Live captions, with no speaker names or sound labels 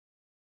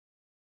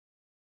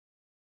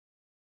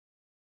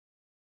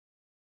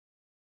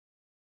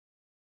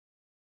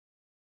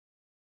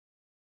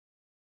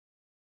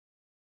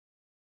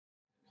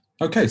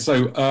Okay,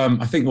 so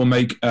I think we'll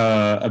make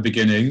a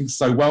beginning.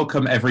 So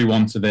welcome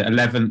everyone to the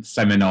 11th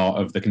seminar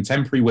of the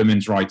Contemporary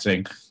Women's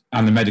Writing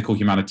and the Medical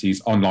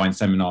Humanities online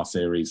seminar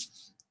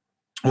series,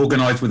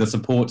 organised with the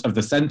support of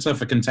the Centre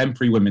for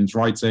Contemporary Women's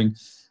Writing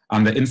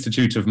and the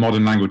Institute of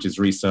Modern Languages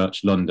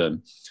Research,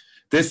 London.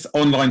 This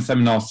online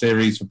seminar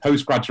series for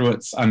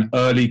postgraduates and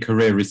early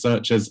career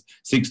researchers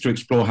seeks to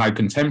explore how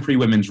contemporary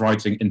women's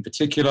writing in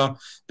particular,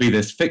 be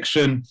this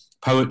fiction,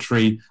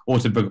 poetry,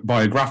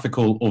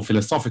 autobiographical or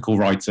philosophical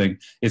writing,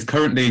 is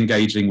currently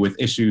engaging with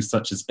issues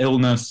such as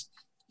illness,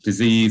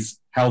 disease,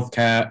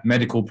 healthcare,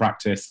 medical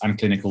practice, and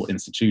clinical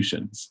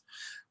institutions.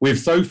 We've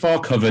so far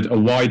covered a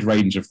wide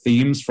range of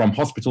themes from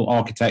hospital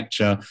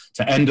architecture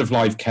to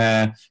end-of-life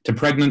care to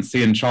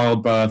pregnancy and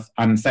childbirth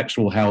and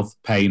sexual health,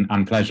 pain,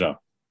 and pleasure.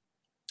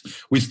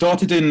 We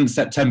started in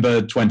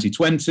September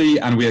 2020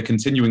 and we are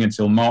continuing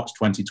until March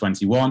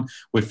 2021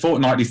 with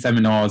fortnightly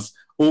seminars,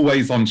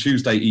 always on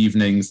Tuesday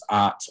evenings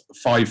at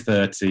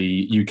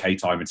 5:30 UK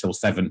time until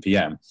 7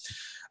 p.m.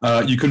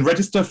 You can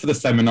register for the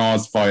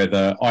seminars via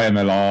the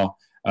IMLR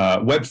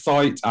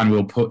website, and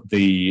we'll put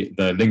the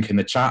link in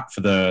the chat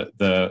for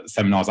the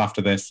seminars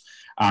after this,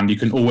 and you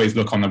can always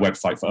look on the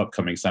website for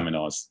upcoming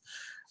seminars.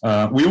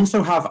 We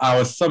also have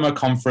our summer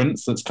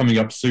conference that's coming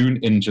up soon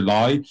in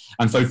July.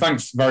 And so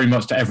thanks very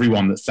much to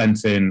everyone that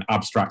sent in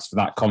abstracts for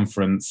that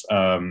conference.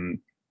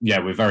 Yeah,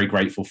 we're very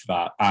grateful for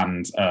that.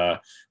 And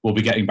we'll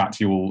be getting back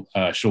to you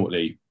all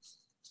shortly.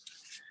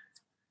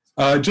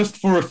 Just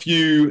for a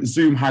few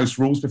Zoom house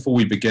rules before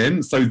we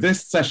begin. So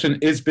this session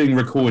is being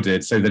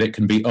recorded so that it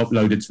can be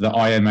uploaded to the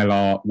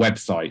IMLR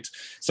website.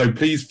 So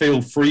please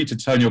feel free to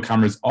turn your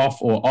cameras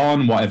off or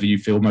on, whatever you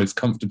feel most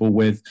comfortable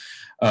with.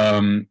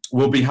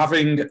 We'll be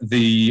having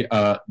the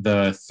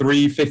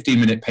 3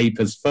 15-minute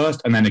papers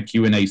first and then a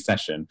Q&A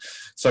session.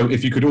 So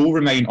if you could all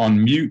remain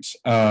on mute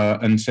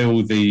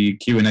until the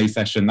Q&A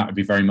session, that would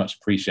be very much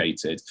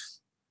appreciated.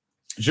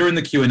 During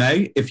the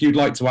Q&A, if you'd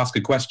like to ask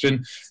a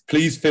question,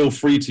 please feel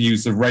free to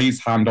use the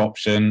raise hand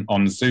option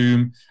on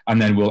Zoom,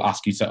 and then we'll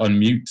ask you to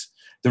unmute.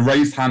 The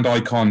raise hand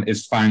icon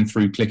is found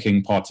through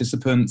clicking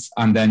participants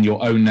and then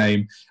your own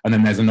name, and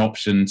then there's an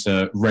option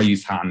to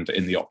raise hand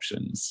in the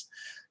options.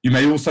 You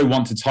may also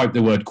want to type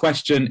the word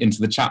question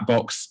into the chat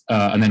box,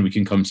 and then we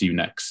can come to you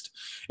next.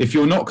 If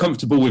you're not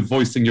comfortable with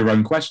voicing your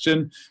own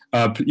question,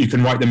 you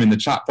can write them in the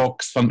chat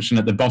box function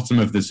at the bottom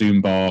of the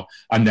Zoom bar,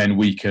 and then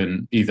we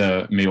can,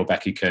 either me or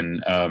Becky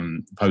can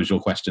pose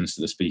your questions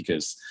to the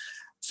speakers.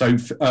 So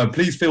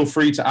please feel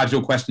free to add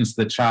your questions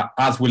to the chat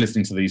as we're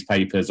listening to these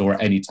papers or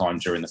at any time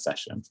during the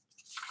session.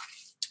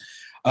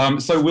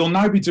 So we'll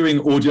now be doing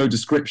audio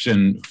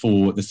description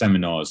for the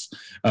seminars.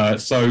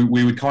 So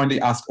we would kindly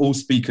ask all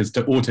speakers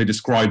to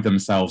auto-describe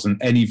themselves and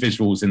any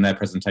visuals in their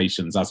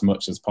presentations as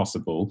much as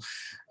possible.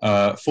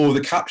 For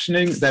the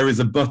captioning, there is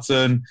a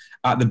button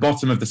at the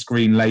bottom of the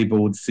screen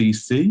labeled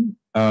CC,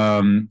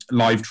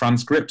 live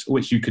transcript,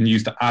 which you can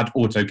use to add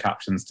auto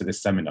captions to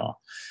this seminar.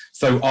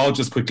 So I'll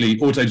just quickly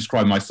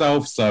auto-describe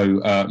myself. So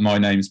my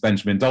name's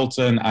Benjamin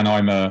Dalton, and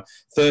I'm a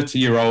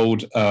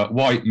 30-year-old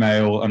white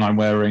male, and I'm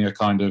wearing a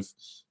kind of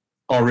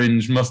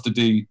orange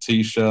mustardy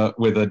t-shirt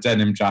with a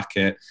denim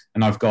jacket,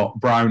 and I've got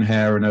brown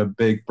hair and a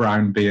big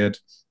brown beard.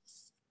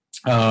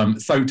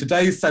 So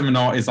today's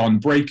seminar is on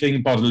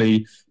breaking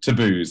bodily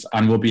taboos,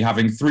 and we'll be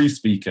having 3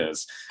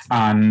 speakers.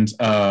 And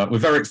we're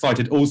very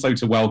excited also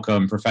to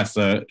welcome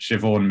Professor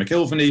Siobhan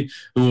McIlvany,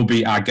 who will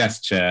be our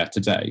guest chair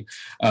today.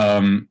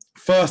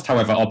 First,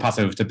 however, I'll pass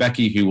over to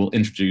Becky, who will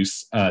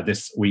introduce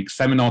this week's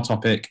seminar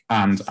topic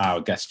and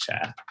our guest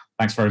chair.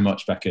 Thanks very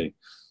much, Becky.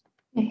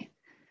 Okay.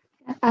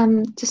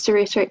 Just to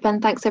reiterate,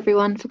 Ben, thanks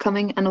everyone for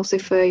coming and also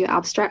for your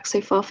abstracts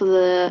so far for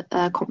the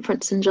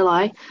conference in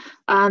July.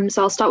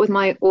 So I'll start with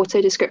my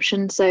auto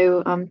description.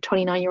 So I'm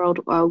 29-year-old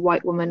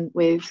white woman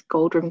with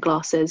gold rimmed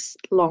glasses,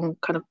 long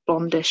kind of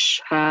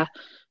blondish hair,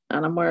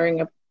 and I'm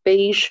wearing a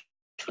beige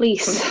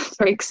fleece,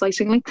 very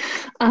excitingly.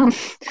 All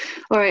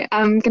right,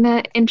 I'm going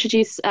to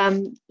introduce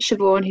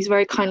Siobhan, who's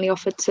very kindly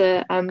offered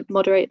to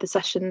moderate the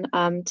session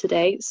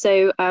today.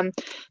 So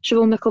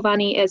Siobhan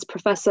McIlvany is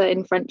Professor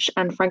in French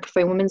and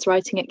Francophone Women's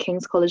Writing at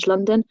King's College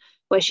London,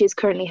 where she is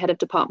currently Head of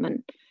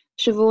Department.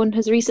 Siobhan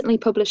has recently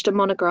published a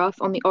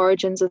monograph on the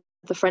origins of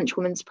the French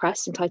women's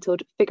press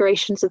entitled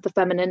Figurations of the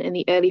Feminine in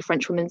the Early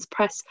French Women's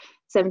Press,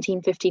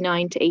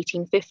 1759 to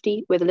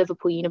 1850, with the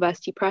Liverpool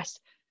University Press,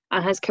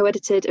 and has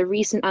co-edited a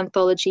recent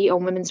anthology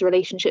on women's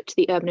relationship to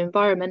the urban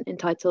environment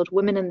entitled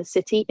Women in the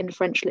City in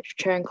French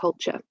Literature and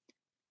Culture.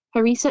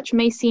 Her research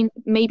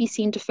may be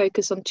seen to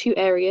focus on 2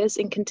 areas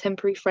in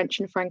contemporary French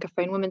and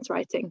Francophone women's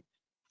writing.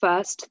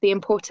 First, the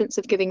importance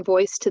of giving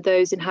voice to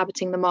those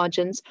inhabiting the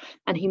margins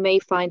and who may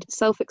find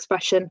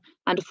self-expression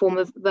and a form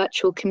of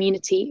virtual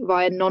community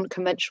via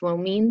non-conventional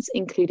means,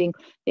 including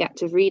the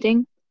act of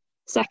reading.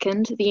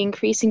 Second, the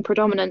increasing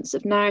predominance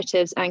of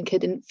narratives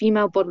anchored in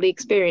female bodily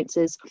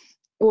experiences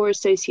or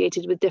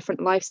associated with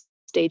different life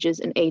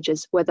stages and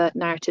ages, whether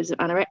narratives of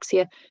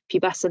anorexia,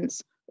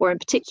 pubescence, or in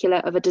particular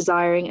of a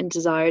desiring and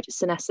desired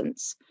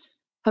senescence.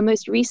 Her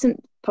most recent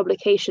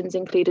publications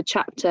include a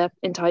chapter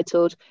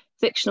entitled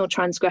fictional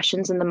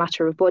transgressions in the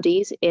matter of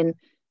bodies in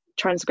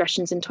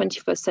Transgressions in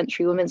 21st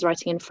Century Women's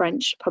Writing in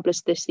French,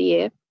 published this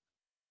year,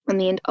 and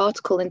the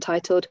article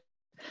entitled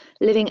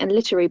Living and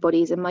Literary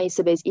Bodies in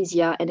Maïsabé's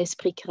Isia and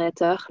Esprit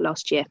Créateur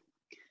last year.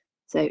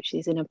 So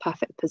she's in a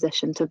perfect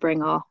position to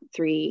bring our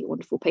three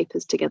wonderful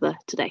papers together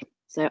today.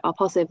 So I'll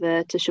pass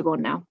over to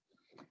Siobhan now.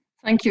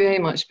 Thank you very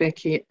much,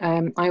 Becky.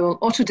 I will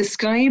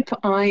auto-describe.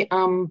 I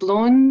am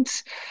blonde,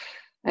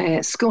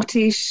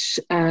 Scottish,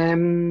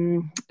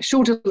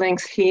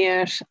 shoulder-length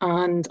hair,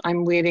 and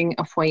I'm wearing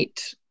a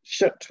white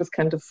shirt with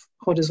kind of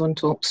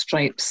horizontal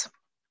stripes.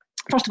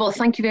 First of all,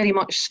 thank you very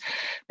much,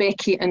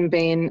 Becky and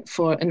Ben,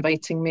 for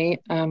inviting me.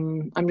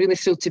 I'm really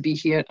thrilled to be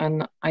here,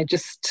 and I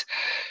just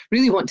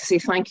really want to say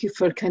thank you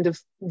for kind of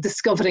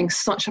discovering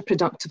such a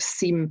productive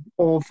seam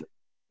of,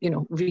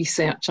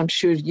 research. I'm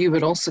sure you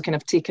were also kind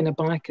of taken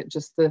aback at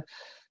just the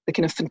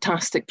kind of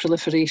fantastic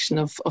proliferation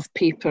of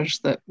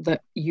papers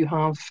that you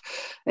have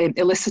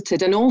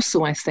elicited. And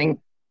also, I think,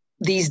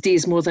 these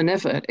days more than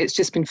ever, it's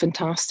just been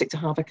fantastic to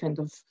have a kind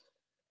of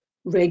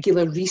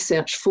regular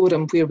research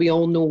forum where we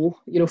all know,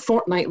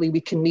 fortnightly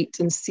we can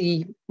meet and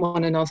see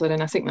one another.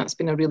 And I think that's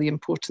been a really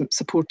important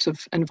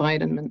supportive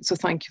environment. So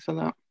thank you for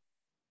that.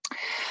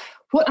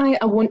 What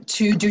I want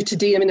to do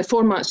today, the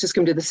format's just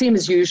going to be the same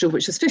as usual,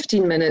 which is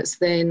 15 minutes,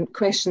 then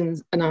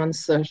questions and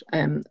answer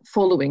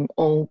following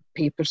all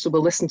papers. So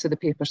we'll listen to the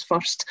papers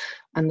first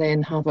and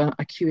then have a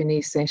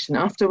Q&A session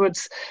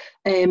afterwards.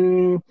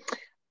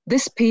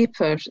 This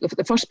paper,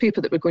 the first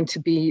paper that we're going to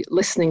be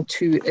listening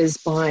to is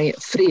by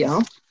Freya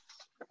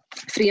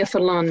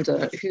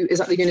Verlander, who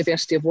is at the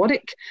University of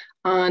Warwick,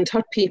 and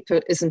her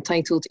paper is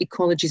entitled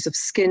Ecologies of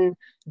Skin,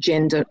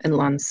 Gender and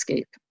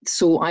Landscape.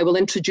 So I will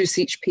introduce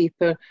each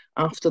paper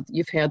after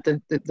you've heard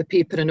the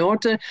paper in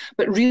order,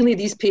 but really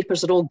these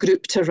papers are all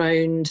grouped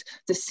around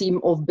the theme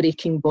of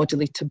breaking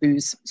bodily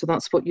taboos. So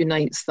that's what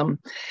unites them.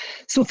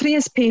 So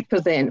Freya's paper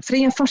then,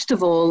 Freya first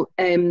of all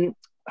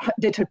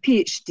did her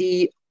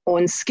PhD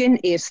on skin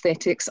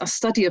aesthetics, a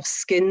study of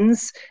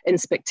skins in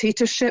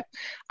spectatorship,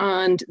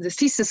 and the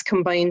thesis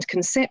combined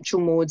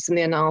conceptual modes in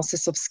the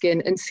analysis of skin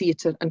in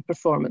theatre and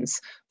performance,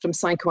 from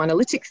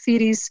psychoanalytic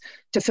theories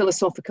to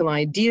philosophical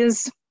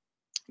ideas,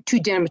 to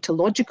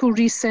dermatological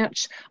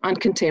research and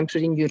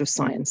contemporary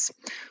neuroscience.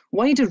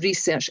 Wider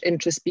research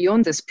interests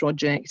beyond this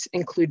project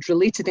include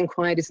related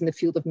inquiries in the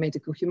field of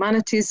medical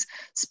humanities,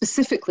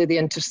 specifically the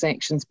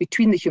intersections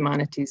between the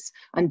humanities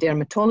and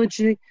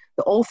dermatology,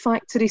 the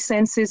olfactory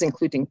senses,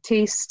 including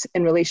taste,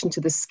 in relation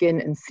to the skin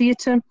in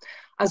theatre,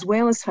 as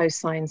well as how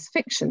science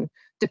fiction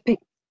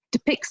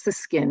depicts the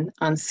skin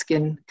and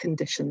skin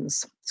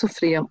conditions. So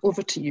Freya,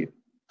 over to you.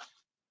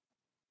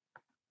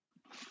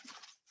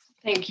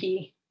 Thank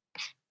you.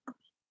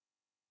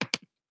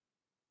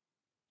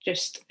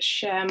 Just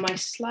share my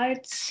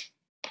slides.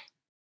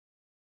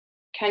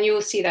 Can you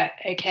all see that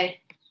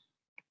okay?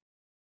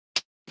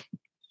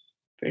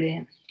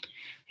 Brilliant.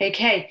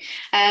 Okay,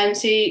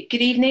 so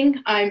good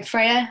evening, I'm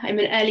Freya. I'm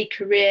an early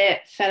career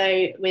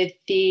fellow with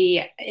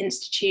the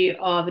Institute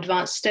of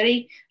Advanced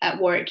Study at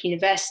Warwick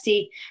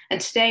University. And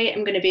today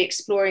I'm going to be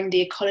exploring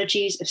the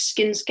ecologies of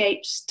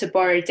skinscapes, to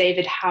borrow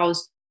David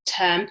Howe's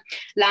term,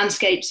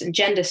 landscapes and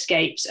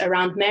genderscapes,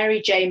 around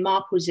Mary J.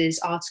 Marples's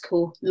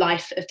article,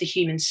 Life of the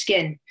Human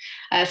Skin.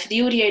 For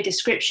the audio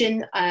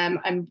description,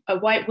 I'm a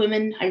white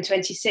woman, I'm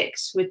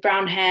 26, with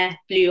brown hair,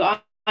 blue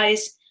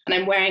eyes, and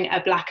I'm wearing a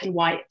black and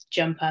white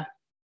jumper.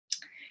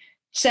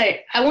 So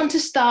I want to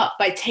start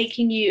by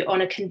taking you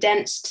on a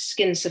condensed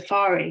skin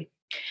safari,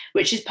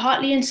 which is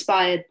partly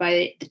inspired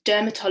by the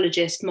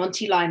dermatologist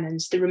Monty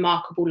Lyman's The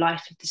Remarkable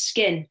Life of the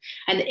Skin.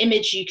 And the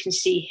image you can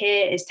see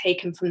here is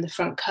taken from the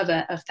front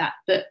cover of that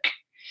book.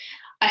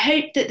 I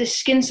hope that the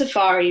skin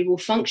safari will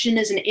function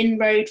as an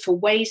inroad for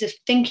ways of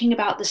thinking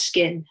about the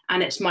skin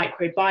and its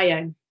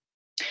microbiome,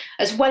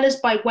 as well as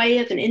by way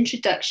of an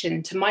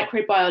introduction to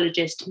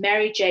microbiologist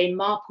Mary J.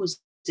 Marples's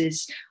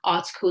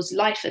articles,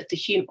 Life of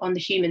on the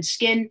Human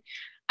Skin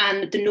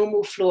and The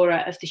Normal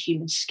Flora of the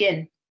Human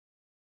Skin.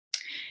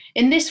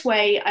 In this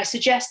way, I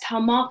suggest how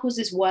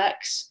Marples's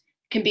works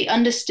can be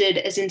understood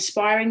as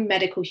inspiring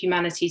medical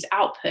humanities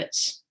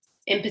outputs,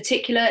 in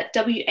particular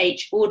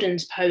W.H.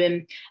 Auden's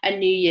poem, A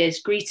New Year's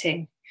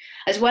Greeting,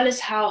 as well as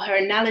how her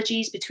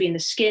analogies between the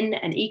skin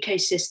and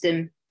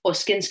ecosystem, or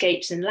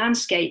skinscapes and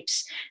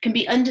landscapes, can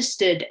be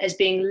understood as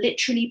being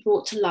literally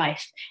brought to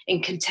life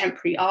in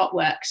contemporary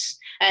artworks.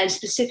 And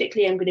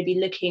specifically, I'm going to be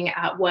looking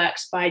at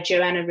works by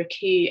Joanna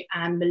Raku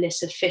and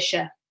Melissa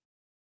Fisher.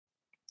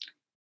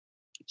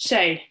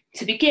 So,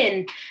 to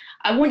begin,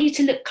 I want you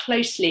to look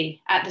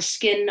closely at the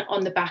skin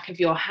on the back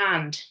of your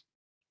hand.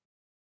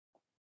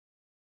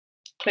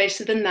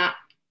 Closer than that.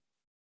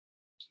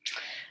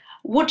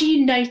 What do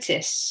you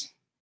notice?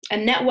 A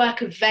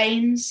network of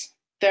veins,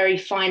 very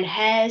fine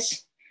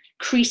hairs,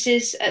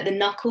 creases at the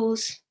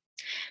knuckles.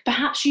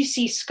 Perhaps you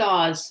see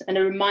scars and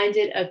are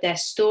reminded of their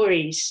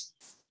stories.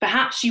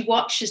 Perhaps you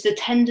watch as the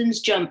tendons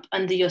jump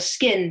under your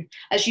skin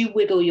as you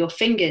wiggle your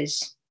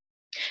fingers.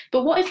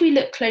 But what if we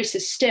look closer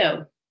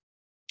still?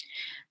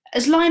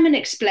 As Lyman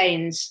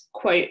explains,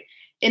 quote,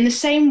 In the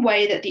same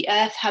way that the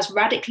Earth has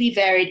radically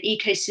varied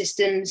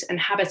ecosystems and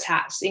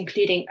habitats,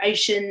 including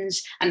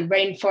oceans and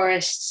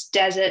rainforests,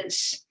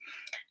 deserts,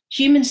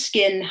 human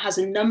skin has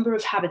a number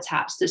of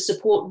habitats that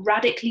support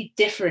radically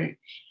different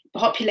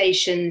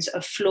populations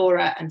of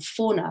flora and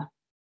fauna.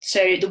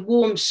 So the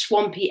warm,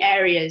 swampy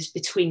areas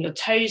between your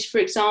toes, for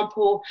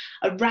example,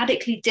 are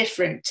radically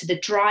different to the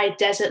dry,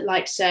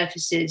 desert-like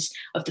surfaces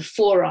of the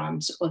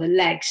forearms or the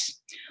legs,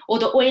 or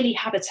the oily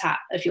habitat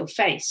of your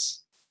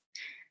face.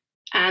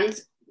 And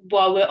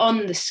while we're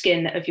on the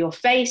skin of your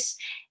face,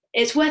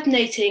 it's worth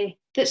noting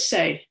that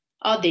so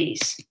are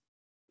these,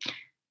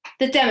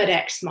 the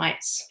Demodex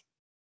mites.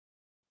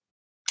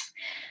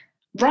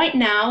 Right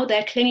now,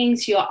 they're clinging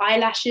to your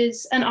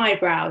eyelashes and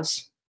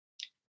eyebrows.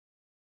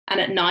 And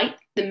at night,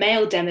 the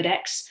male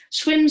Demodex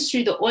swims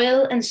through the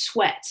oil and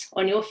sweat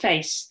on your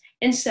face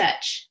in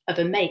search of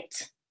a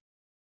mate.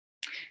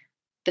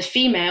 The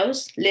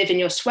females live in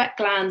your sweat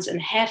glands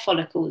and hair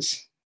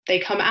follicles. They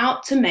come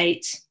out to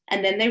mate,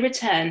 and then they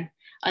return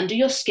under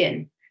your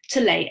skin to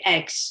lay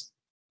eggs.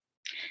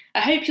 I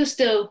hope you're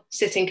still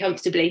sitting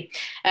comfortably,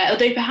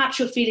 although perhaps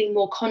you're feeling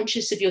more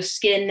conscious of your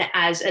skin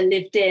as a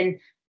lived in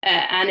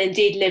and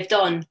indeed lived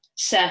on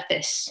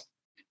surface.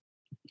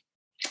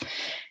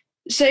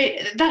 So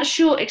that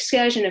short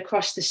excursion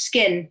across the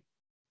skin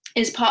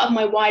is part of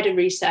my wider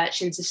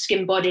research into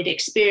skin-bodied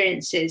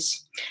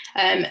experiences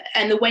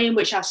and the way in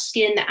which our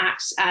skin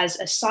acts as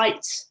a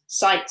site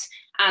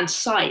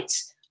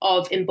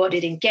of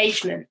embodied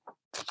engagement.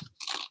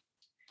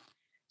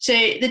 So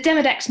the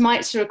Demodex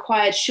mites are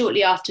acquired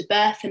shortly after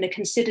birth and are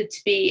considered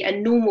to be a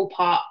normal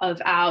part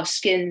of our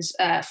skin's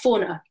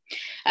fauna.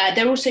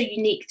 They're also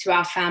unique to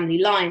our family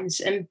lines,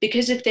 and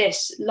because of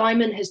this,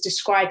 Lyman has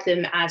described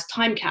them as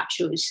time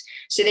capsules,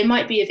 so they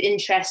might be of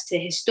interest to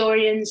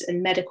historians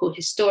and medical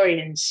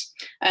historians.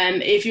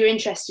 If you're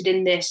interested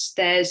in this,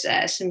 there's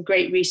some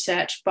great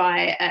research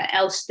by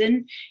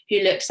Elston, who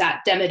looks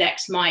at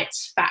Demodex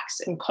mites, facts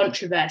and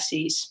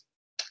controversies.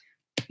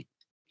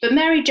 But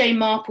Mary J.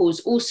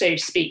 Marples also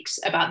speaks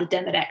about the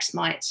Demodex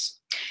mites,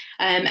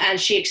 and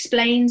she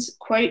explains,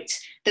 quote,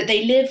 that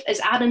they live as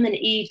Adam and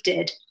Eve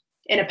did,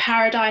 in a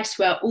paradise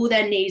where all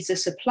their needs are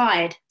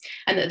supplied,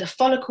 and that the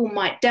follicle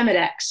mite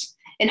Demodex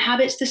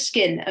inhabits the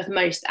skin of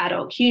most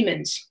adult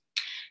humans.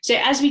 So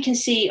as we can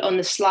see on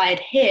the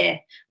slide here,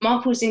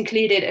 Marples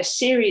included a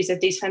series of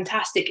these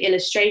fantastic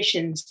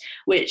illustrations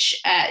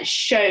which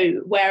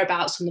show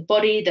whereabouts on the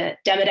body that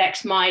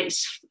Demodex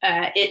mites,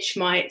 itch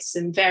mites,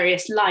 and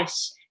various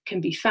lice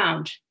can be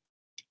found.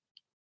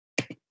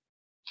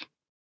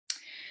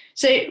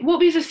 So what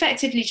we've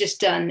effectively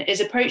just done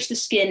is approach the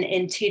skin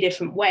in two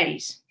different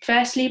ways.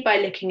 Firstly, by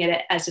looking at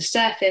it as a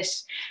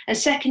surface, and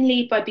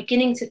secondly, by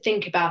beginning to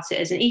think about it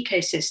as an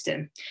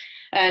ecosystem.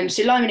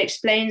 So Lyman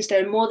explains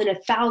there are more than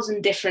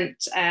 1,000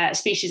 different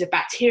species of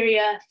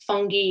bacteria,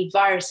 fungi,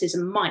 viruses,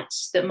 and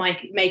mites that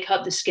might make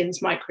up the skin's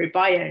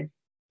microbiome.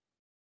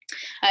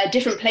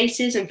 Different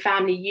places and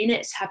family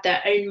units have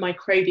their own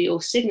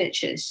microbial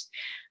signatures.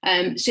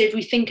 So if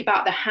we think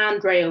about the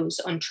handrails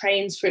on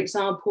trains, for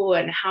example,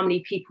 and how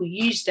many people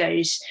use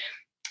those,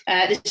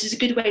 this is a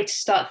good way to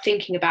start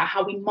thinking about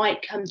how we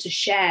might come to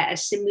share a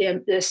similar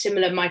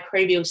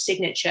microbial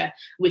signature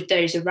with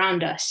those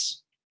around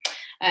us.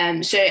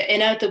 So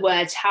in other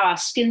words, how our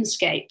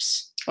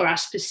skinscapes or our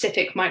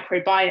specific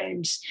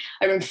microbiomes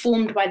are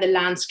informed by the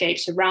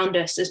landscapes around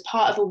us as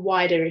part of a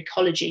wider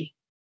ecology.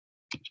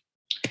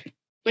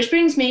 Which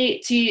brings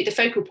me to the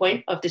focal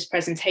point of this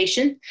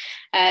presentation.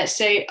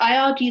 So I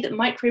argue that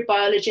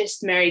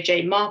microbiologist Mary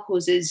J.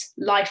 Marples'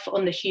 Life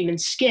on the Human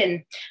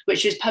Skin,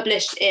 which was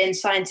published in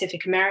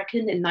Scientific American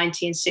in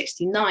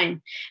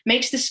 1969,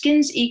 makes the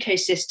skin's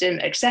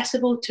ecosystem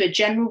accessible to a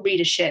general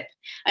readership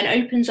and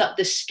opens up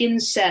the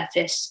skin's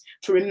surface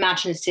for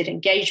imaginative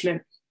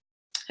engagement.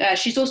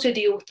 She's also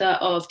the author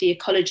of The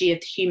Ecology of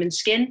the Human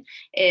Skin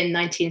in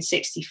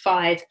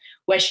 1965,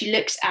 where she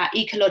looks at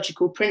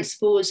ecological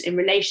principles in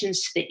relation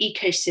to the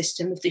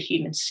ecosystem of the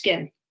human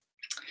skin.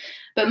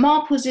 But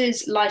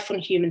Marples' Life on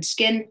Human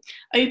Skin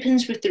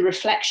opens with the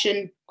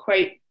reflection,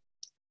 quote,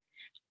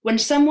 when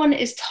someone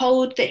is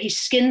told that his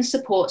skin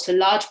supports a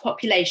large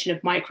population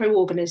of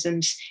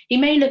microorganisms, he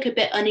may look a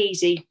bit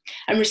uneasy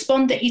and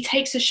respond that he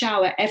takes a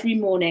shower every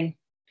morning.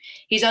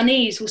 His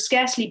unease will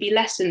scarcely be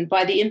lessened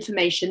by the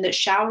information that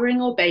showering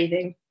or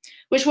bathing,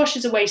 which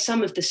washes away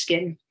some of the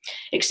skin,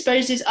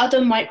 exposes other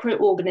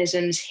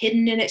microorganisms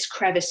hidden in its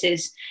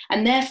crevices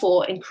and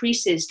therefore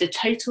increases the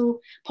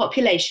total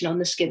population on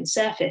the skin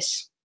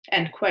surface,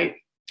 end quote.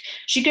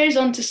 She goes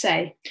on to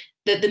say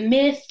that the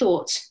mere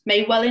thought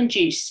may well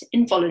induce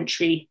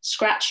involuntary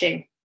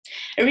scratching,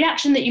 a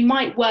reaction that you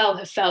might well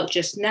have felt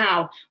just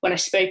now when I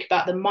spoke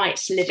about the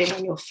mites living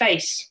on your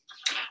face.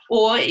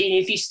 Or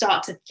if you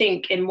start to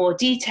think in more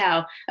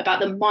detail about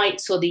the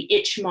mites or the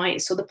itch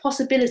mites or the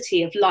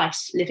possibility of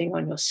lice living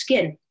on your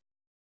skin.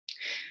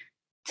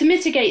 To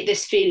mitigate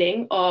this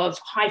feeling of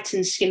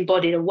heightened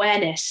skin-bodied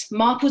awareness,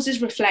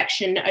 Marples'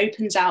 reflection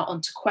opens out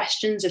onto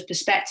questions of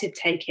perspective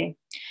taking.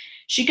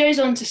 She goes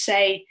on to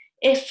say,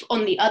 if,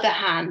 on the other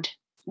hand,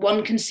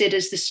 one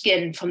considers the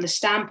skin from the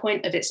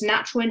standpoint of its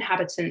natural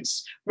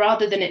inhabitants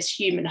rather than its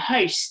human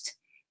host,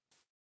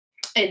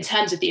 in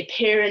terms of the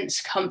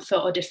appearance, comfort,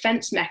 or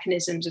defense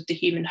mechanisms of the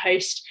human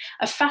host,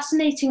 a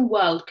fascinating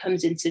world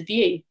comes into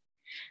view.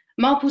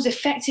 Marples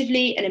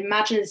effectively and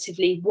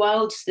imaginatively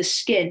worlds the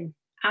skin,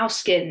 our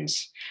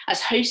skins,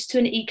 as host to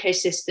an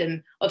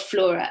ecosystem of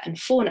flora and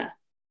fauna.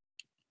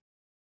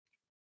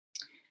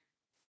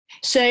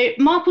 So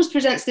Marples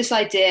presents this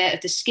idea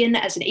of the skin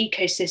as an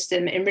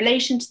ecosystem in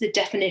relation to the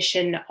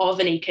definition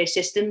of an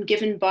ecosystem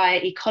given by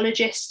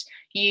ecologist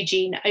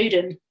Eugene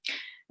Odum,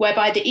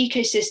 whereby the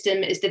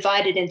ecosystem is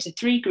divided into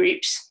three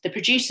groups: the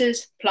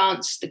producers,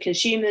 plants, the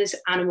consumers,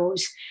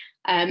 animals,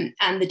 and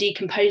the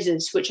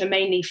decomposers, which are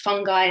mainly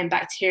fungi and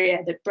bacteria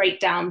that break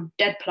down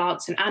dead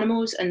plants and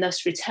animals and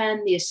thus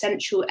return the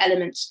essential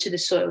elements to the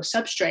soil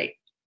substrate.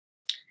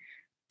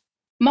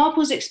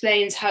 Marples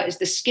explains how it is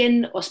the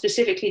skin, or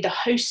specifically the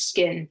host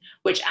skin,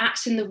 which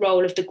acts in the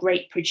role of the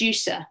great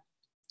producer.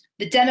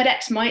 The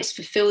Demodex mites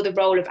fulfill the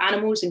role of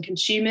animals and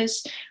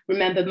consumers.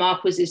 Remember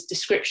Marples'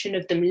 description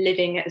of them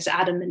living as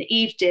Adam and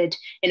Eve did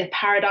in a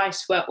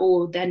paradise where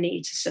all their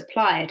needs are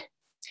supplied.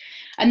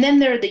 And then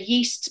there are the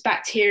yeasts,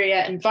 bacteria,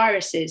 and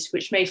viruses,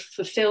 which may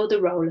fulfill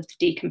the role of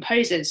the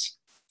decomposers.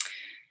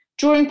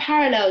 Drawing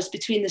parallels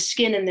between the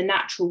skin and the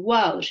natural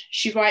world,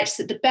 she writes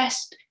that the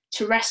best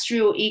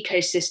terrestrial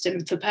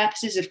ecosystem for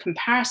purposes of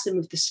comparison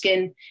with the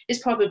skin is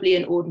probably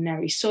an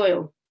ordinary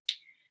soil.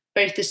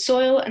 Both the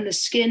soil and the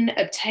skin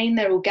obtain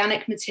their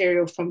organic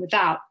material from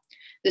without,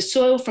 the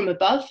soil from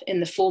above in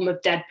the form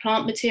of dead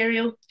plant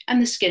material,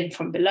 and the skin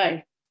from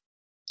below.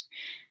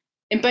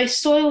 In both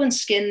soil and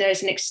skin, there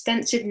is an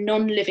extensive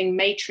non-living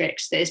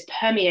matrix that is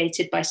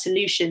permeated by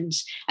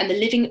solutions, and the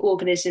living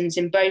organisms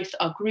in both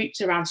are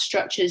grouped around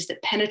structures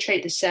that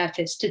penetrate the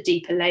surface to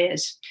deeper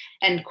layers,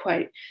 end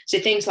quote. So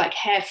things like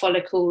hair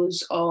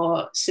follicles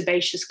or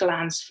sebaceous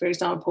glands, for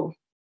example.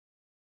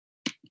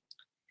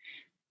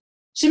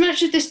 So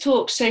much of this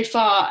talk so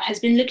far has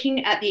been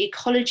looking at the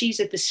ecologies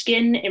of the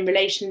skin in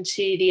relation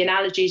to the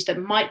analogies that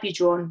might be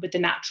drawn with the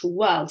natural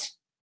world.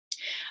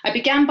 I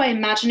began by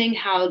imagining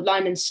how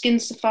Lyman's skin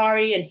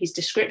safari and his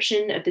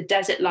description of the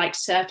desert-like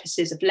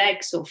surfaces of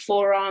legs or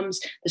forearms,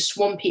 the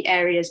swampy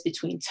areas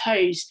between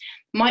toes,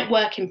 might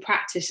work in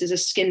practice as a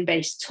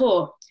skin-based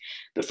tour.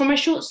 But from a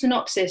short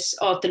synopsis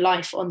of the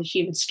life on the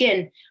human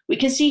skin, we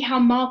can see how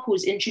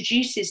Marples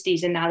introduces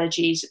these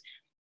analogies.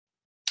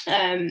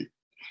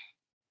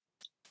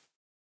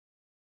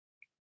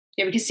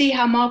 We can see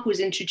how Marples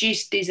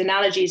introduced these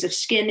analogies of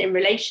skin in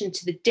relation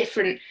to the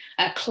different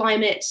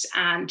climates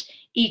and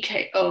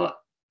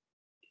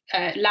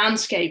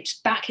landscapes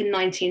back in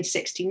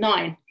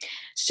 1969.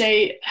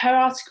 So her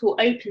article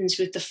opens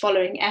with the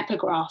following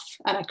epigraph,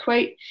 and I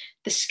quote,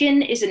 "The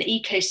skin is an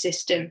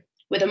ecosystem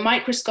with a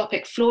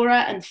microscopic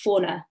flora and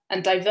fauna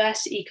and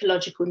diverse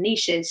ecological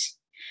niches.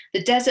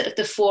 The desert of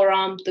the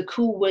forearm, the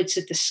cool woods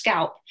of the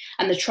scalp,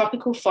 and the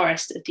tropical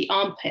forest of the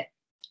armpit,"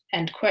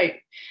 end quote.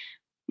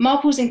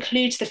 Marples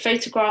includes the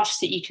photographs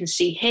that you can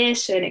see here,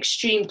 so an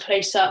extreme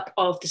close-up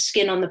of the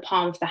skin on the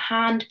palm of the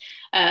hand,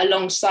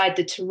 alongside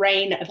the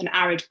terrain of an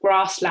arid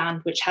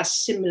grassland, which has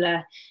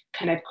similar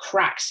kind of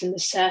cracks in the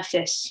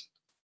surface,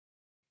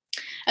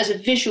 as a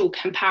visual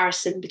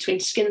comparison between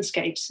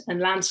skinscapes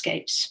and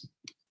landscapes.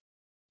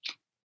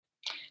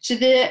 So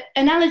the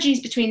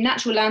analogies between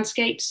natural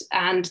landscapes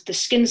and the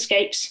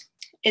skinscapes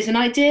is an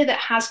idea that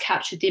has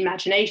captured the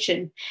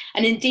imagination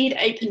and indeed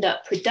opened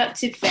up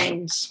productive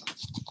veins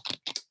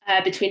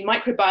between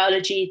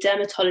microbiology,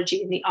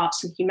 dermatology, and the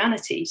arts and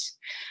humanities.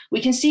 We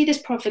can see this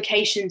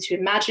provocation to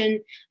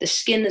imagine the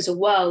skin as a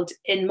world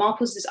in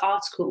Marples'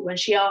 article when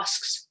she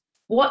asks,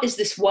 what is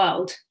this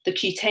world, the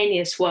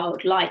cutaneous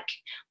world, like?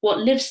 What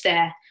lives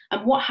there?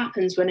 And what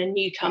happens when a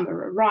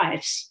newcomer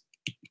arrives?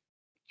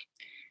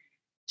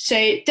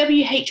 So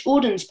W.H.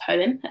 Auden's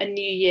poem, A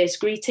New Year's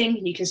Greeting,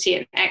 and you can see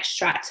an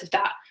extract of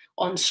that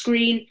on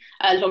screen,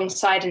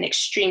 alongside an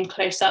extreme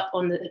close-up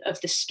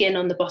of the skin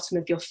on the bottom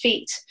of your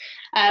feet,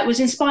 was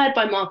inspired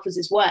by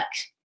Marples' work.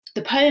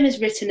 The poem is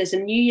written as a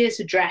New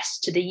Year's address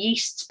to the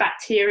yeasts,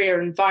 bacteria,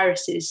 and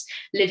viruses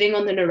living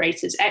on the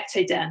narrator's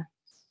ectoderm.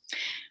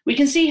 We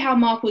can see how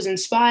Marples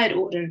inspired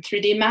Auden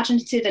through the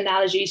imaginative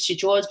analogies she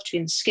draws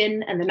between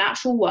skin and the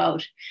natural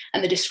world,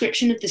 and the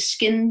description of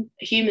the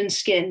human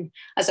skin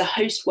as a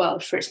host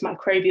world for its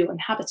microbial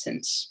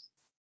inhabitants.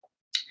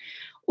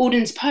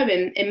 Auden's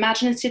poem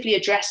imaginatively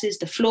addresses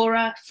the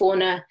flora,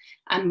 fauna,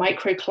 and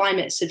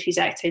microclimates of his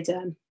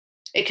ectoderm.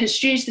 It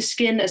construes the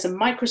skin as a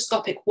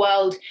microscopic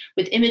world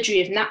with imagery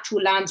of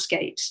natural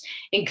landscapes,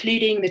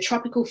 including the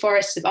tropical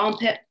forests of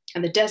armpit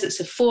and the deserts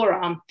of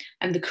forearm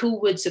and the cool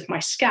woods of my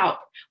scalp,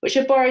 which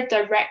are borrowed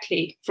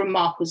directly from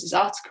Marples'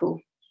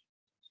 article.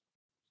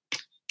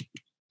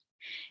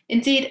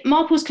 Indeed,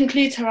 Marples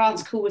concludes her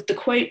article with the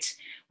quote,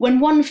 When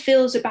one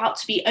feels about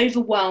to be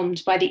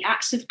overwhelmed by the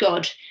acts of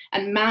God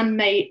and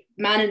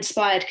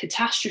man-inspired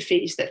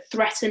catastrophes that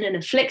threaten and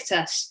afflict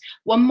us,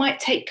 one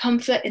might take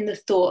comfort in the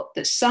thought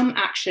that some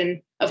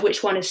action, of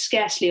which one is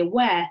scarcely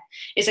aware,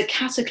 is a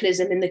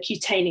cataclysm in the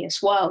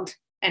cutaneous world,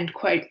 end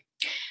quote.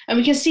 And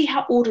we can see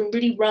how Auden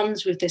really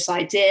runs with this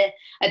idea,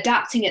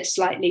 adapting it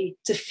slightly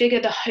to figure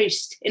the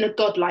host in a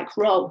godlike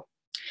role,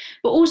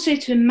 but also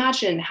to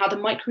imagine how the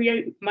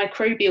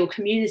microbial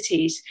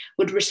communities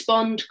would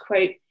respond,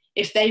 quote,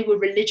 if they were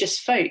religious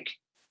folk.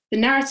 The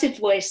narrative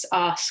voice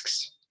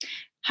asks,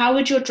 how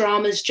would your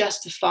dramas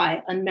justify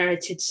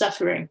unmerited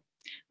suffering?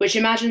 Which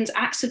imagines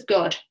acts of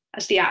God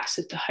as the acts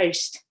of the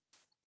host.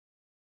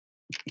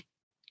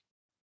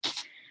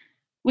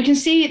 We can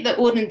see that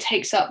Auden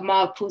takes up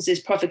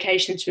Marples'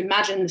 provocation to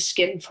imagine the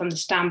skin from the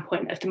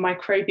standpoint of the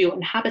microbial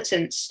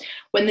inhabitants,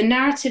 when the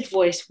narrative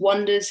voice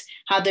wonders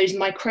how those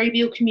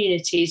microbial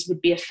communities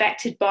would be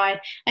affected by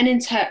and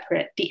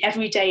interpret the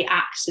everyday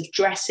acts of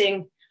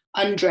dressing,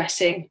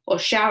 undressing, or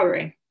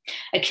showering,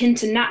 akin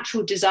to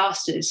natural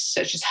disasters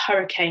such as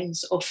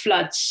hurricanes or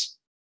floods.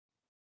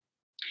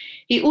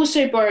 He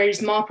also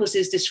borrows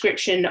Marples'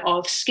 description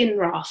of skin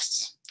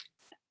rafts,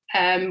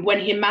 when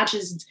he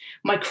imagines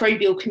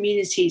microbial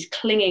communities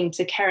clinging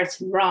to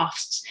keratin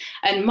rafts.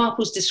 And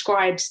Marples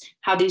describes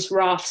how these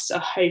rafts are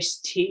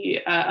host to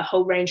a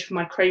whole range of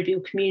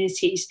microbial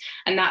communities,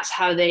 and that's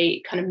how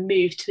they kind of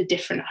move to a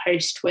different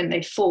host when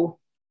they fall.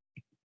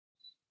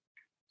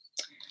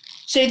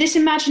 So this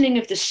imagining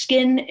of the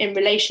skin in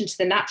relation to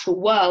the natural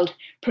world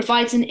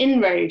provides an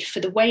inroad for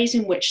the ways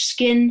in which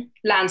skin,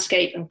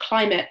 landscape, and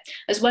climate,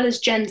 as well as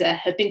gender,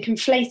 have been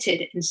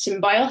conflated in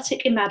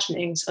symbiotic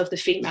imaginings of the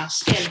female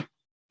skin.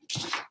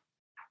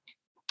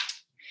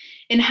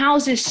 In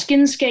House's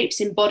Skinscapes,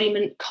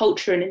 Embodiment,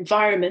 Culture and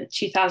Environment,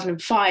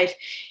 2005,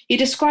 he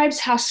describes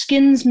how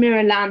skins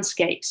mirror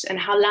landscapes and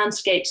how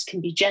landscapes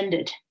can be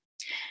gendered.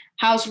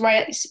 House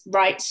writes,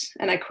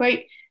 and I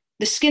quote,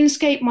 "The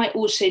skinscape might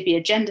also be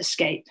a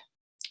genderscape."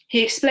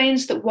 He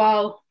explains that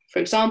while, for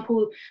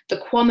example, the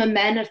Kwama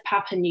men of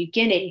Papua New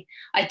Guinea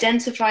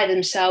identify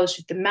themselves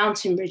with the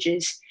mountain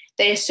ridges,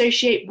 they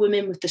associate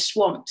women with the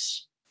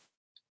swamps.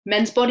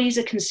 Men's bodies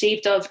are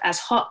conceived of as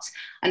hot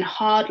and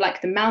hard like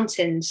the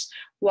mountains,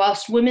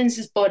 whilst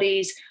women's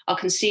bodies are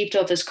conceived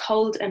of as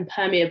cold and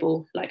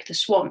permeable like the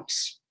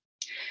swamps.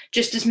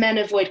 Just as men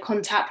avoid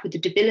contact with the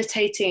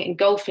debilitating,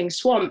 engulfing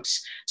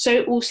swamps,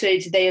 so also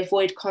do they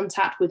avoid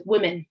contact with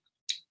women,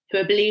 who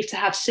are believed to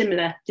have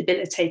similar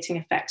debilitating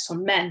effects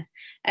on men,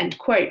 end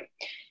quote.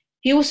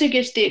 He also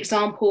gives the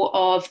example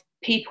of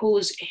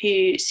peoples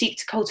who seek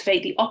to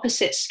cultivate the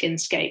opposite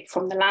skinscape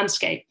from the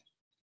landscape.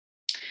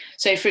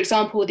 So, for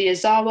example, the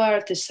Azawa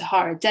of the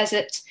Sahara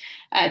Desert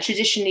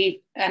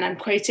traditionally, and I'm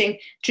quoting,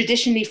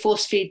 traditionally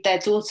force feed their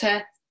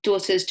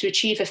daughters to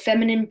achieve a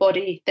feminine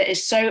body that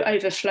is so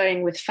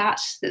overflowing with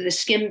fat that the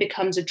skin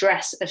becomes a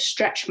dress of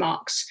stretch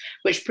marks,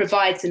 which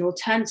provides an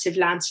alternative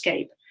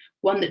landscape,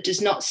 one that does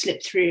not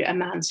slip through a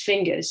man's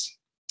fingers,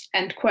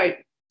 end quote.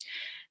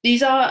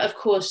 These are, of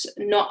course,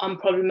 not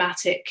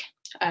unproblematic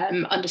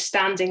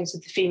understandings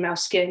of the female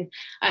skin,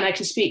 and I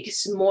can speak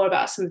some more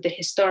about some of the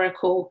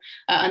historical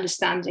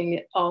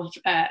understanding of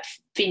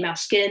female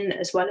skin,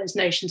 as well as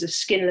notions of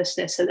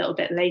skinlessness a little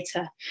bit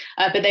later,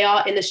 but they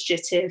are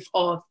illustrative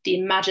of the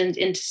imagined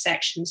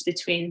intersections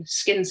between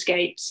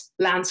skinscapes,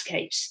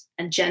 landscapes,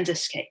 and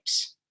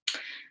genderscapes.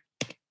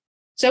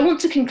 So I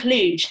want to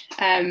conclude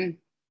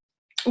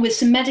with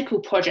some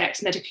medical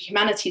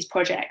humanities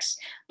projects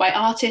by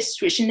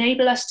artists which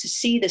enable us to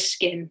see the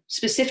skin,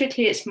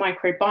 specifically its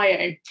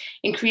microbiome,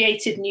 in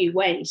creative new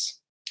ways.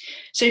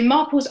 So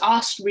Marples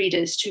asked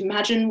readers to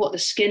imagine what the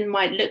skin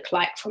might look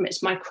like from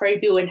its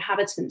microbial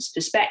inhabitants'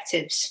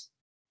 perspectives.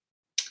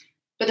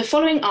 But the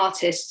following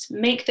artists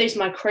make those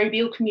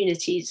microbial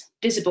communities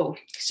visible.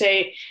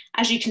 So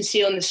as you can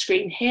see on the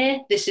screen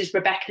here, this is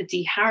Rebecca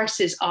D.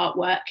 Harris's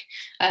artwork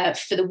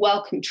for the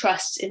Wellcome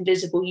Trust's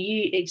Invisible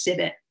You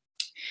exhibit.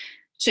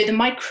 So the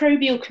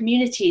microbial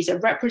communities are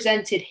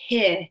represented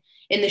here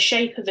in the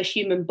shape of a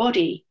human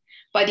body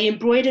by the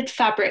embroidered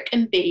fabric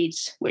and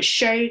beads, which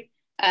show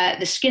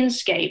the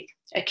skinscape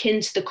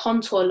akin to the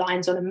contour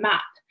lines on a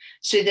map,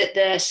 so that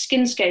the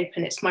skinscape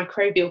and its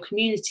microbial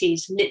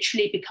communities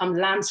literally become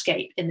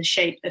landscape in the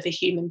shape of a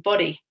human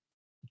body.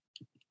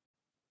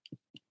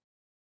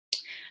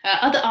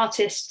 Other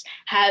artists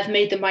have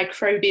made the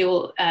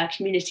microbial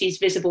communities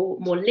visible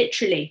more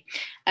literally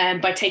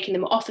by taking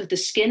them off of the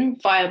skin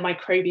via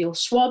microbial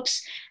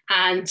swabs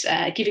and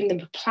giving them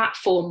a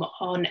platform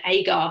on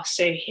agar.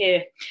 So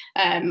here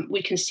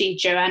we can see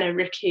Joanna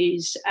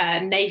Riku's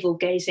navel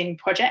gazing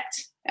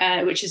project,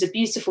 which is a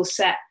beautiful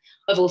set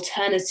of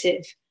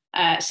alternative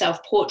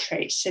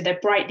self-portraits. So they're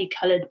brightly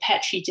coloured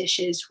Petri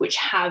dishes which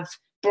have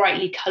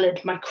brightly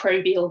coloured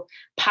microbial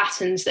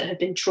patterns that have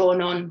been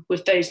drawn on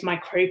with those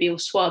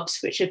microbial swabs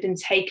which have been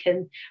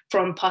taken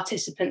from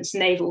participants'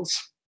 navels.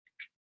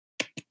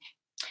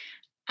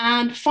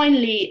 And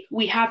finally,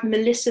 we have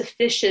Melissa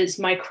Fisher's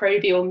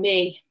Microbial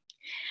Me,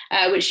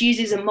 which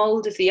uses a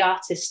mould of the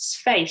artist's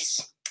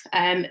face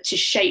to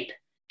shape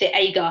the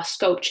agar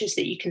sculptures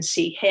that you can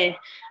see here.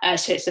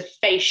 So it's a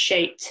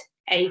face-shaped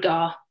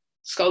agar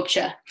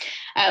sculpture,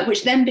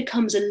 which then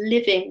becomes a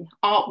living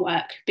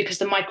artwork because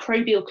the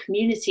microbial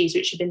communities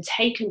which have been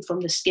taken from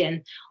the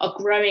skin are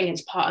growing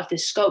as part of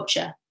this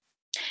sculpture.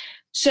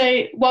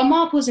 So while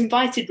Marples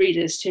invited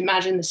readers to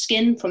imagine the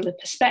skin from the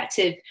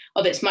perspective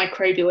of its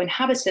microbial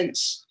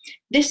inhabitants,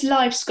 this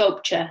live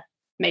sculpture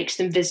makes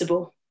them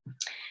visible.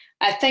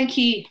 Thank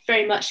you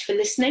very much for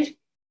listening,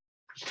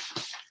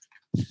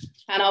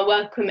 and I'll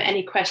welcome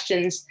any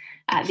questions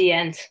at the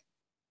end.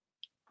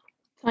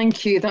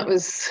 Thank you. That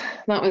was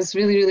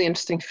really, really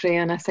interesting,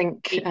 Freya, and I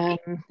think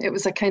it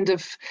was a kind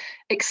of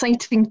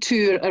exciting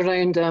tour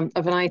around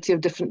a variety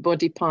of different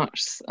body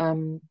parts,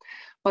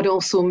 but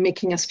also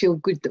making us feel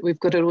good that we've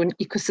got our own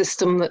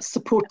ecosystem that's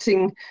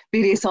supporting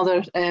various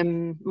other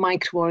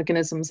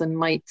microorganisms and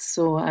mites.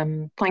 So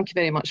thank you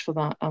very much for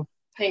that.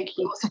 Thank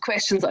you. Lots of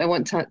questions that I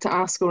want to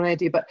ask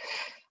already, but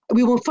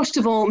we will first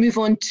of all move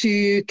on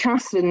to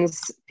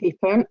Catherine's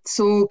paper.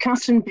 So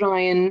Catherine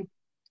Bryan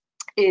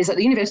is at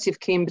the University of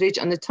Cambridge,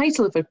 and the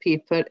title of her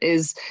paper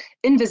is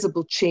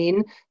Invisible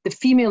Chain, the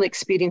Female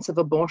Experience of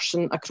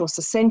Abortion Across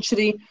a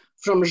Century,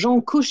 from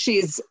Jean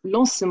Cauchet's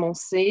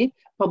L'Ensemencé,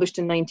 published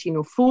in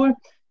 1904,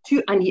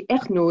 to Annie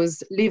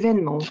Ernaux's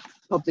L'événement,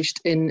 published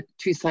in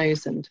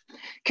 2000.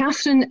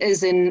 Catherine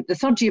is in the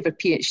third year of her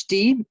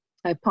PhD,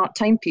 a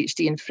part-time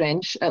PhD in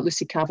French at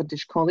Lucy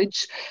Cavendish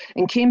College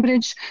in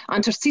Cambridge,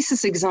 and her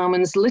thesis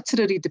examines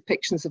literary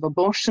depictions of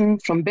abortion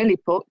from Belle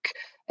Époque,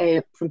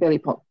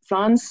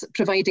 France,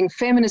 providing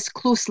feminist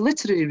close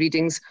literary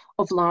readings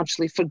of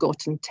largely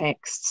forgotten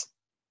texts.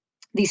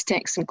 These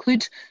texts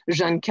include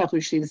Jeanne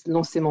Carrucher's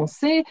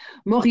L'Ensemencé,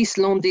 Maurice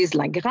Landé's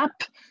La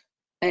Grappe,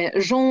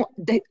 Jean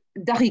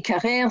Darry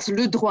Carrère's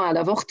Le Droit à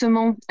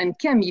l'Avortement, and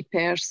Camille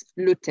Per's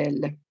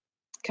L'Autel.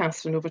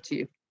 Catherine, over to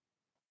you.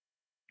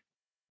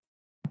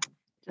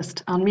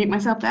 Just unmute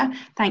myself there.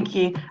 Thank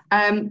you.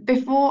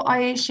 Before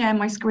I share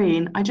my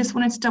screen, I just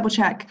wanted to double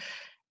check.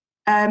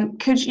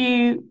 Could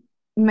you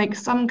make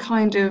some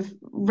kind of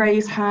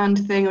raise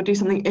hand thing or do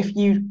something if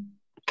you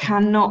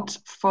cannot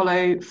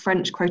follow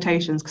French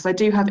quotations? Because I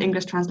do have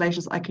English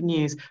translations I can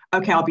use.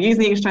 Okay, I'll be using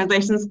the English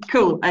translations.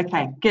 Cool.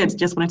 Okay, good.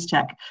 Just wanted to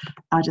check.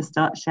 I'll just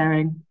start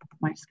sharing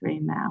my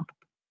screen now.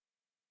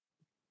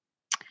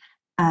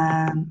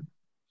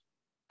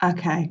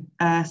 Okay,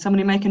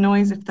 somebody make a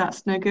noise if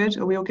that's no good.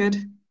 Are we all good?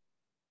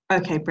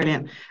 Okay,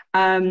 brilliant.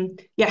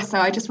 Yeah, so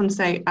I just want to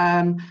say,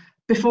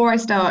 before I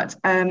start,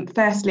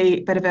 firstly,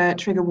 a bit of a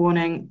trigger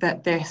warning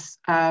that this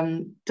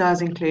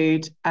does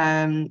include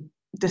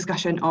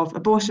discussion of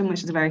abortion,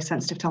 which is a very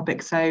sensitive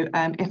topic. So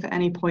if at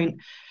any point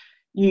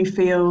you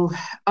feel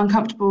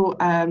uncomfortable,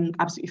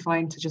 absolutely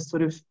fine to just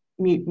sort of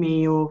mute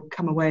me or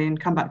come away and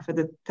come back for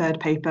the third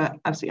paper,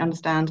 absolutely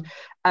understand.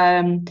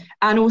 And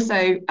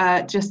also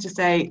just to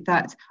say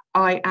that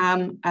I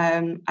am,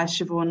 as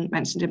Siobhan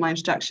mentioned in my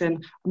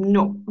introduction,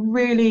 don't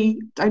really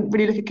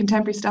look at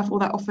contemporary stuff all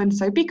that often,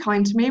 so be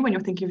kind to me when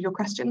you're thinking of your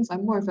questions.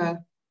 I'm more of a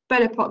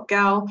Belle Époque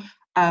gal,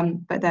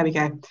 but there we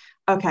go.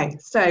 Okay,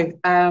 so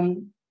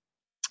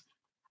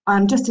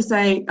just to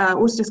say,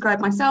 also describe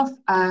myself,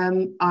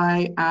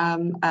 I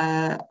am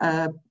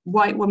a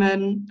white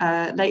woman,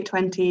 late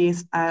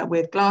 20s,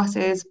 with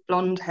glasses,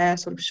 blonde hair,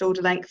 sort of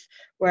shoulder length,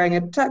 wearing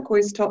a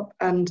turquoise top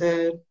and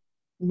a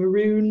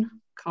maroon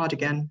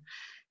cardigan.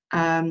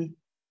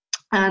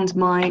 And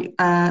my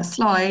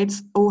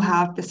slides all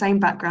have the same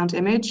background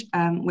image,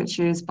 which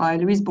is by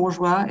Louise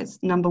Bourgeois. It's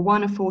number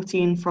 1 of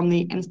 14 from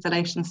the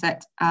installation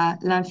set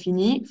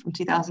L'Infini from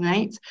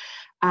 2008.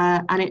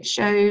 And it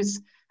shows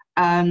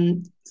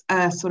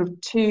sort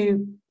of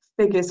two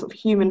figures, sort of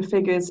human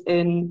figures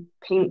in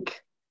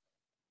pink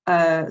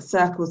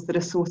circles that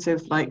are sort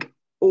of like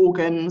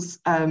organs,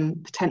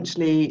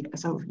 potentially a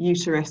sort of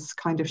uterus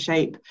kind of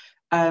shape,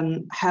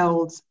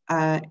 held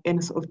in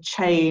a sort of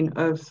chain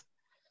of,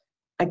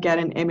 again,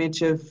 an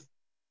image of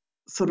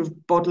sort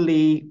of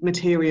bodily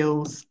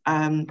materials,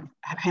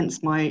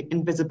 hence my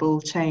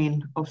invisible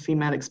chain of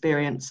female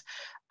experience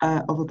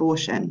of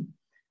abortion.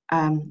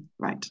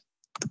 Right.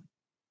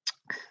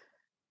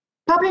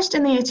 Published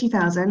in the year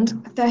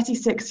 2000,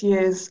 36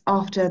 years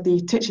after the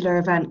titular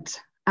event,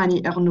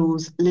 Annie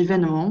Ernaux's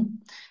L'événement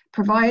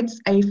provides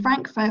a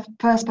frank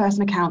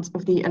first-person account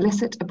of the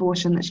illicit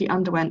abortion that she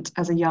underwent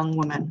as a young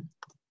woman.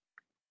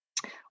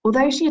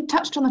 Although she had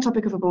touched on the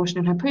topic of abortion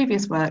in her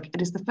previous work,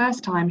 it is the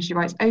first time she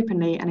writes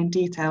openly and in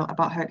detail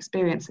about her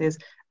experiences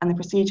and the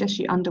procedure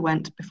she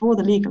underwent before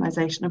the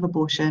legalization of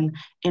abortion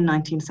in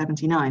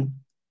 1979.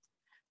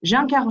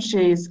 Jeanne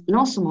Carrucher's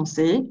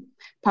L'Ensemencé,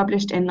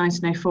 published in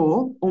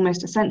 1904,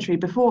 almost a century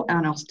before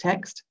Ernaux's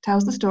text,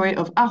 tells the story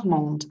of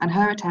Armande and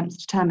her attempts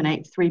to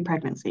terminate 3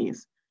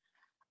 pregnancies.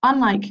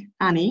 Unlike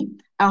Annie,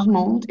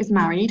 Armande is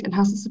married and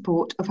has the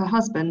support of her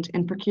husband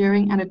in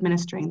procuring and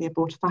administering the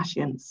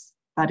abortifacients,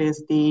 that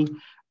is, the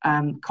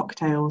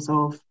cocktails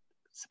of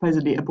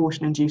supposedly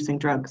abortion-inducing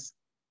drugs.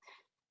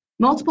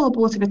 Multiple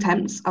abortive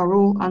attempts are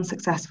all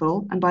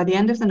unsuccessful, and by the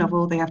end of the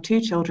novel, they have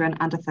 2 children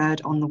and a third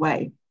on the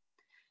way.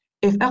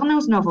 If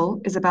Arnaud's novel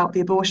is about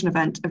the abortion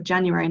event of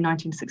January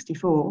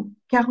 1964,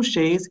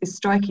 Carochet's is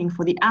striking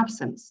for the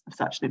absence of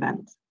such an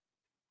event.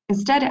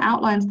 Instead, it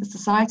outlines the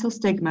societal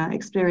stigma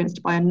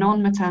experienced by a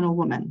non-maternal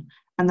woman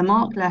and the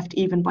mark left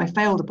even by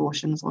failed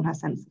abortions on her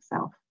sense of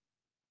self.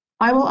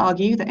 I will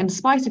argue that in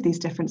spite of these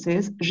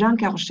differences, Jean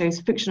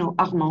Carochet's fictional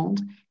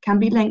Armande can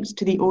be linked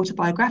to the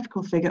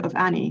autobiographical figure of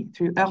Annie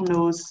through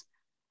Arnaud's,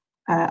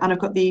 and I've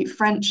got the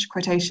French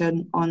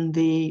quotation on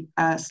the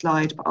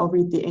slide, but I'll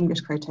read the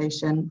English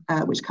quotation,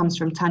 which comes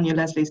from Tanya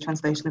Leslie's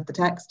translation of the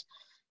text.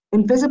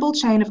 Invisible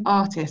chain of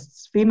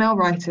artists, female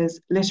writers,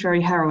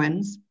 literary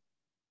heroines.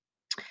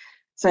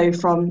 So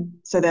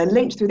they're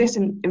linked through this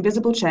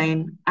invisible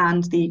chain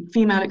and the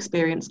female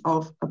experience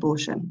of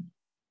abortion.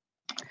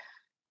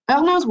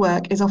 Arnaud's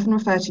work is often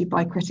referred to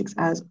by critics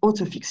as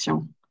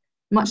autofiction,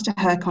 much to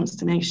her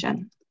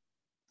consternation.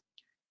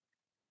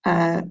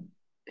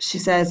 She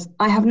says,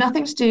 I have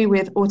nothing to do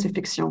with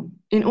autofiction.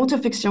 In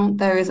autofiction,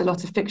 there is a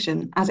lot of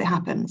fiction, as it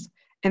happens.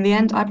 In the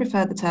end, I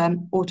prefer the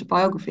term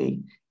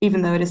autobiography,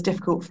 even though it is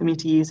difficult for me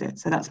to use it.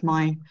 So that's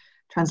my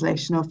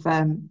translation of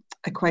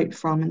a quote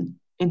from an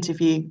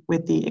interview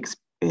with the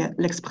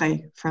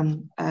L'Exprès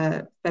from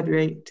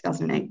February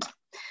 2008.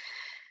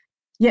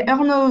 Yet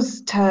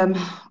Arnaud's term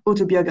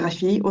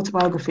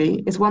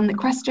autobiography is one that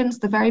questions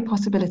the very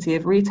possibility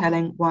of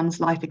retelling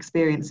one's life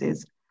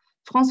experiences.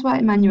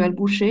 François-Emmanuel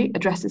Boucher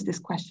addresses this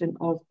question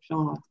of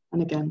genre.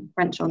 And again,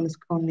 French on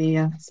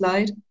the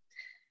slide.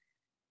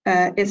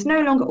 It's no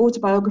longer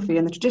autobiography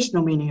in the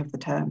traditional meaning of the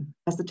term,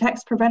 as the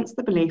text prevents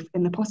the belief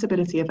in the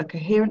possibility of a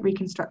coherent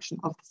reconstruction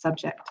of the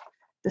subject.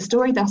 The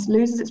story thus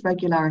loses its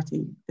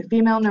regularity. The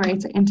female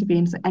narrator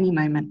intervenes at any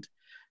moment.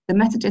 The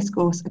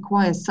meta-discourse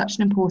acquires such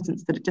an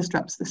importance that it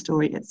disrupts the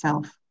story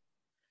itself.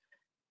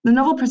 The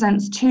novel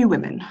presents two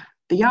women,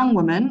 the young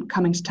woman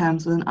coming to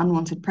terms with an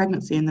unwanted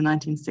pregnancy in the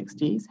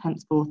 1960s,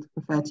 henceforth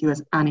referred to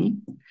as Annie,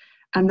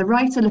 and the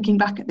writer looking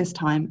back at this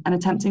time and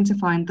attempting to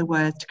find the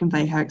words to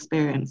convey her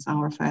experience.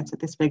 I'll refer to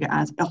this figure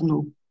as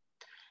Arnaud.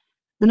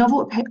 The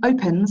novel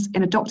opens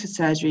in a doctor's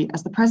surgery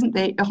as the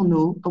present-day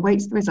Arnaud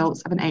awaits the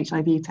results of an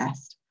HIV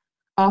test.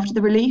 After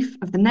the relief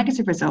of the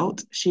negative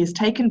result, she is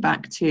taken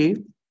back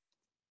to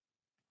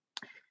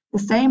the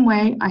same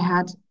way I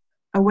had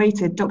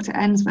awaited Dr.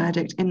 N's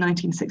verdict in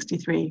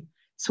 1963,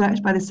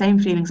 swept by the same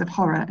feelings of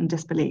horror and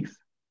disbelief,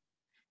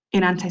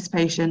 in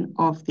anticipation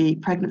of the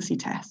pregnancy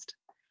test.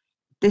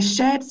 This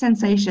shared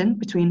sensation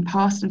between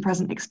past and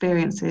present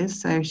experiences,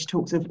 so she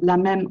talks of la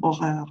même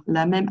horreur,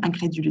 la même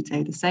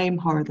incrédulité, the same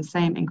horror, the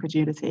same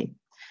incredulity,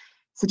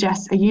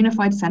 suggests a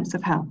unified sense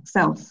of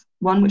self,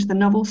 one which the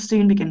novel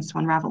soon begins to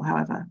unravel,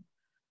 however.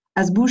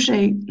 As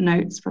Boucher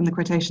notes from the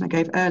quotation I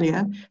gave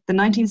earlier, the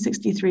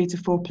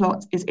 1963-4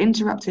 plot is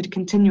interrupted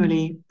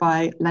continually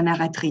by la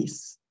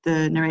narratrice,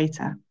 the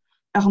narrator,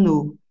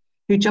 Arnaud,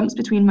 who jumps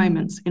between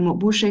moments in what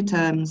Boucher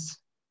terms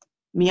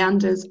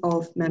meanders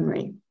of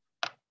memory,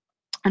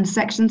 and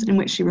sections in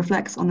which she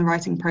reflects on the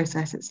writing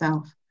process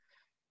itself.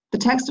 The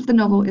text of the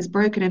novel is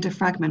broken into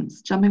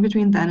fragments, jumping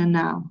between then and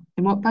now.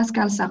 In what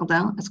Pascal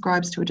Sardin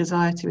ascribes to a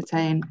desire to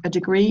attain a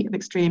degree of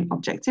extreme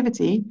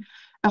objectivity,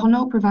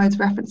 Arnaud provides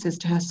references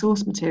to her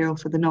source material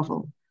for the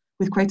novel,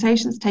 with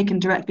quotations taken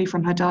directly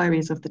from her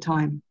diaries of the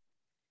time.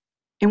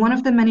 In one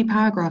of the many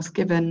paragraphs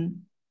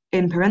given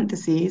in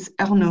parentheses,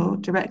 Arnaud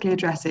directly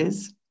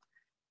addresses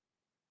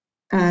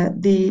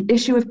the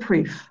issue of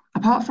proof.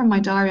 Apart from my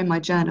diary and my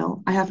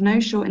journal, I have no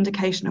sure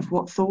indication of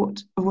what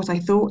I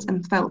thought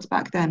and felt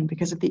back then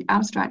because of the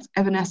abstract,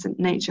 evanescent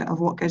nature of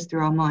what goes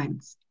through our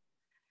minds.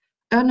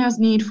 Arnaud's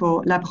need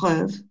for la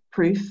preuve,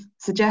 proof,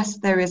 suggests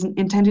there is an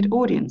intended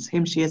audience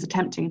whom she is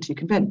attempting to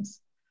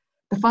convince.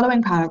 The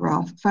following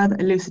paragraph further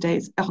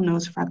elucidates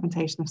Arnaud's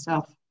fragmentation of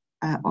self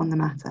on the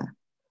matter.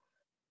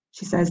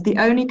 She says, the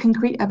only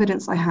concrete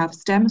evidence I have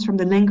stems from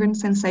the lingering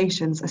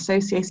sensations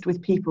associated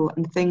with people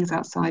and things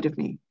outside of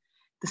me.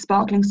 The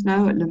sparkling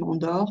snow at Le Mont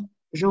d'Or,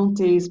 Jean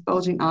T's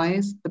bulging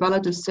eyes, the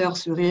ballade of Sœur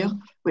Sourire,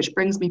 which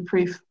brings me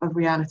proof of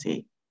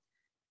reality.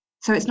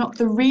 So it's not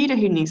the reader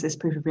who needs this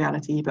proof of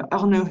reality, but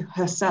Arnaud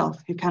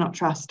herself who cannot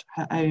trust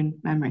her own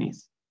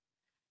memories.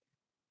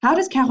 How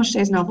does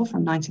Carochet's novel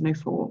from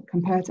 1904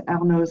 compare to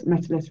Arnaud's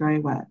meta-literary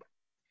work?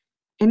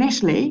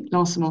 Initially,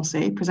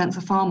 L'Ensemencé presents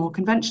a far more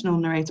conventional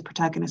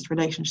narrator-protagonist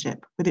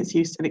relationship with its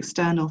use of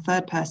external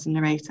third-person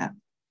narrator.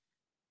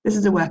 This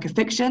is a work of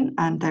fiction,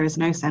 and there is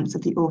no sense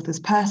of the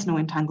author's personal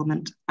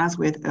entanglement, as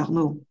with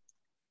Arnaud.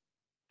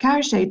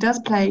 Carochet does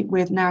play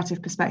with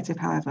narrative perspective,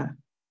 however.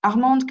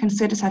 Armande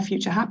considers her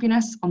future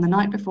happiness on the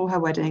night before her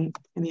wedding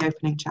in the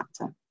opening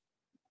chapter.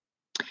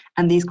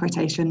 And these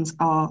translations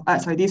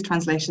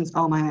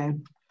are my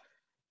own.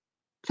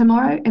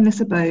 Tomorrow, in this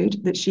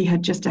abode that she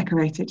had just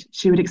decorated,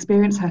 she would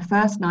experience her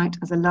first night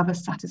as a lover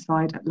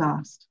satisfied at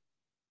last.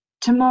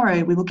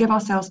 Tomorrow, we will give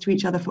ourselves to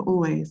each other for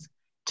always.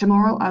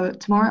 Tomorrow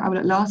I will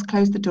at last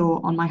close the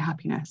door on my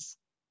happiness.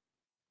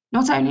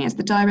 Not only is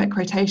the direct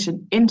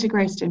quotation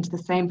integrated into the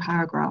same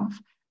paragraph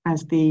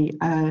as the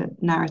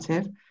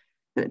narrative,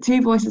 that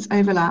two voices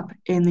overlap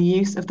in the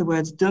use of the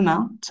words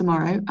demain,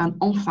 tomorrow, and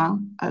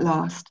enfin, at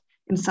last,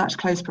 in such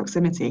close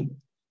proximity.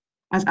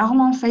 As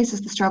Armand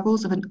faces the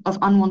struggles of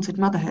unwanted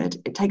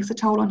motherhood, it takes a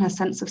toll on her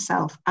sense of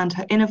self, and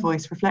her inner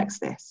voice reflects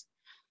this.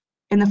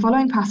 In the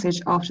following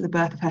passage after the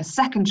birth of her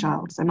second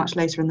child, so much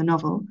later in the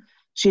novel,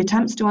 she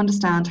attempts to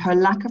understand her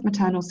lack of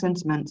maternal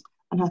sentiment,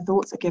 and her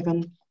thoughts are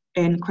given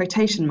in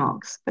quotation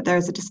marks, but there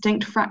is a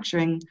distinct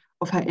fracturing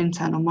of her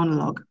internal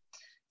monologue.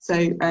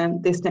 So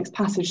this next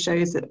passage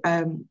shows that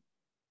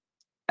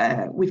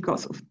we've got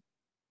sort of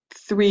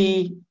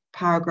 3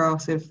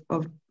 paragraphs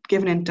of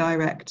given in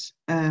direct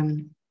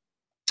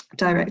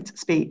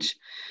speech.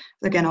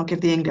 Again, I'll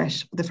give the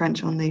English, the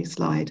French on the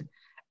slide.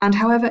 And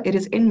however, it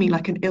is in me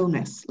like an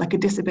illness, like a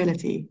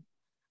disability.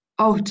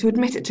 Oh, to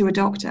admit it to a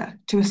doctor,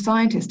 to a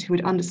scientist who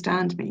would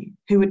understand me,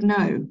 who would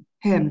know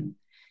him.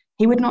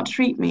 He would not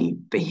treat me,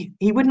 but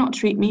he would not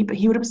treat me, but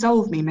he would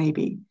absolve me,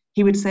 maybe.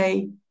 He would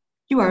say,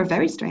 you are a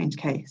very strange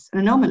case, an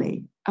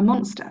anomaly, a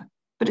monster,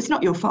 but it's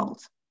not your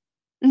fault.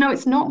 No,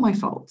 it's not my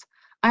fault.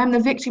 I am the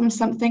victim of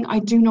something I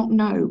do not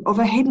know, of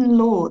a hidden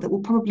law that will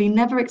probably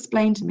never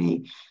explain to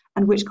me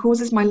and which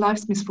causes my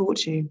life's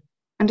misfortune.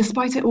 And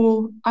despite it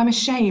all, I'm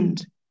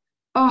ashamed.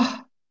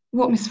 Oh,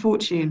 what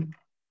misfortune.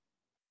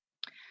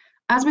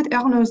 As with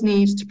Ernaux's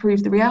need to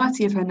prove the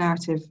reality of her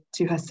narrative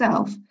to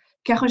herself,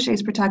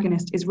 Kerouac's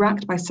protagonist is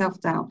racked by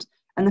self-doubt,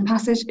 and the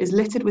passage is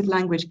littered with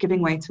language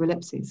giving way to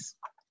ellipses.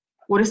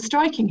 What is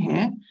striking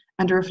here,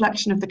 and a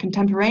reflection of the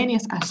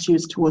contemporaneous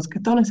attitudes towards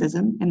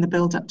Catholicism in the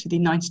build-up to the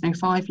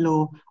 1905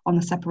 law on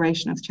the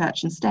separation of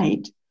church and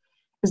state,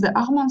 is that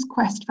Armand's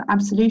quest for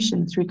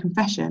absolution through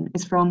confession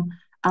is from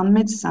un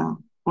médecin,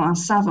 or un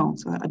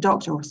savant, or a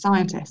doctor or a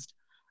scientist,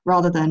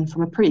 rather than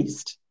from a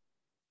priest.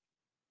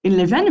 In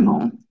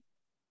L'Événement,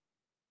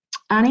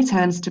 Annie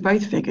turns to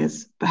both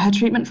figures, but her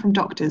treatment from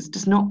doctors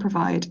does not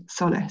provide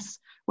solace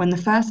when the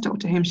first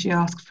doctor whom she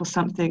asks for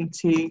something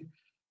to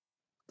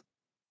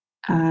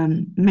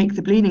make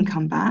the bleeding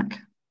come back,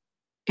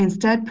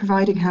 instead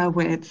providing her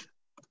with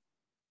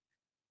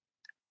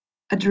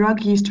a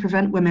drug used to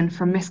prevent women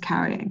from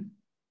miscarrying.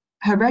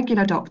 Her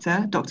regular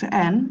doctor, Dr.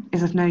 N,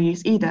 is of no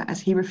use either, as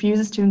he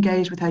refuses to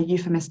engage with her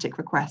euphemistic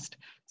request,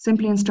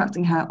 simply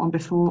instructing her on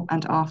before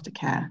and after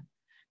care.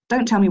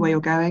 Don't tell me where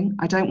you're going,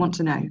 I don't want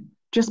to know.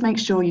 Just make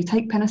sure you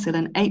take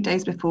penicillin 8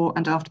 days before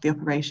and after the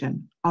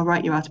operation. I'll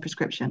write you out a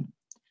prescription.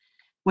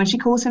 When she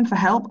calls him for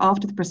help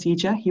after the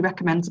procedure, he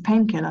recommends a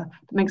painkiller,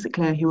 but makes it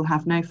clear he will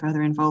have no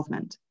further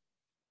involvement.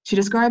 She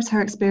describes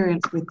her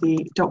experience with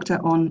the doctor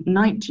on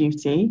night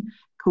duty,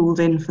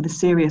 called in for the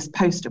serious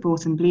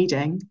post-abortum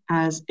bleeding,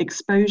 as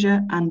exposure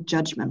and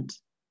judgment.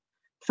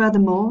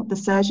 Furthermore, the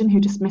surgeon who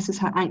dismisses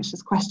her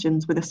anxious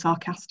questions with a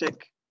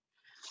sarcastic,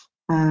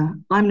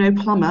 I'm no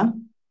plumber,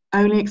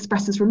 only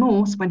expresses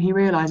remorse when he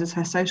realizes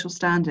her social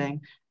standing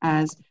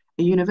as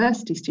a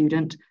university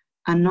student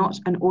and not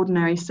an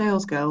ordinary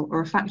salesgirl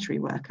or a factory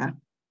worker.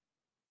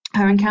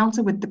 Her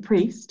encounter with the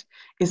priest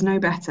is no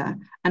better,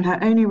 and her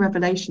only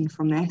revelation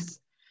from this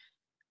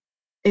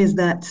is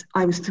that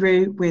I was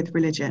through with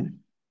religion.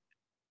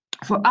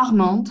 For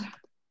Armand,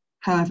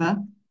 however,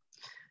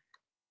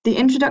 the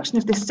introduction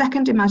of this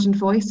second imagined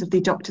voice of the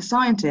doctor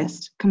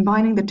scientist,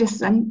 combining the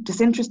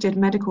disinterested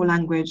medical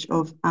language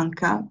of un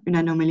cas, une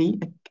anomalie,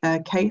 a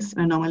case,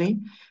 an anomaly,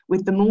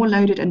 with the more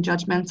loaded and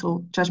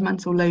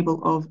judgmental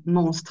label of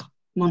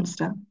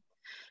monster,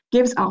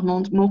 gives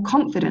Armand more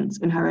confidence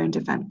in her own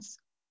defense.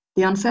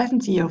 The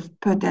uncertainty of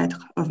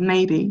peut-être, of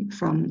maybe,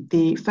 from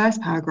the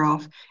first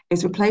paragraph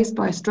is replaced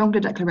by a stronger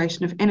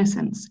declaration of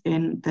innocence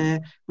in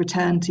the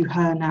return to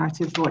her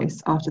narrative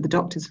voice after the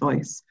doctor's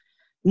voice.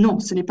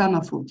 Non, ce n'est pas ma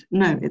faute.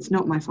 No, it's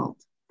not my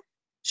fault.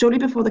 Shortly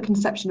before the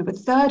conception of a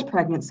third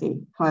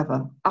pregnancy,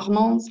 however,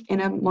 Armand's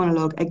inner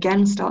monologue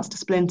again starts to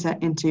splinter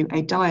into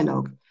a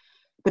dialogue,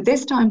 but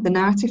this time the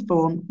narrative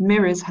form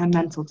mirrors her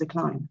mental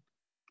decline.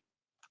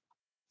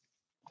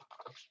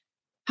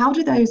 How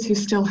do those who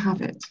still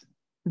have it,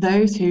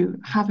 those who,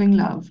 having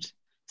loved,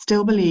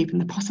 still believe in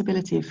the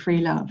possibility of free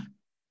love?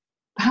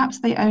 Perhaps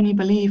they only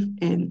believe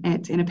in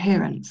it in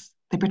appearance.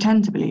 They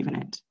pretend to believe in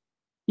it.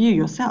 You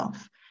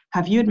yourself,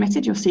 have you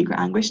admitted your secret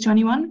anguish to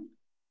anyone?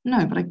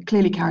 No, but I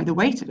clearly carry the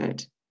weight of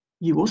it.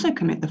 You also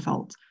commit the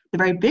fault, the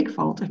very big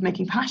fault of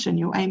making passion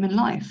your aim in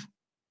life.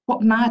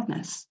 What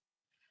madness!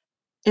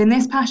 In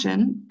this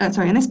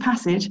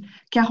passage,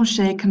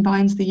 Kerouac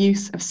combines the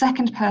use of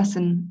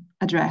second-person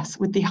address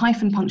with the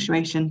hyphen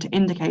punctuation to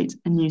indicate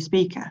a new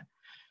speaker.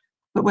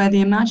 But where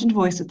the imagined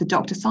voice of the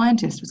doctor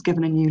scientist was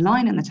given a new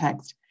line in the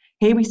text,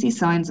 here we see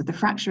signs of the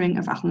fracturing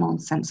of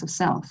Armand's sense of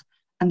self,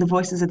 and the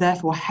voices are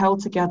therefore held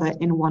together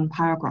in one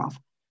paragraph,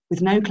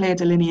 with no clear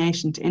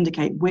delineation to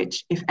indicate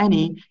which, if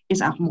any,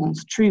 is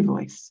Armand's true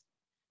voice.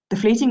 The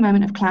fleeting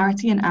moment of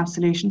clarity and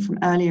absolution from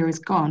earlier is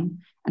gone,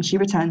 and she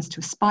returns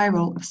to a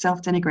spiral of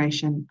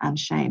self-denigration and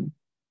shame.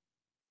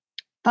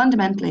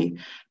 Fundamentally,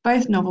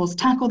 both novels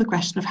tackle the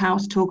question of how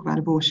to talk about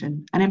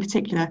abortion, and in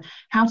particular,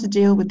 how to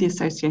deal with the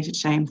associated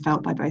shame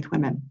felt by both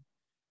women.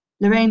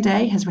 Lorraine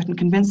Day has written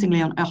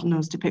convincingly on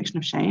Ernaux's depiction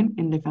of shame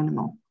in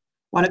L'Événement.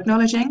 While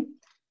acknowledging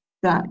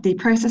that the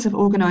process of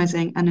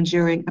organising and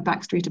enduring a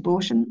backstreet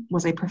abortion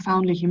was a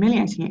profoundly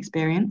humiliating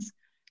experience,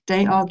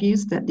 Day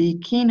argues that the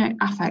keynote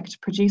affect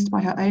produced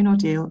by her own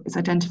ordeal is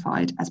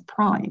identified as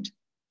pride.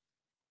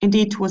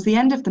 Indeed, towards the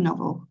end of the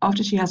novel,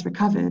 after she has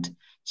recovered,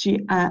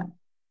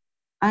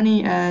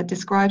 Annie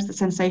describes the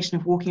sensation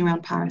of walking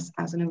around Paris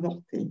as an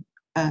avortée,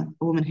 a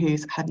woman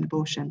who's had an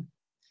abortion.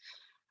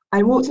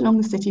 I walked along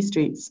the city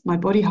streets, my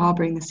body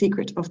harbouring the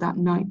secret of that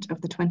night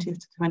of the 20th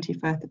to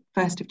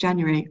 21st of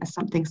January as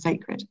something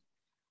sacred.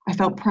 I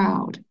felt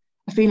proud,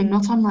 a feeling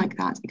not unlike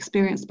that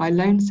experienced by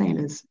lone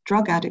sailors,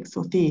 drug addicts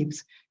or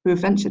thieves who have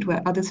ventured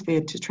where others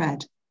feared to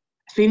tread,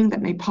 a feeling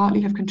that may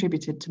partly have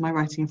contributed to my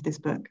writing of this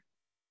book.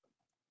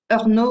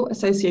 Ernaux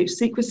associates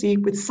secrecy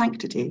with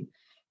sanctity.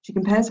 She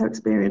compares her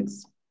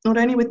experience not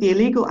only with the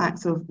illegal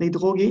acts of les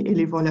drogués et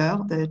les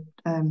voleurs, the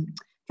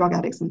drug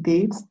addicts and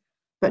thieves,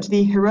 but to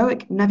the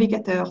heroic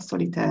navigateurs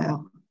solitaires,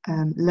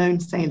 lone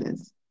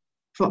sailors.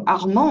 For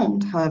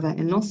Armande, however,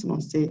 in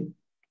L'Ensemencé,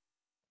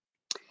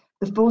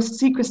 the forced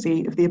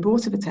secrecy of the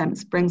abortive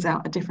attempts brings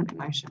out a different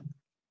emotion.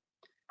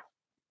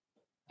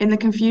 In the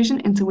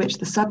confusion into which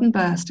the sudden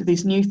burst of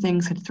these new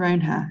things had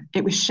thrown her,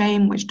 it was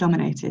shame which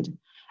dominated,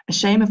 a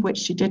shame of which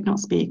she did not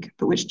speak,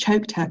 but which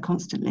choked her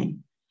constantly.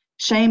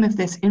 Shame of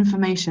this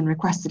information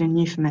requested in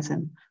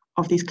euphemism,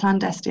 of these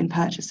clandestine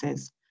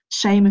purchases,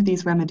 shame of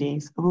these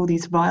remedies, of all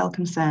these vile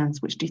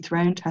concerns which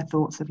dethroned her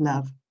thoughts of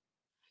love.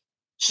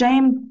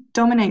 Shame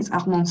dominates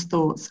Armand's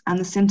thoughts and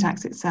the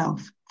syntax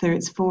itself through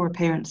its four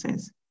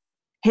appearances.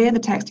 Here the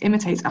text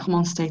imitates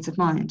Armand's state of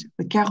mind,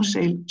 with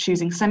Kerouac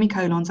choosing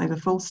semicolons over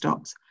full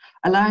stops,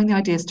 allowing the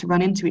ideas to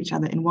run into each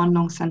other in one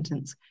long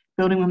sentence,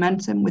 building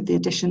momentum with the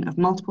addition of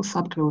multiple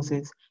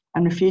subclauses,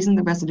 and refusing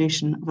the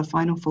resolution of a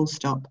final full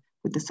stop,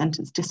 with the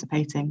sentence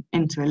dissipating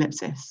into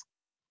ellipsis.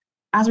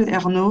 As with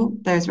Ernaux,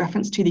 there is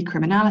reference to the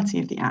criminality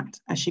of the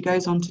act, as she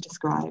goes on to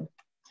describe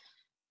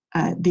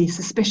the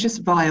suspicious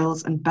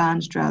vials and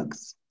banned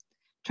drugs,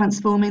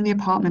 transforming the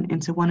apartment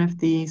into one of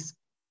these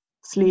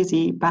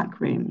sleazy back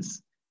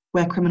rooms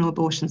where criminal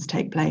abortions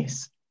take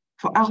place.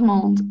 For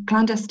Armande,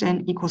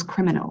 clandestine equals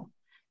criminal.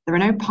 There are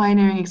no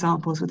pioneering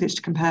examples with which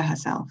to compare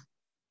herself.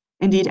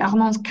 Indeed,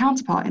 Armand's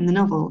counterpart in the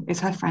novel is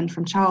her friend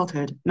from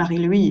childhood,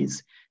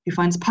 Marie-Louise, who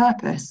finds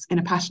purpose in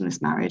a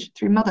passionless marriage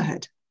through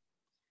motherhood.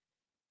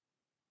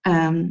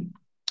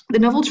 The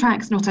novel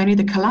tracks not only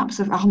the collapse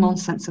of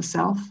Armand's sense of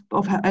self, but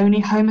of her only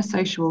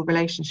homosexual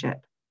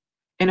relationship.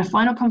 In a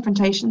final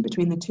confrontation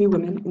between the two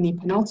women in the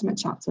penultimate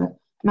chapter,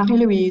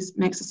 Marie-Louise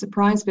makes a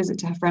surprise visit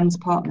to her friend's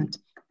apartment,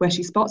 where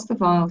she spots the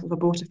vials of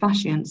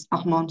abortifacients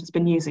Armand has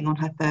been using on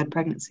her third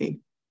pregnancy.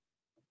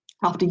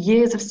 After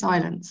years of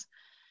silence,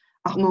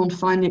 Armand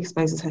finally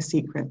exposes her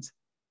secret.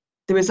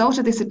 The result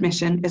of this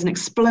admission is an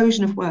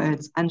explosion of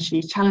words, and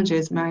she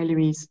challenges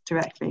Marie-Louise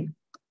directly.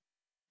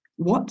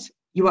 What?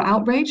 You are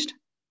outraged?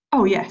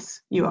 Oh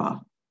yes, you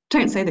are.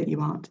 Don't say that you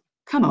aren't.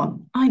 Come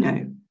on, I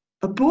know.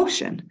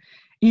 Abortion?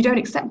 You don't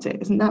accept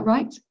it, isn't that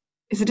right?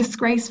 It's a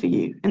disgrace for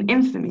you, an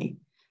infamy.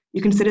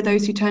 You consider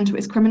those who turn to it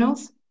as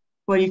criminals?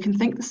 Well, you can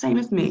think the same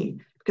of me,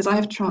 because I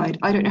have tried,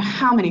 I don't know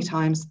how many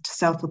times, to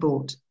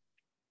self-abort.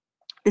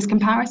 This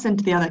comparison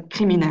to the other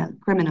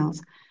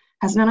criminals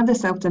has none of the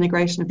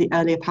self-denigration of the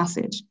earlier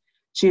passage.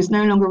 She is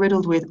no longer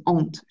riddled with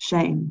honte,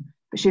 shame,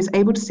 but she is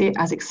able to see it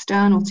as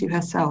external to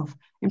herself,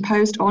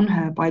 imposed on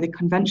her by the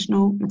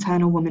conventional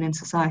maternal woman in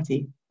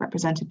society,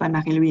 represented by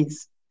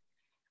Marie-Louise.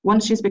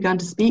 Once she has begun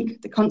to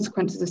speak, the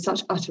consequences of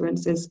such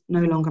utterances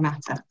no longer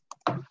matter.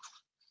 At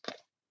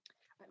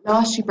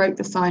last she broke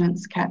the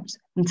silence kept,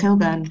 until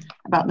then,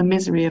 about the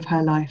misery of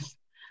her life,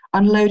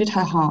 unloaded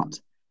her heart,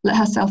 let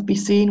herself be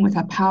seen with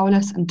her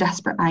powerless and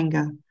desperate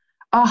anger.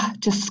 Ah,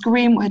 to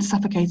scream what had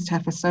suffocated her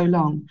for so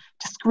long,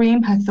 to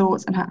scream her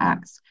thoughts and her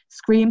acts,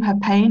 scream her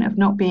pain of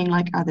not being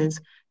like others,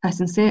 her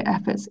sincere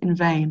efforts in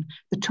vain,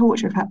 the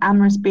torture of her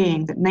amorous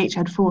being that nature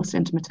had forced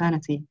into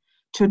maternity.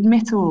 To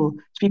admit all,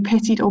 to be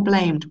pitied or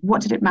blamed,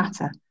 what did it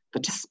matter?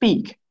 But to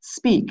speak,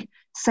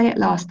 say at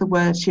last the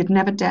words she had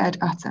never dared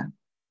utter.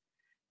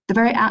 The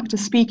very act of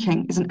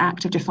speaking is an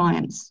act of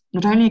defiance,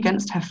 not only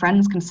against her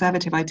friend's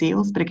conservative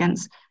ideals, but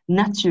against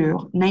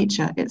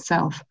nature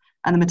itself,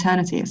 and the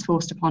maternity is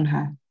forced upon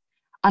her.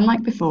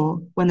 Unlike before,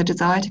 when the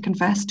desire to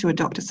confess to a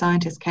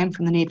doctor-scientist came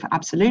from the need for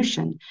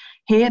absolution,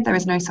 here there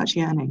is no such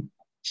yearning.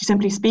 She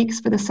simply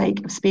speaks for the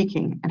sake of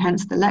speaking, and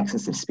hence the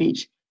lexis of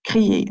speech,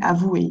 crier,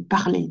 avouer,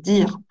 parler,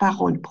 dire,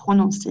 parole,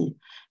 prononcer,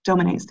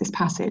 dominates this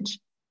passage.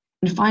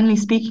 In finally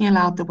speaking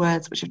aloud the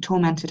words which have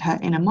tormented her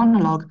inner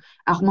monologue,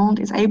 Armande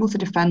is able to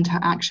defend her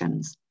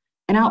actions.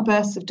 In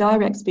outbursts of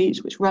direct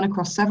speech which run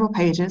across several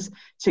pages,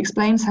 she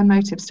explains her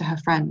motives to her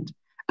friend.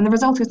 And the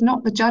result is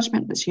not the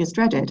judgment that she has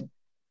dreaded,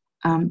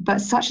 but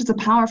such is the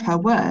power of her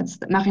words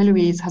that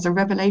Marie-Louise has a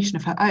revelation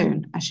of her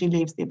own as she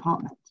leaves the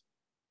apartment.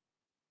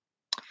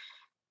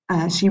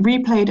 She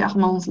replayed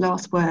Armand's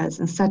last words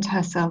and said to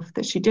herself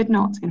that she did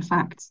not, in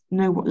fact,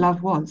 know what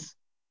love was.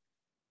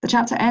 The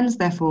chapter ends,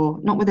 therefore,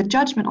 not with a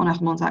judgment on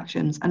Armand's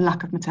actions and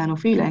lack of maternal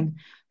feeling,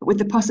 but with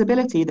the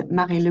possibility that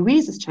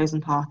Marie-Louise's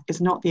chosen path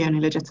is not the only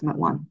legitimate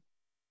one.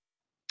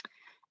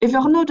 If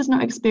Arnaud does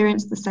not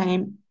experience the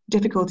same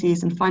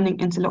difficulties in finding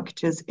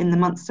interlocutors in the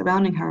months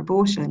surrounding her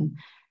abortion,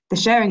 the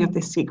sharing of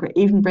this secret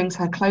even brings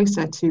her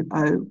closer to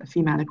O, a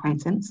female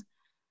acquaintance.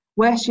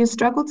 Where she has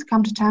struggled to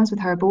come to terms with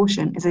her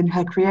abortion is in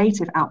her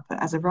creative output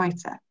as a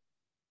writer.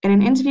 In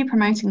an interview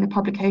promoting the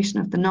publication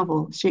of the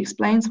novel, she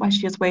explains why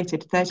she has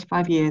waited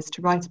 35 years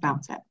to write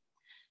about it.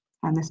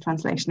 And this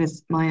translation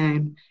is my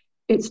own.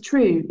 It's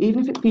true,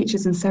 even if it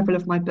features in several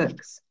of my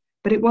books,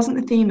 but it wasn't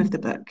the theme of the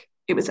book.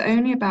 It was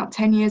only about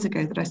 10 years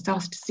ago that I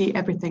started to see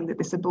everything that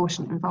this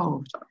abortion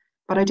involved,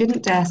 but I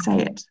didn't dare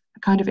say it. A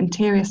kind of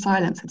interior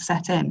silence had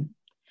set in.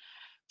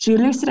 She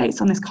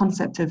elucidates on this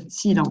concept of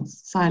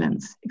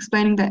silence,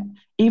 explaining that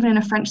even in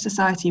a French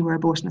society where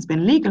abortion has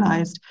been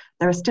legalized,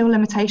 there are still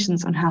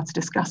limitations on how to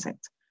discuss it.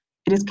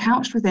 It is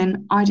couched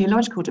within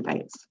ideological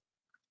debates.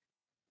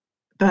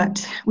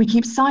 But we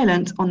keep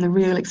silent on the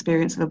real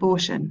experience of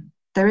abortion.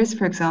 There is,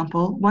 for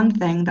example, one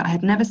thing that I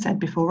had never said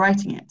before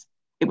writing it.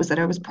 It was that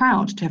I was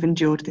proud to have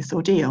endured this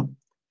ordeal.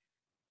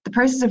 The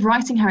process of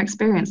writing her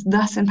experience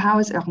thus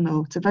empowers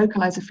Arnaud to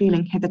vocalize a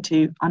feeling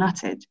hitherto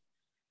unuttered.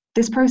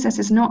 This process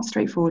is not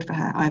straightforward for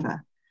her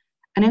either.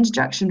 An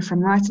introduction from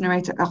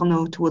writer-narrator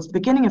Arnaud towards the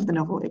beginning of the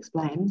novel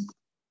explains,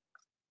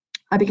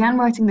 I began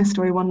writing this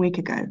story 1 week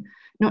ago,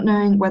 not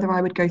knowing whether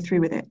I would go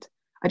through with it.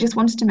 I just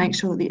wanted to make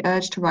sure that the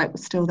urge to write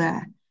was still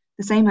there,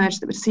 the same urge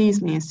that would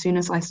seize me as soon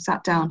as I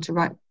sat down to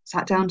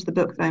the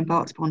book that I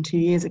embarked upon 2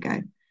 years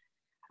ago.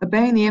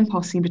 Obeying the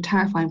impulse seemed a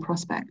terrifying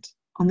prospect.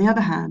 On the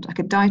other hand, I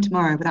could die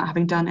tomorrow without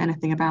having done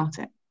anything about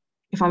it.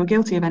 If I were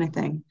guilty of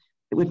anything,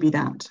 it would be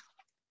that.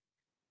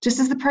 Just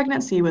as the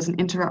pregnancy was an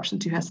interruption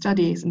to her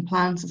studies and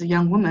plans as a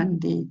young woman,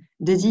 the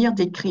désir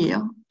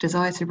d'écrire,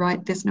 desire to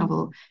write this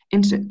novel,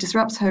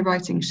 disrupts her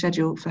writing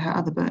schedule for her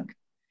other book.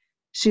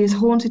 She is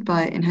haunted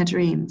by it in her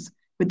dreams,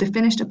 with the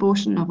finished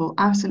abortion novel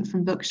absent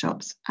from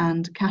bookshops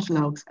and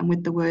catalogues, and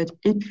with the word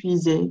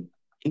épuisé,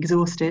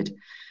 exhausted,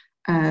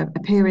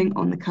 appearing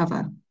on the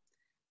cover.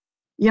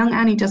 Young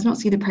Annie does not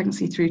see the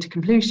pregnancy through to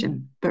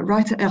conclusion, but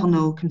writer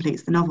Arnaud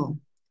completes the novel.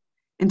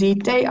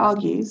 Indeed, Day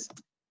argues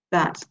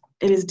that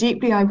it is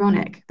deeply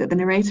ironic that the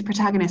narrator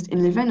protagonist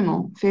in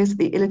L'Événement fears that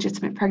the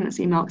illegitimate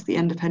pregnancy marks the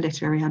end of her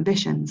literary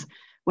ambitions,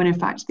 when in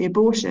fact the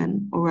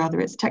abortion, or rather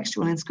its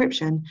textual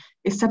inscription,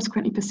 is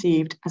subsequently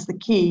perceived as the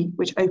key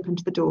which opened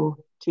the door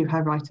to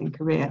her writing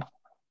career.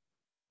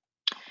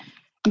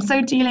 And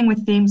so, dealing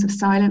with themes of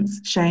silence,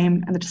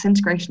 shame, and the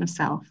disintegration of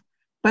self,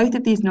 both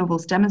of these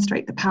novels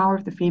demonstrate the power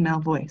of the female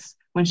voice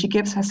when she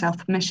gives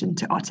herself permission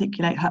to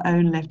articulate her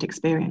own lived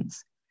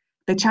experience.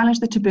 They challenge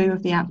the taboo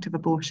of the act of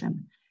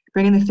abortion,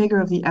 bringing the figure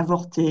of the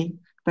avorté,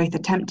 both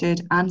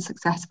attempted and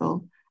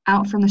successful,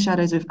 out from the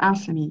shadows of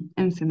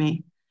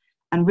infamy,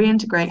 and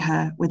reintegrate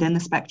her within the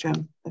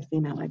spectrum of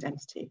female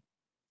identity.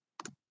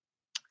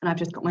 And I've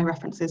just got my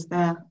references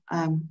there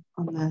on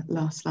the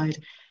last slide.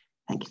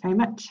 Thank you very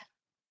much.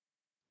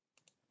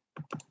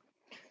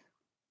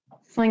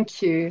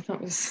 Thank you. That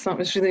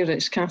was really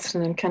rich,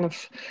 Catherine, and kind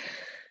of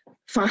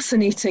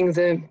fascinating,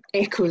 the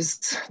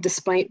echoes,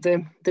 despite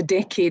the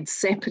decades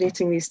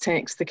separating these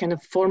texts, the kind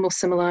of formal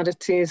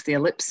similarities, the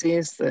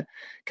ellipses, the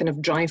kind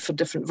of drive for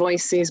different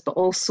voices, but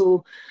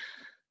also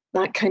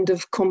that kind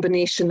of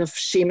combination of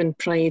shame and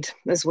pride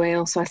as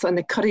well. So I thought, and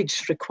the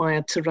courage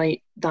required to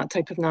write that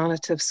type of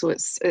narrative. So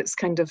it's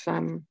kind of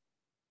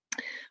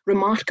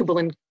remarkable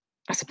and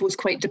I suppose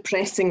quite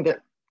depressing that,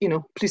 you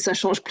know, plus ça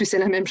change, plus c'est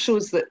la même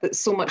chose, that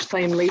so much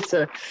time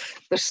later,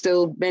 there's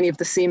still many of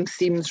the same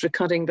themes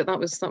recurring, but that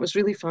was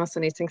really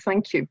fascinating.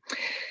 Thank you.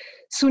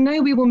 So now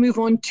we will move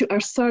on to our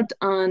third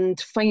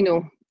and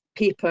final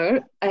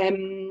paper.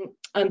 And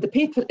the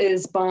paper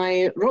is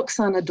by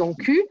Roxana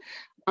Doncu,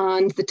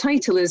 and the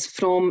title is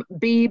From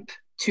Babe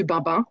to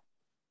Baba,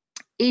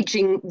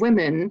 Aging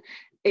Women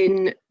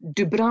in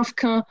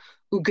Dubravka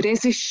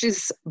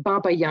Ugrezic's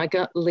Baba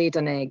Yaga Laid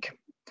an Egg.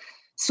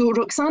 So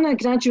Roxana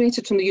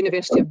graduated from the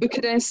University of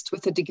Bucharest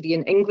with a degree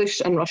in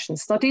English and Russian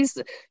studies.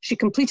 She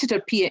completed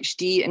her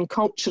PhD in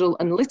cultural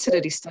and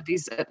literary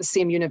studies at the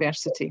same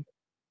university.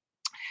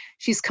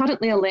 She's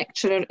currently a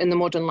lecturer in the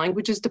Modern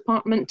Languages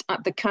Department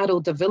at the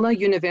Karol de Villa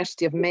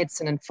University of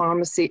Medicine and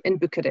Pharmacy in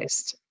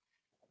Bucharest.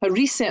 Her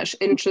research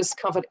interests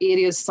cover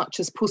areas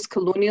such as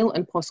post-colonial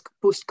and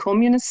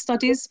post-communist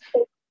studies,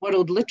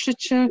 world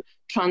literature,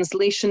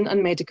 translation,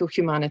 and medical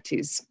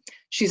humanities.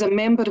 She's a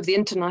member of the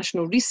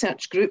International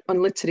Research Group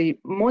on Literary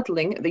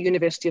Modelling at the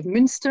University of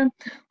Münster,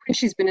 where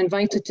she's been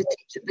invited to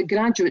teach at the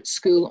Graduate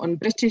School on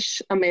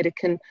British,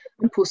 American,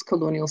 and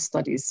post-colonial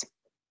studies.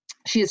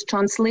 She has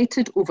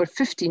translated over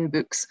 15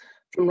 books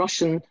from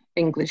Russian,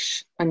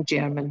 English, and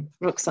German.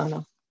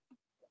 Roxana.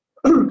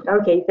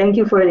 Okay, thank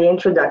you for the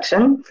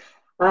introduction.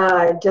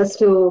 Just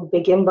to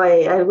begin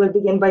by, I will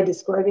begin by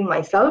describing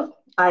myself.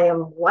 I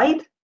am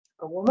white,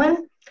 a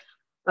woman,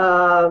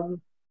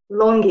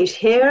 longish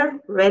hair,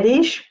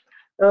 reddish,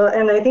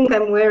 and I think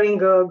I'm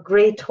wearing a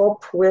gray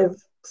top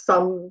with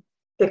some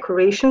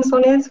decorations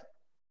on it.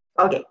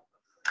 Okay.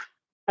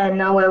 And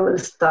now I will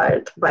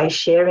start by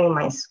sharing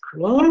my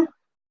screen.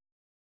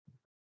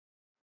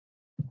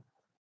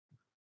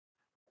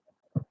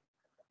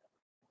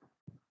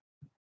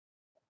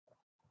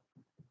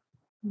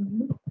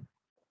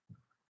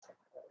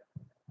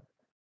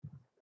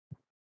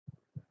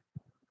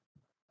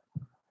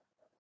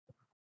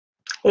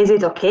 Is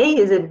it okay?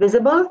 Is it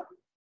visible?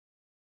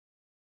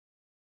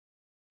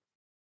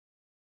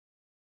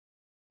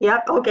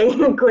 Yeah, okay,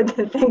 good,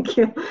 thank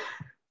you.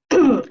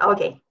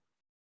 Okay.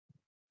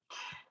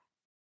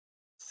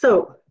 So,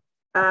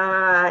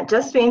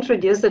 just to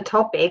introduce the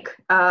topic,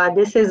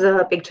 this is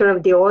a picture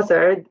of the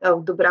author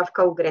of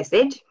Dubravka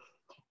Ugresic,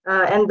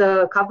 and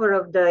the cover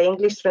of the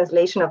English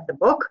translation of the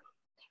book.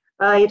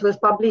 It was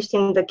published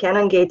in the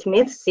Canongate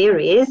Myth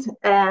series,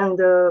 and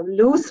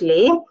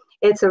loosely,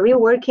 it's a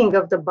reworking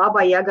of the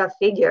Baba Yaga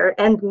figure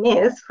and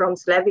myth from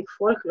Slavic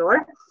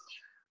folklore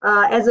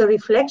as a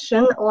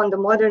reflection on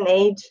the modern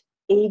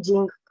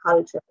aging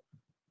culture.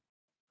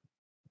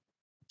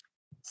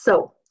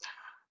 So,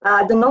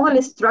 the novel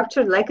is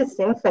structured like a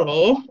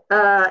symphony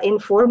in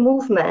 4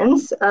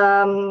 movements,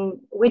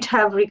 which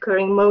have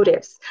recurring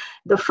motives.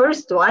 The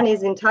first one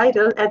is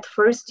entitled, "At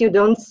First You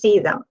Don't See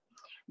Them."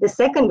 The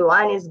second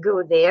one is, "Go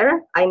there,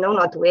 I know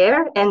not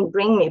where, and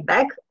bring me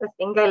back a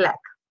thing I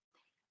lack."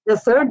 The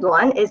third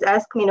one is,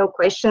 "Ask me no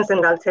questions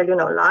and I'll tell you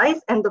no lies."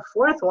 And the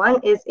fourth one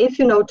is, "If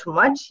you know too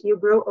much, you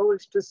grow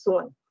old too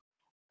soon."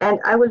 And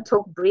I will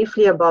talk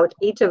briefly about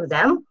each of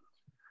them.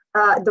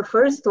 The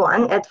first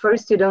one, "At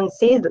First You Don't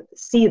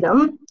See Them,"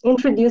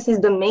 introduces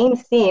the main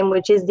theme,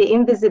 which is the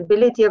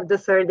invisibility of the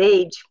third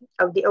age,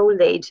 of the old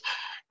age,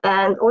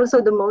 and also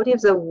the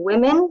motives of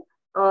women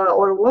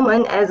or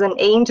woman as an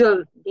angel,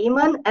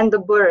 demon, and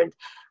the bird.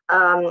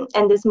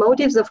 And these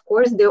motives, of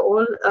course, they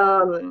all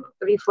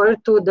refer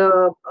to the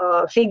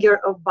figure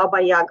of Baba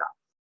Yaga,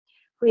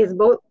 who is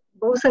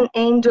both an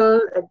angel,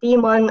 a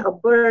demon, a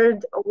bird,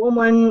 a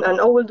woman, an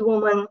old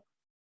woman.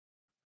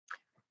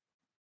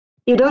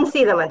 You don't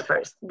see them at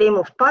first. They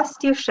move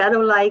past you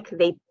shadow-like.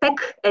 They peck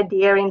at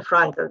the air in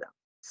front of them.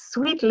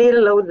 Sweet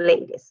little old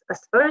ladies. At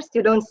first,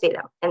 you don't see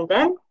them. And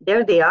then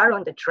there they are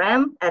on the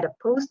tram, at a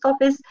post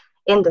office,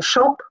 in the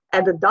shop,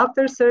 at the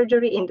doctor's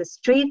surgery, in the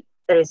street.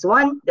 There is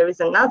one, there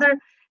is another.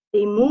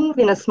 They move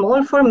in a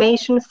small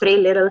formation, 3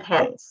 little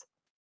hands.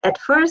 At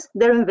first,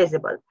 they're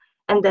invisible.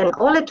 And then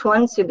all at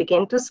once, you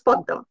begin to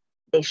spot them.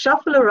 They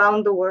shuffle around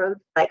the world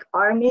like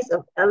armies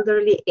of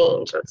elderly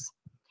angels.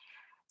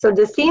 So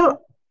the theme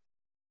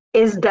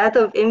is that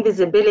of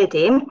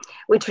invisibility,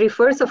 which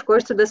refers, of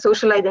course, to the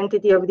social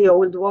identity of the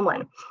old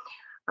woman.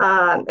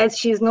 As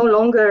she is no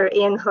longer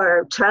in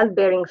her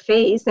childbearing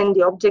phase and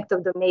the object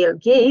of the male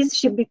gaze,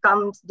 she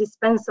becomes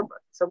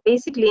dispensable. So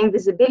basically,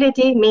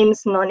 invisibility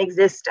means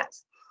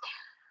non-existence.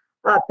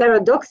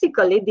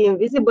 Paradoxically, the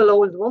invisible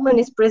old woman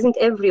is present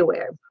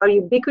everywhere. Her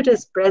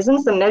ubiquitous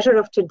presence, a measure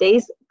of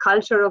today's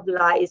culture of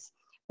lies.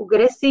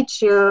 Ugresic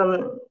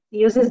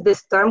uses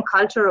this term,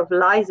 culture of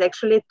lies,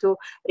 actually to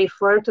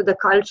refer to the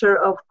culture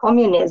of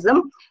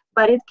communism,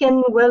 but it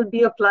can well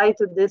be applied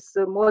to this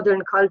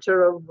modern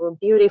culture of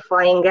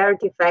beautifying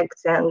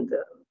artifacts and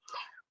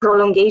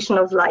prolongation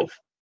of life.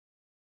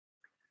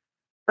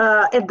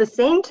 At the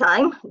same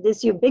time,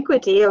 this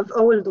ubiquity of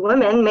old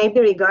women may be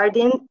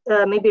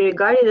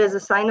regarded as a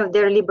sign of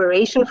their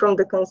liberation from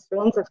the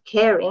constraints of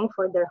caring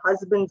for their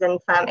husbands and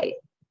family.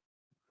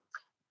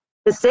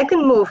 The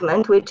second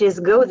movement, which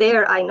is "Go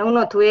there, I know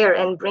not where,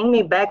 and bring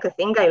me back a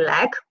thing I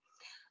lack,"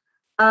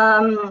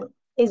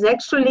 is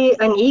actually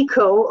an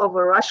echo of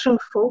a Russian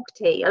folk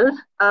tale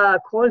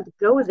called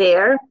 "Go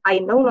there, I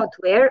know not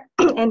where,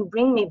 and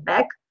bring me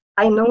back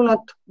I know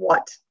not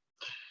what."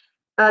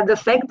 The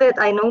fact that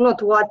 "I know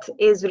not what"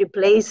 is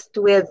replaced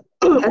with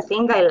 "a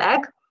thing I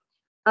lack"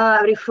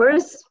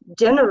 refers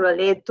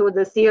generally to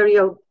the theory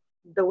of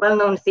the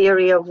well-known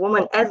theory of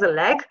woman as a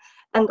lack,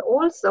 and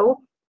also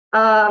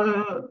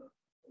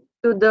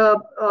to the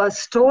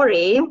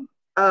story,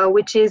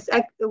 which is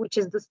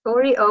the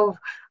story of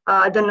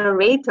the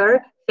narrator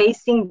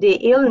facing the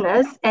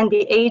illness and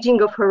the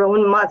aging of her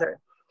own mother.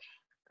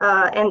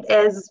 And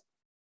as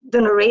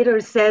the narrator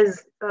says,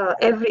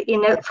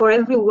 for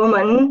every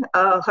woman,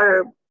 her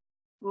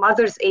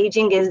mother's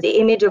aging is the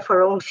image of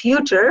her own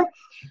future.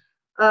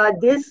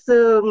 This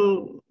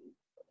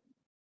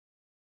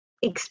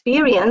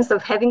experience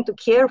of having to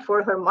care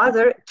for her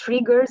mother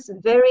triggers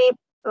very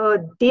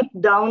deep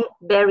down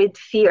buried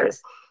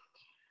fears.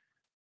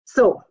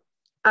 So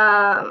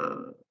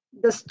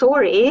the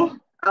story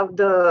of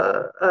the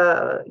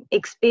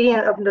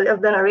experience of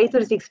the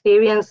narrator's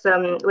experience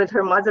with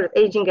her mother's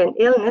aging and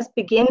illness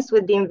begins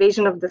with the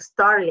invasion of the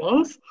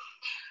starlings.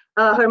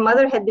 Her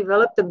mother had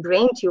developed a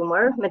brain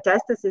tumor,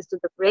 metastasis to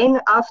the brain,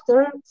 after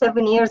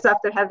 7 years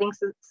after having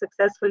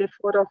successfully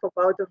fought off a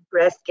bout of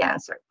breast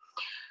cancer.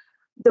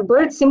 The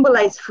birds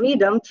symbolize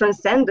freedom,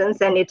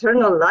 transcendence, and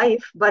eternal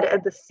life, but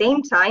at the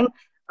same time,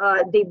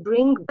 they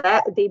bring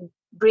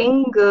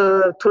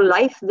to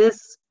life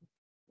this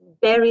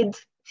buried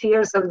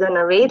fears of the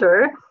narrator.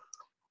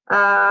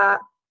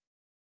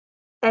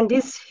 And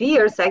these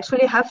fears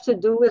actually have to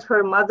do with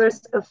her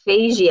mother's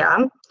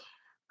aphasia,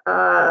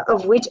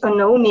 of which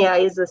anomia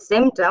is a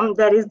symptom,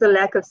 that is the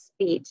lack of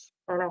speech.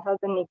 And I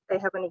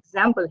have an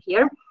example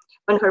here.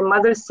 When her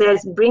mother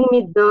says, "Bring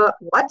me the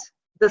what?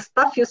 The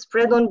stuff you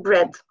spread on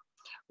bread,"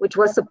 which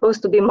was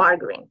supposed to be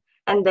margarine.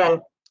 And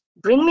then,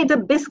 "Bring me the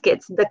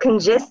biscuits, the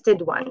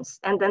congested ones."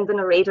 And then the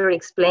narrator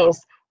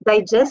explains,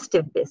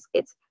 digestive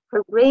biscuits.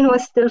 Her brain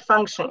was still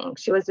functioning.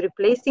 She was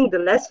replacing the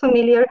less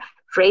familiar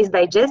phrase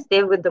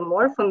digestive with the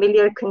more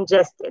familiar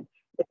congested.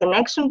 The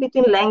connection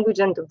between language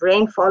and the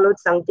brain followed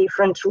some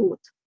different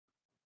route.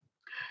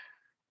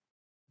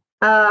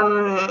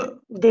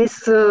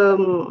 This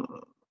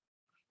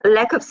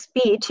lack of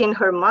speech in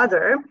her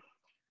mother,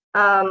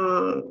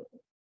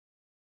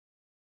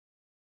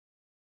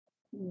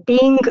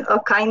 being a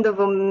kind of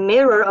a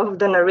mirror of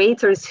the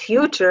narrator's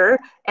future,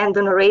 and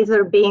the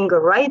narrator being a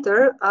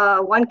writer,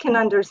 one can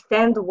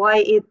understand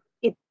why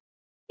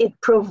it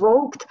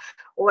provoked,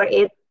 or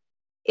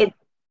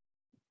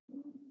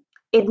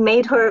it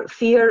made her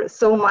fear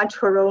so much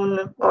her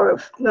own, or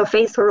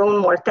face her own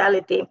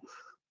mortality.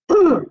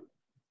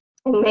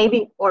 And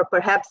maybe, or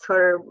perhaps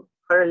her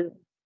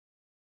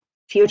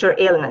future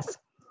illness.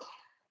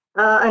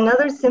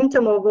 Another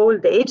symptom of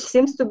old age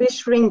seems to be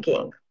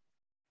shrinking.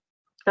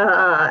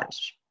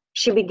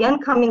 She began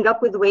coming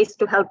up with ways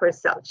to help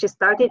herself. She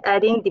started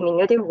adding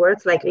diminutive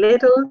words like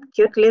little,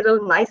 cute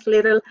little, nice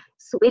little,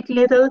 sweet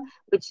little,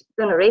 which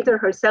the narrator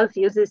herself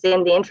uses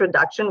in the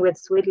introduction with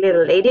sweet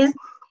little ladies,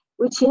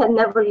 which she had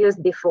never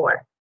used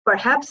before.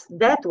 Perhaps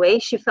that way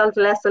she felt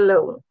less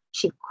alone.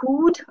 She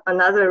cooed,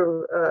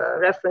 another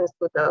reference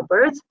to the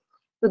birds,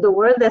 to the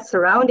world that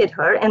surrounded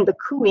her, and the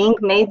cooing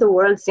made the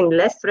world seem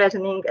less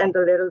threatening and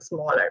a little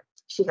smaller.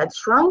 She had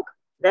shrunk,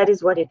 that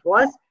is what it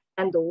was,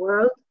 and the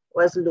world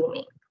was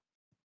looming.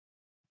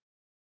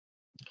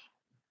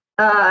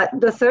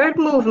 The third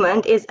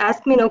movement is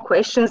Ask Me No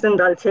Questions and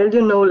I'll Tell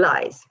You No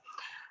Lies.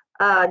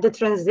 The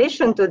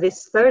transition to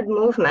this third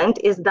movement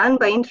is done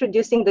by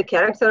introducing the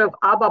character of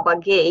Abba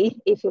Bagay.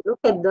 If you look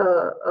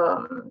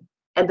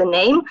at the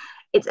name,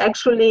 it's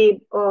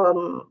actually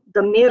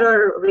the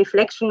mirror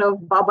reflection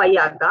of Baba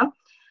Yaga.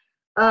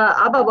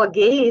 Abba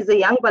Bagay is a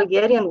young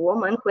Bulgarian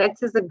woman who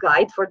acts as a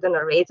guide for the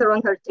narrator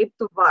on her trip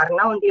to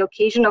Varna on the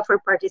occasion of her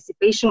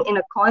participation in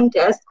a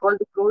contest called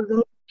the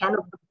Golden Pen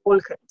of the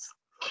Balkans.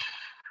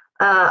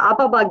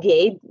 Abba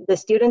Bagay, the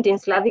student in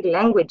Slavic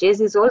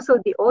languages, is also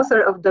the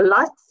author of the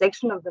last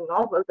section of the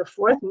novel, the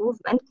fourth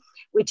movement,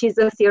 which is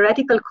a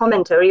theoretical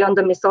commentary on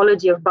the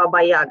mythology of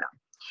Baba Yaga.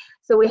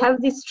 So we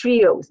have these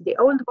trios, the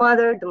old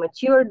mother, the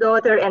mature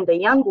daughter, and the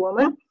young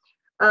woman,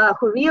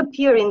 who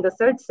reappear in the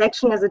third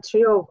section as a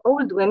trio of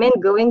old women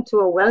going to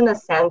a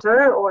wellness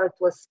center or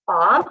to a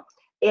spa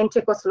in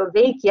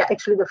Czechoslovakia,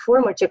 actually the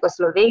former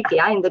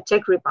Czechoslovakia in the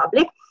Czech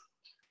Republic.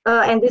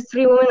 And these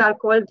three women are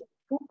called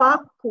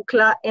Pupa,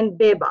 Kukla, and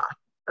Beba.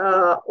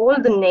 All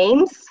the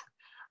names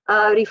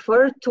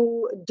refer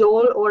to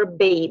doll or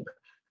babe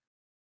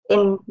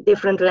in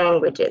different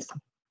languages.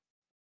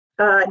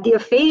 The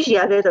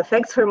aphasia that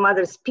affects her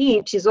mother's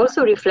speech is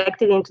also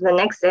reflected into the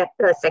next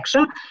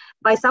section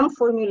by some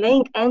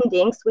formulaic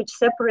endings which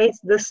separates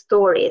the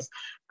stories.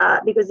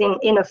 Because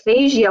in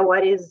aphasia,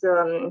 what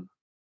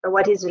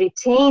is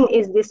retained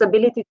is this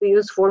ability to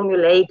use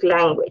formulaic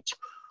language.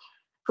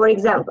 For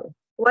example,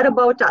 what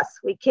about us?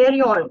 We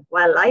carry on,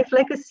 while life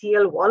like a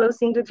seal wallows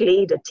in the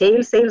glee, the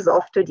tail sails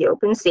off to the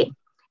open sea.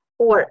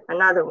 Or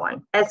another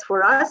one, as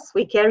for us,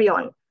 we carry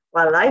on,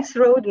 while life's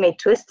road may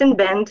twist and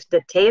bend,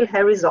 the tail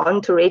hurries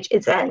on to reach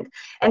its end.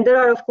 And there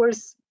are, of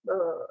course,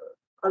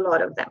 a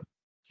lot of them.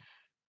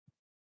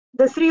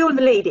 The three old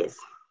ladies,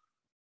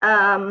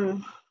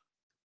 Pupa,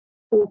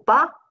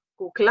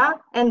 Kukla,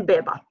 and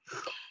Beba.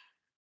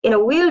 In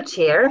a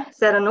wheelchair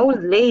sat an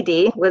old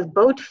lady with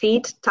both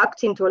feet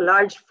tucked into a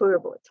large fur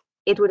boot.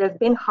 It would have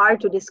been hard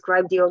to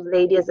describe the old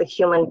lady as a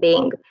human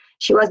being.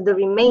 She was the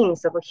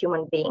remains of a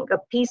human being, a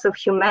piece of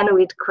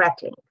humanoid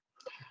crackling.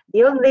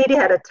 The old lady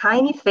had a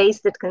tiny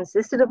face that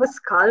consisted of a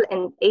skull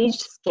and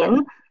aged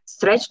skin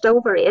stretched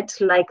over it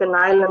like a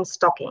nylon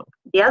stocking.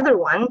 The other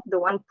one, the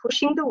one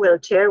pushing the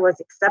wheelchair,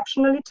 was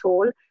exceptionally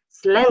tall,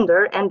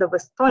 slender, and of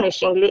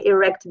astonishingly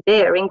erect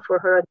bearing for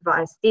her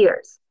advanced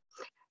years.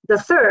 The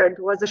third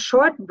was a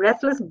short,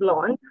 breathless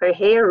blonde, her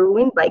hair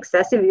ruined by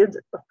excessive use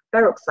of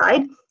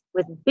peroxide,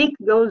 with big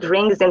gold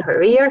rings in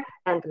her ear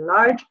and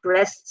large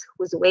breasts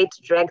whose weight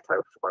dragged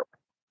her forward.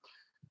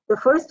 The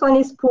first one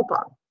is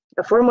Pupa,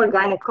 a former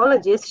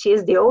gynecologist. She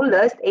is the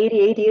oldest,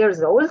 88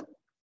 years old,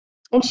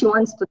 and she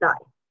wants to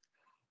die.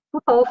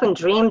 Pupa often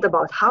dreamed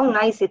about how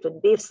nice it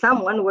would be if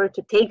someone were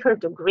to take her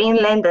to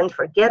Greenland and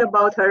forget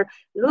about her,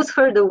 lose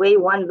her the way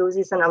one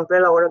loses an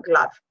umbrella or a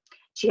glove.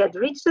 She had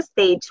reached a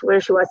stage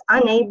where she was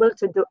unable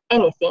to do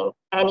anything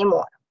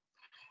anymore.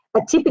 A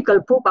typical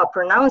Pupa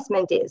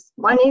pronouncement is,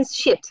 one is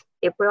shit,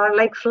 people are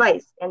like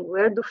flies, and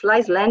where do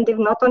flies land if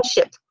not on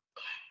shit?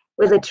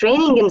 With a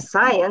training in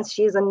science,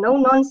 she is a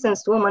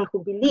no-nonsense woman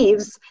who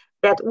believes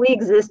that we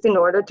exist in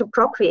order to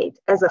procreate.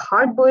 As a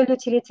hard-boiled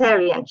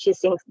utilitarian, she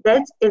thinks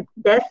death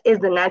is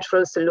the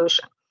natural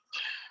solution.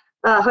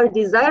 Her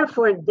desire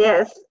for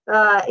death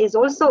is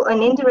also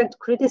an indirect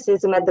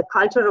criticism at the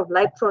culture of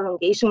life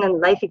prolongation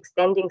and life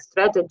extending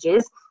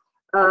strategies,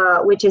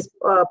 which is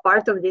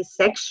part of this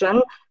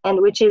section and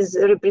which is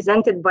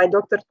represented by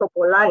Dr.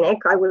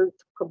 Topolanek. I will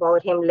talk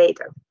about him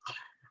later.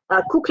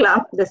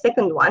 Kukla, the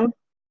second one,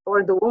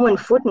 or the woman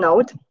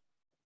footnote,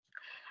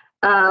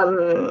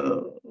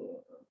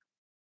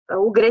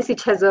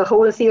 Ugresic has a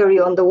whole theory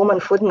on the woman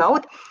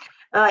footnote.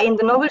 In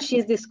the novel, she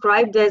is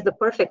described as the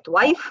perfect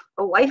wife,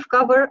 a wife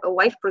cover, a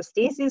wife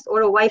prosthesis,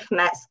 or a wife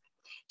mask.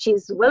 She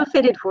is well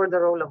fitted for the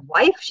role of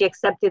wife. She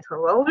accepted her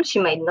role. She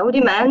made no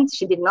demands.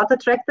 She did not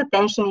attract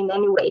attention in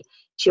any way.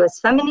 She was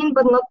feminine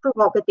but not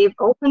provocative,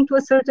 open to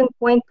a certain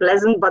point,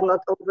 pleasant but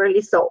not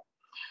overly so.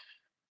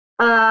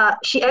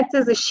 She acts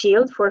as a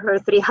shield for her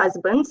three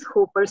husbands,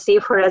 who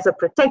perceive her as a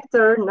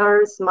protector,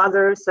 nurse,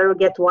 mother,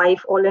 surrogate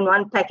wife, all in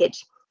one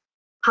package.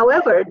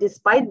 However,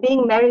 despite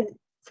being married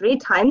 3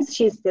 times,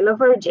 she is still a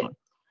virgin.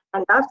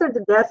 And after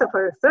the death of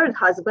her third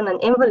husband, an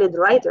invalid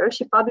writer,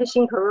 she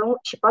publishes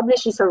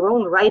her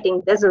own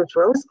writing, Desert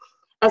Rose,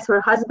 as her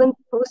husband's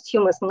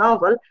posthumous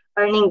novel,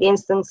 earning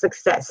instant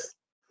success.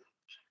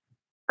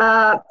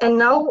 And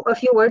now a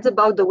few words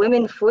about the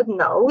women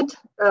footnote.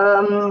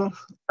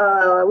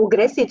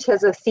 Ugresic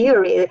has a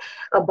theory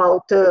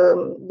about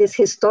this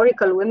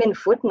historical women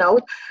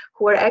footnote,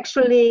 who are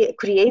actually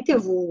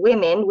creative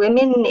women,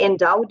 women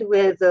endowed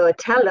with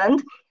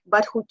talent,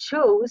 but who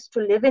chose to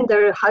live in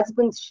their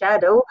husband's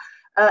shadow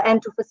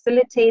and to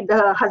facilitate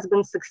the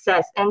husband's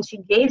success. And she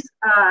gives,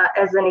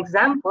 as an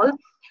example,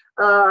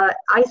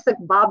 Isaac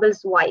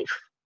Babel's wife.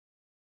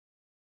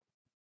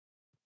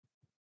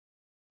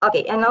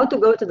 Okay, and now to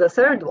go to the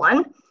third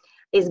one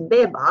is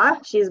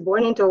Beba. She is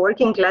born into a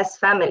working class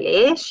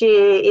family. She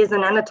is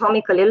an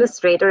anatomical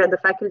illustrator at the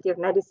Faculty of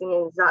Medicine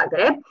in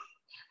Zagreb.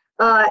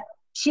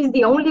 She's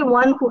the only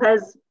one who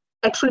has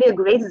actually a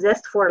great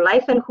zest for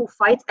life and who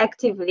fights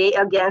actively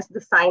against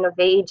the sign of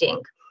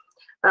aging.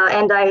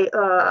 And I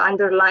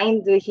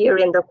underlined here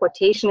in the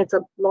quotation, it's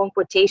a long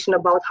quotation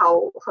about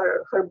how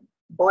her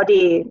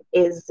body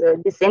is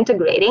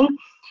disintegrating.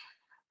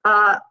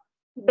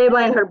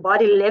 Beba and her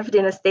body lived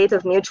in a state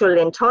of mutual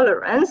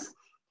intolerance.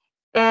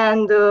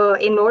 And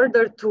in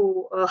order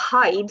to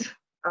hide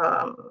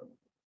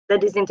the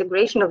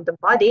disintegration of the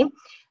body,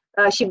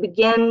 she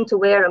began to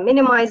wear a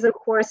minimizer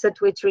corset,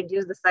 which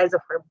reduced the size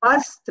of her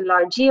bust,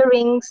 large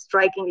earrings,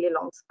 strikingly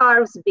long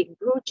scarves, big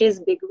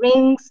brooches, big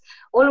rings,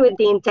 all with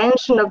the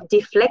intention of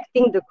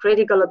deflecting the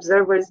critical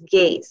observer's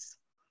gaze.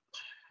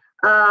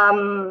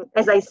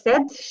 As I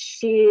said,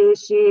 she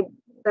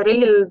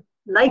really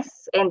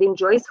likes and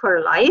enjoys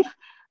her life.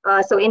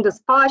 So in the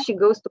spa, she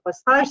goes to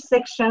massage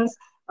sections.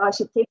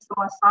 She takes a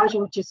massage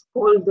which is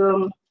called,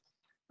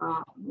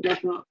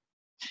 let me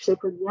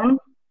check again,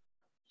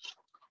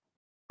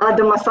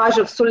 the massage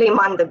of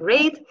Suleiman the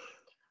Great.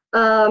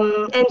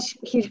 And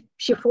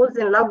she falls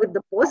in love with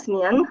the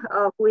Bosnian,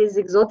 who is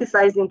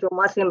exoticized into a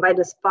Muslim by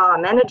the spa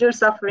manager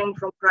suffering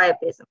from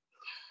priapism.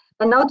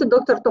 And now to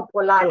Dr.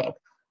 Topolanek.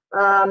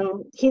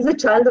 He's a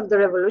child of the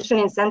revolution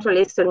in Central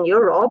Eastern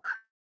Europe.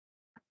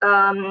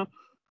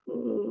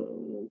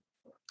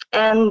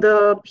 And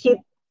he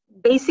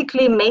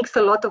basically makes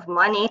a lot of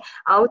money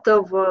out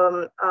of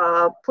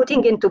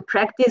putting into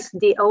practice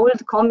the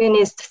old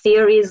communist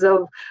theories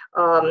of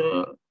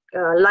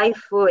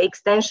life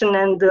extension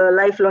and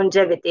life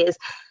longevities.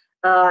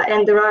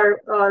 And there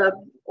are,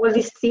 all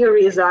these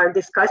theories are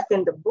discussed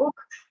in the book.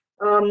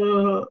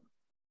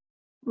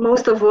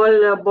 Most of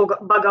all,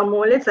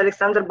 Bogomolets,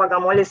 Alexander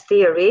Bogomolets'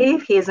 theory,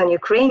 he is an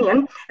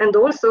Ukrainian, and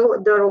also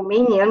the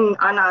Romanian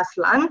Ana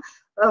Aslan,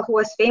 who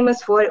was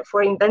famous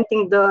for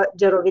inventing the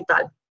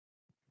Gerovital.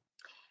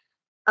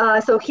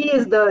 So he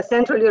is the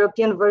Central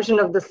European version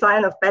of the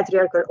sign of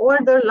patriarchal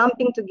order,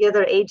 lumping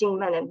together aging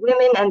men and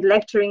women and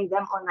lecturing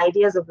them on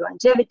ideas of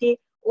longevity,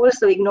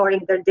 also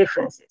ignoring their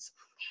differences.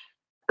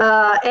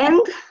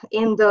 And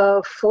in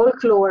the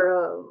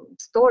folklore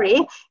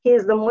story, he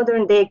is the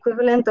modern day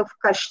equivalent of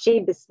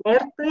Kashchei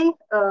Besmertly,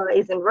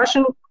 is in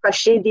Russian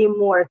Kashchei the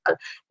Immortal,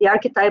 the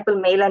archetypal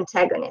male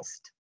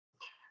antagonist.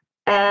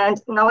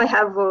 And now I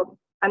have,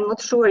 I'm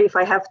not sure if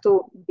I have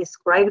to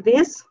describe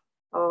these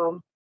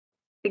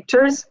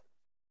pictures.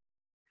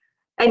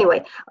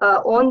 Anyway,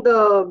 on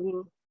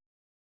the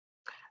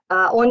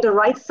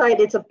right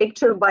side, it's a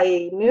picture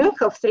by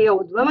Munch of 3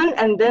 old women,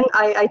 and then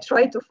I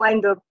try to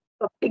find a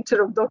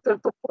picture of Dr.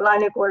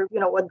 Topolanek or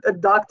a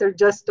doctor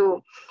just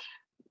to,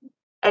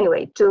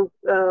 anyway, to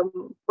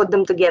put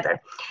them together.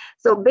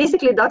 So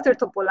basically, Dr.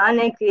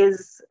 Topolanek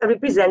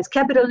represents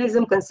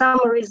capitalism,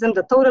 consumerism,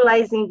 the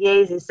totalizing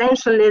gaze,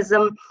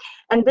 essentialism,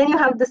 and then you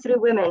have the 3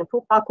 women,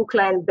 Pupa,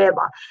 Kukla, and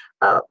Beba.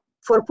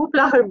 For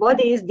Pupla, her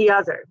body is the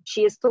other.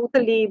 She is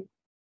totally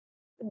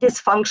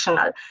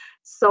dysfunctional.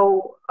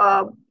 So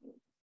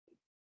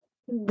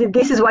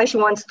this is why she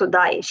wants to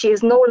die. She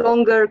is no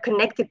longer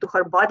connected to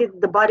her body.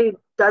 The body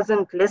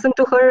doesn't listen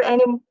to her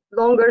any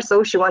longer,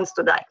 so she wants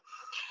to die.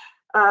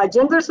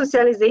 Gender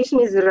socialization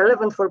is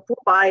irrelevant for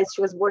Pupa, as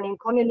she was born in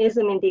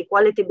communism in the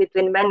equality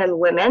between men and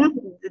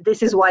women.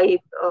 This is why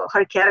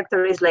her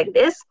character is like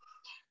this.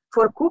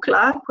 For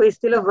Kukla, who is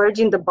still a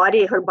virgin,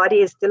 her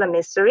body is still a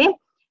mystery.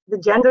 The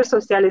gender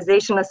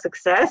socialization a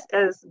success,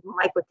 as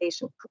my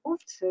quotation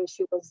proved. So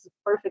she was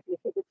perfectly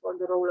fitted for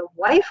the role of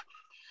wife.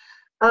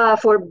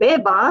 For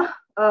Beba,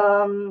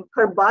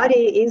 her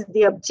body is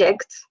the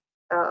object.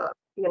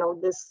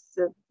 This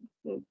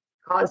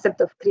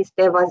concept of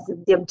Kristeva,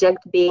 the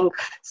object being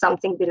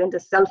something between the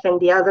self and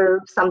the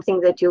other, something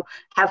that you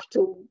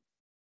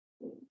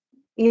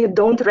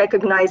don't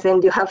recognize,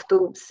 and you have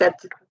to set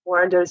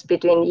borders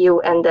between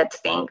you and that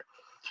thing.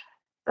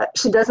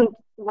 She doesn't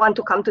want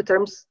to come to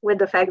terms with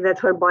the fact that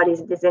her body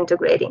is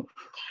disintegrating.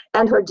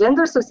 And her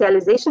gender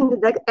socialization is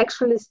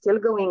actually still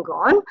going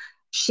on.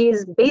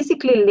 She's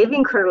basically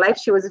living her life.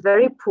 She was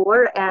very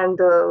poor and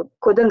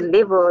couldn't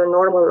live a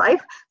normal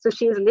life. So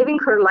she is living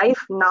her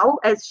life now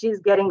as she's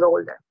getting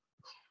older.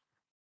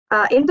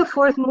 In the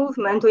fourth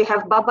movement, we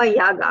have Baba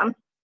Yaga,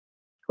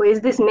 who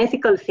is this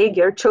mythical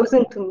figure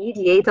chosen to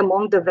mediate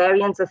among the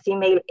variants of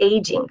female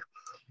aging.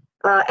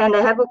 And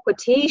I have a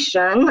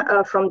quotation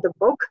from the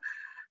book.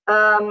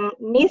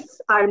 Myths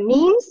are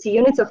memes,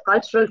 units of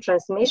cultural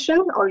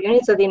transmission, or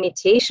units of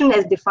imitation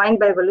as defined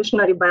by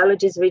evolutionary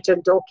biologist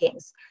Richard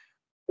Dawkins.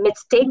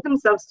 Myths take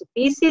themselves to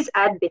pieces,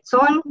 add bits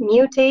on,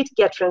 mutate,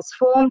 get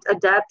transformed,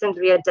 adapt, and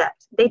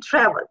readapt. They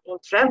travel. In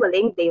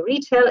traveling, they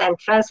retell and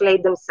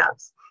translate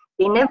themselves.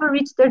 They never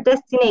reach their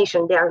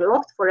destination. They are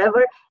locked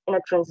forever in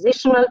a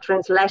transitional,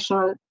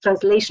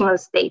 translational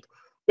state.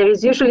 There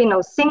is usually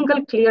no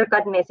single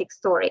clear-cut mythic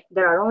story.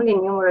 There are only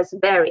numerous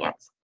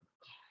variants.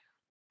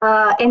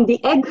 And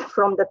the egg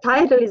from the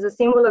title is a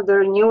symbol of the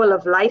renewal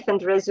of life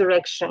and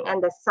resurrection.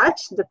 And as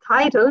such, the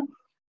title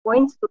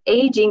points to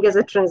aging as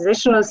a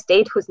transitional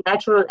state whose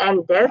natural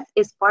end, death,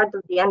 is part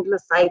of the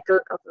endless cycle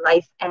of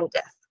life and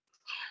death.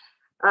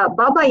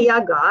 Baba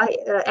Yaga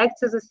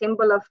acts as a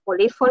symbol of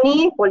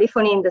polyphony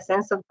in the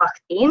sense of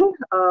Bakhtin,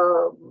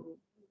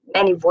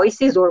 many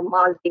voices or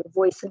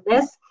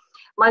multi-voicedness,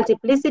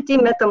 multiplicity,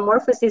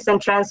 metamorphosis,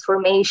 and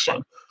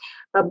transformation.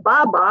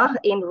 Baba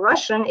in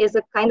Russian is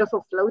a kind of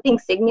a floating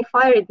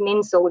signifier. It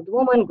means old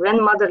woman,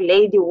 grandmother,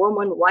 lady,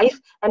 woman, wife,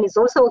 and is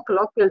also a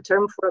colloquial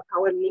term for a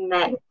cowardly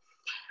man.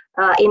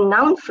 In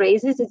noun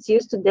phrases, it's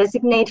used to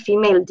designate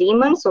female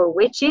demons or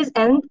witches,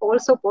 and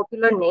also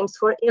popular names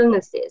for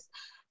illnesses.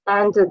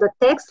 And the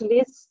text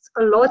lists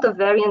a lot of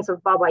variants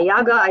of Baba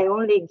Yaga. I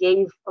only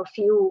gave a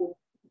few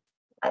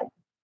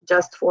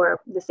just for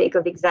the sake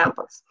of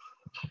examples.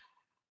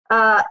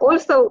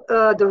 Also,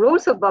 the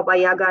roles of Baba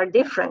Yaga are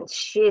different.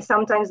 She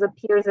sometimes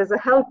appears as a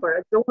helper,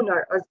 a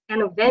donor, as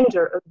an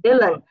avenger, a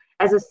villain,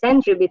 as a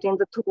sentry between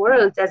the two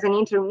worlds, as an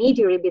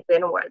intermediary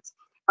between worlds,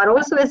 but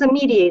also as a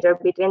mediator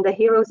between the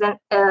heroes and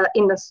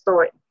in the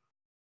story.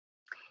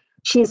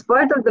 She is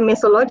part of the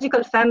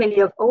mythological family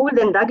of old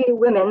and ugly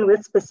women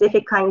with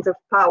specific kinds of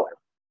power.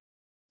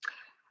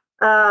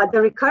 The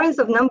recurrence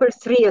of number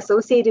 3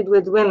 associated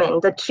with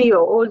women, the trio,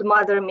 old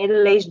mother,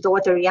 middle-aged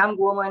daughter, young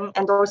woman,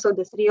 and also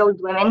the 3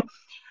 old women,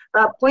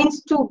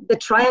 points to the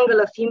triangle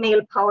of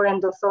female power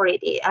and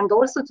authority, and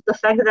also to the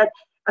fact that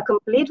a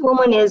complete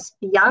woman is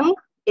young,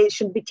 it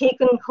should be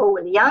taken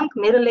whole, young,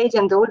 middle-aged,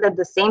 and old at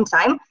the same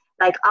time,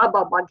 like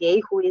Abba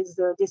Bagay, who is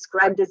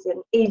described as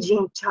an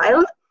aging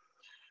child.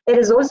 It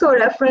is also a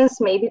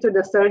reference maybe to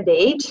the third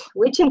age,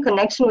 which in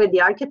connection with the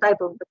archetype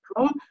of the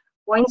crone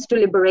points to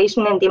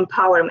liberation and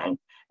empowerment.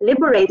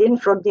 Liberated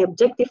from the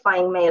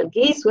objectifying male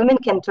gaze, women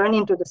can turn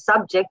into the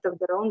subject of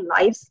their own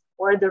lives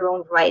or their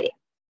own writing.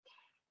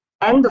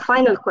 And the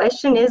final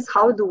question is,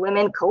 how do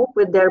women cope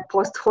with their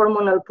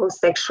post-hormonal,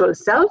 post-sexual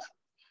self?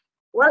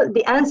 Well,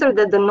 the answer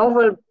that the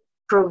novel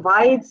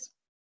provides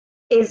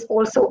is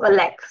also a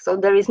lack. So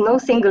there is no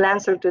single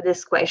answer to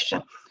this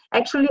question.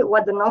 Actually,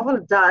 what the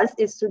novel does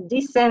is to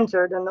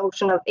decenter the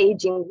notion of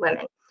aging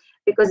women,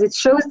 because it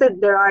shows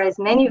that there are as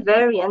many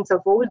variants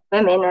of old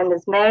women and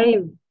as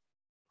many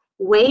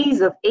ways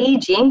of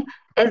aging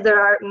as there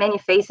are many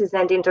faces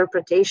and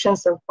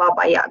interpretations of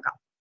Baba Yaga.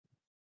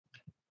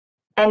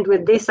 And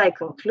with this, I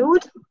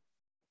conclude.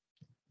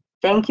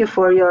 Thank you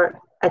for your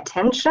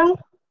attention.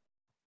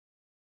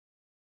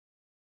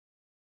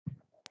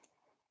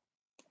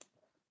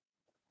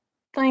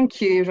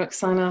 Thank you,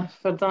 Roxana,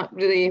 for that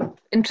really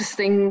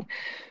interesting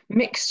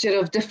mixture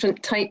of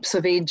different types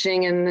of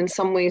aging, and in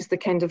some ways the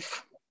kind of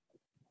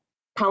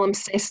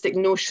palimpsestic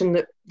notion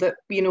that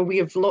you know, we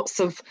have lots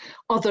of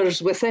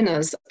others within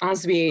us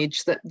as we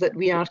age, that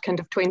we are kind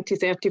of 20,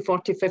 30,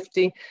 40,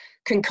 50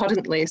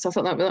 concurrently. So I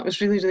thought that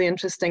was really, really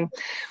interesting.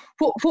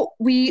 What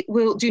we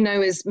will do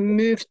now is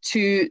move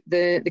to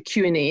the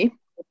Q&A.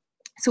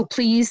 So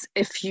please,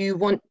 if you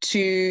want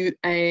to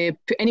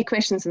put any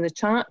questions in the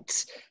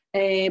chat,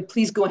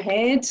 please go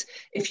ahead.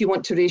 If you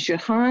want to raise your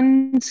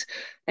hand,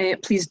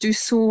 please do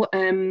so.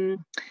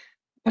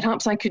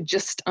 Perhaps I could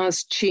just,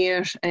 as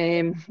chair,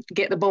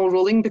 get the ball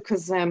rolling,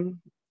 because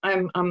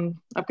I've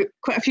got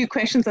quite a few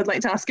questions I'd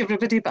like to ask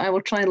everybody, but I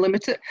will try and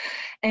limit it.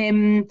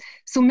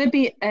 So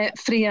maybe,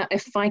 Freya,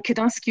 if I could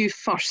ask you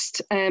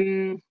first,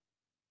 I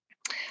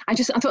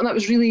thought that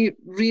was really,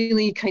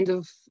 really kind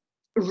of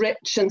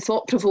rich and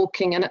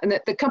thought-provoking, and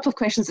the couple of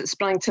questions that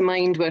sprang to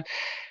mind were,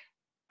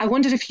 I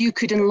wondered if you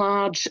could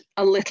enlarge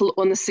a little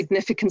on the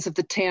significance of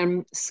the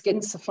term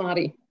skin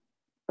safari,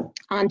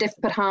 and if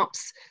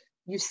perhaps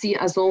you see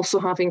it as also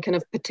having kind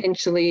of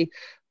potentially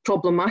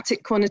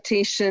problematic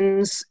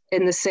connotations,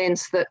 in the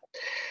sense that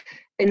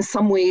in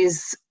some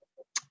ways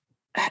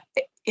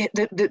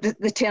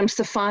the term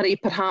safari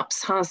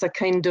perhaps has a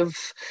kind of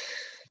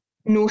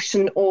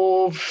notion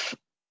of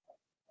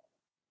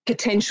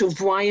potential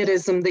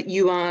voyeurism, that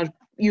you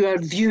are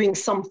viewing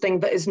something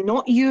that is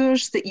not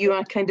yours, that you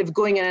are kind of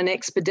going on an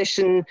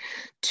expedition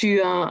to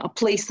a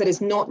place that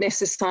is not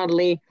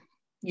necessarily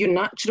your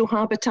natural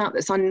habitat,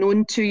 that's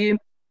unknown to you.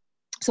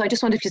 So I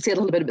just wondered if you'd say a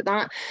little bit about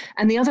that.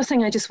 And the other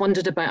thing I just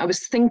wondered about, I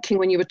was thinking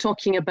when you were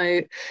talking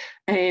about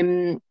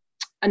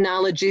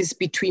analogies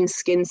between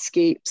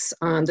skinscapes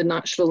and the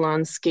natural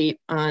landscape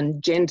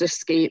and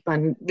genderscape,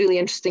 and really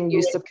interesting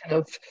use of kind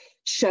of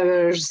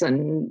showers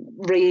and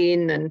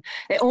rain. And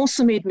it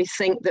also made me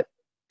think that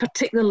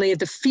particularly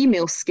the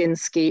female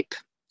skinscape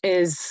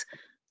is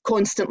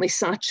constantly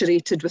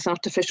saturated with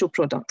artificial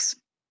products.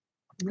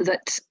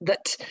 That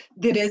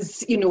there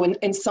is, you know,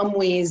 in some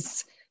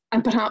ways,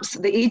 and perhaps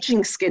the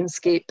aging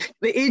skinscape,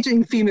 the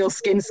aging female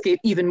skinscape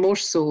even more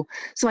so.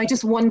 So I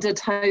just wondered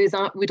how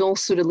that would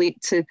also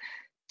relate to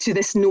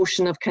this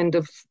notion of kind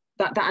of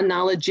that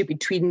analogy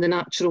between the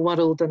natural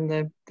world and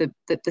the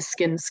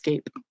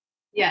skinscape.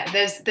 Yeah,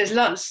 there's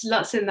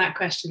lots in that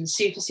question.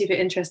 Super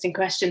interesting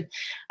question.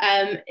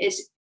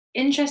 It's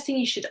interesting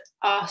you should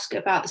ask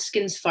about the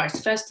skin safari.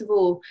 First of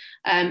all,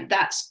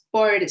 that's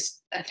borrowed.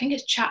 I think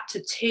it's chapter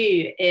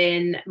 2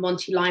 in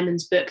Monty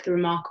Lyman's book, The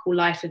Remarkable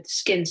Life of the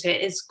Skin. So it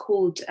is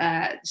called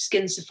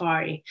Skin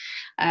Safari.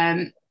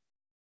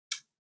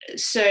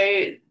 So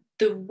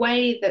the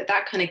way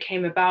that kind of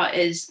came about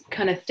is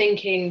kind of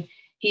thinking.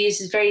 He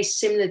uses very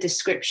similar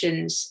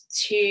descriptions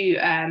to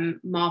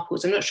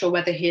Marples. I'm not sure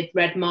whether he had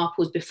read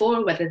Marples before,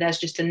 or whether there's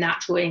just a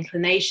natural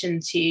inclination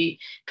to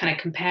kind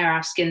of compare our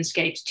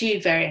skinscapes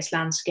to various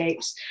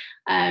landscapes.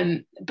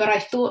 But I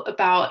thought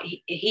about,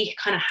 he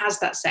kind of has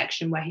that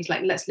section where he's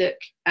like, let's look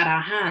at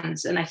our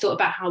hands. And I thought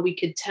about how we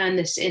could turn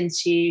this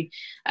into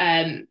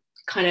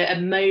kind of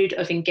a mode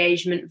of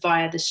engagement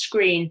via the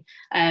screen,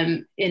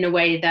 in a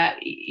way that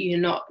you're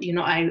not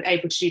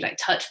able to do like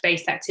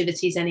touch-based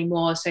activities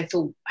anymore. So I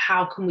thought,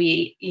 how can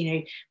we, you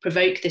know,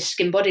 provoke this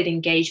skin-bodied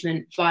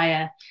engagement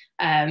via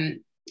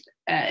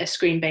a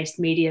screen-based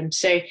medium?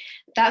 So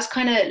that's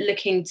kind of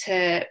looking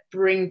to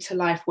bring to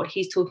life what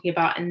he's talking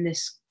about in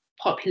this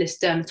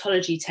populist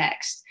dermatology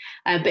text.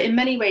 But in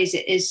many ways,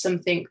 it is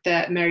something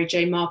that Mary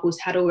J. Marples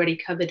had already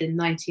covered in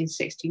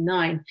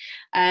 1969.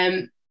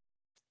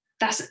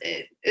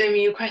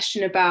 Your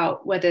question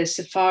about whether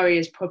safari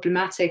is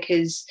problematic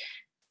is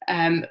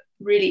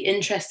really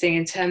interesting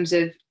in terms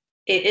of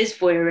it is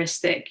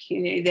voyeuristic. You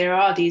know, there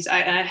are these, I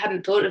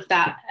hadn't thought of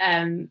that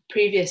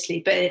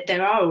previously, but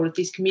there are all of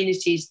these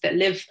communities that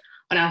live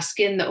on our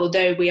skin that,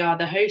 although we are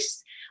the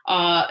host,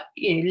 are,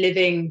 you know,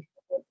 living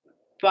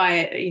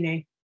by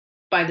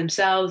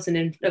themselves and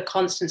in a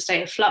constant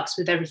state of flux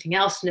with everything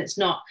else. And it's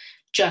not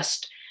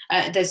just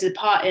there's a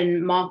part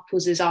in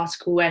Marples'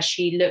 article where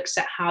she looks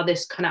at how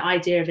this kind of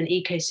idea of an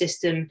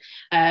ecosystem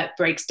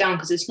breaks down,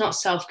 because it's not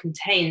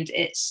self-contained,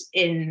 it's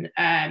in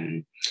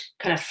kind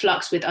of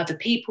flux with other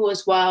people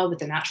as well, with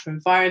the natural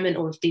environment,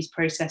 all of these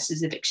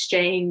processes of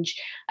exchange,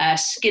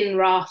 skin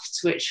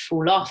rafts which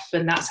fall off,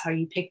 and that's how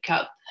you pick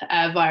up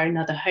via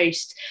another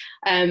host.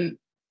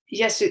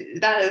 Yes,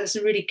 that's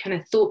a really kind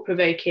of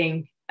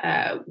thought-provoking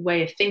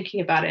way of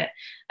thinking about it.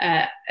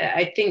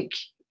 I think,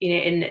 you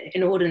know,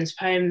 in Auden's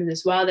poem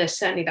as well, there's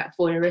certainly that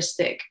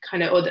voyeuristic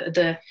kind of, or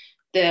the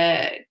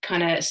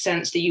kind of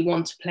sense that you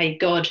want to play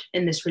God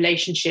in this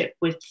relationship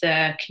with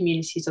the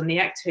communities on the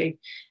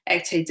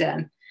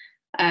ectoderm.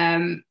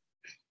 The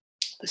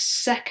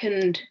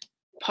second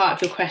part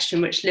of your question,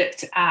 which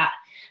looked at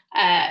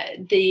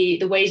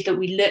the ways that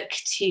we look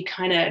to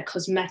kind of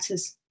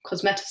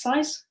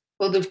cosmeticize,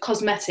 or the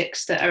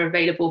cosmetics that are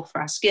available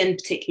for our skin,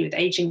 particularly with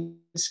aging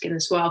skin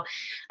as well.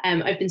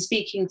 I've been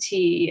speaking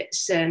to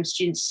some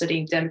students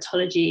studying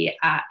dermatology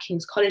at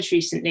King's College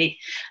recently,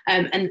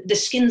 and the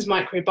skin's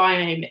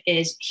microbiome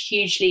is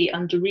hugely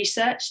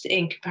under-researched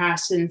in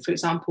comparison, for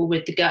example,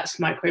 with the gut's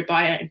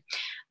microbiome.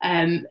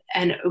 And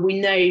we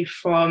know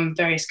from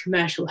various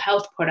commercial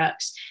health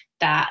products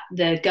that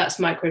the gut's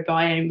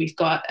microbiome, we've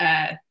got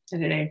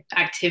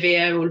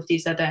Activia, all of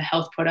these other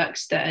health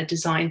products that are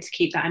designed to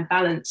keep that in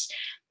balance.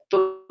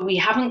 But we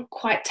haven't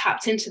quite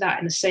tapped into that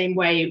in the same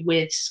way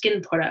with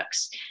skin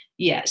products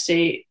yet. So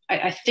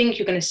I think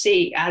you're going to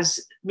see, as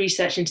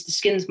research into the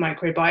skin's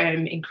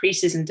microbiome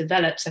increases and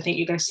develops, I think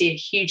you're going to see a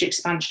huge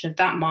expansion of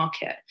that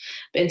market.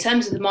 But in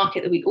terms of the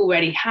market that we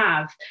already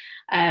have,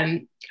 I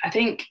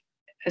think,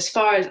 as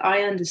far as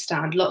I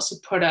understand, lots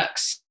of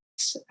products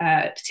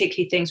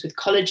particularly things with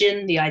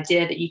collagen, the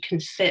idea that you can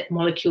fit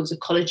molecules of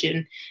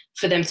collagen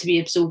for them to be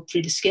absorbed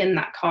through the skin.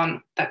 That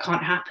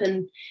can't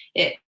happen.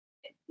 It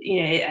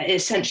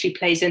essentially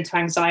plays into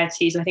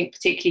anxieties, I think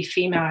particularly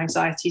female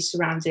anxieties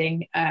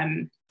surrounding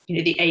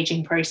the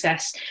aging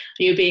process.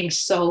 You're being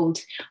sold.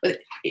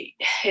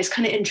 It's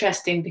kind of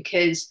interesting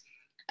because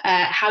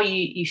how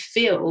you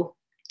feel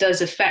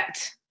does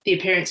affect the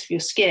appearance of your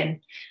skin.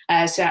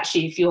 So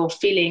actually, if you're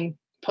feeling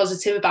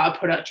positive about a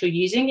product you're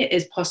using, it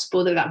is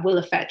possible that will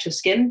affect your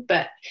skin,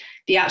 but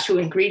the actual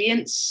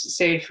ingredients,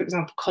 so for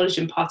example,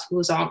 collagen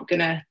particles aren't going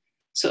to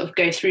sort of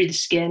go through the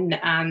skin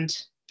and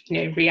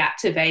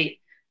reactivate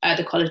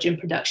the collagen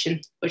production,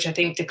 which I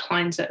think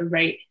declines at a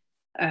rate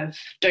of,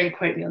 don't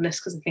quote me on this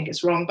because I think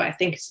it's wrong, but I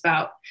think it's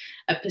about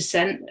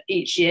 1%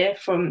 each year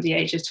from the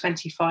age of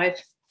 25.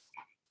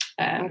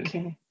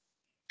 Okay.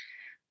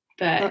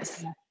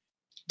 But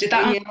did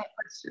that answer the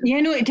question? Yeah,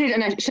 no, it did.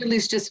 And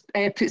Shirley's just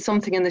put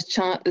something in the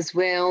chat as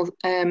well,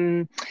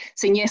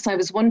 saying, yes, I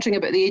was wondering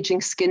about the ageing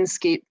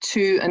skinscape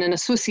too. And in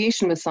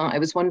association with that, I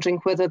was wondering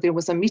whether there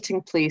was a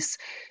meeting place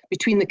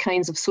between the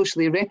kinds of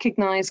socially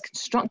recognised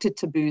constructed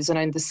taboos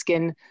around the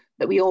skin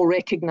that we all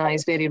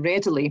recognise very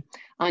readily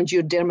and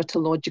your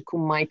dermatological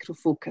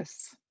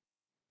microfocus.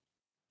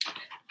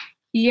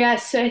 Yeah,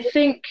 so I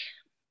think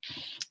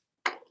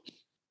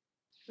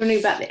wondering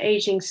about the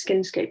ageing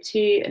skinscape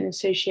too, and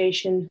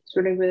association,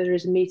 wondering whether there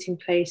is a meeting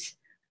place.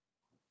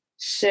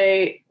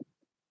 So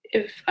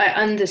if I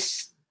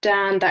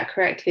understand that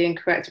correctly, and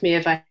correct me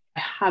if I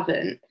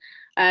haven't,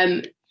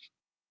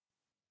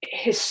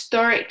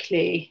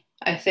 historically,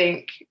 I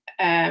think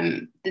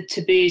the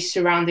taboos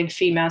surrounding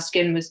female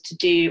skin were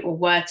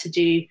to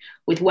do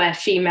with where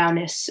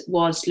femaleness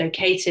was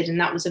located, and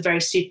that was a very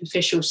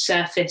superficial,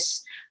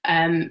 surface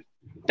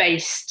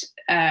based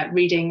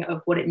reading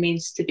of what it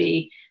means to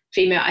be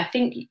female. I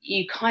think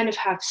you kind of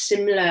have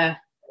similar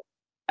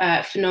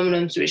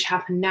phenomena which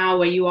happen now,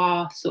 where you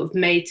are sort of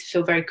made to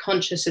feel very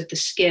conscious of the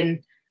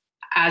skin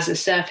as a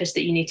surface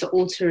that you need to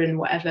alter in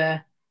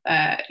whatever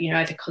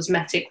either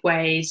cosmetic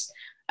ways.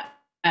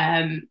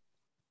 I'm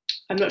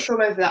not sure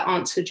whether that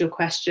answered your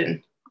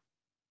question.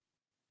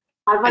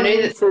 I've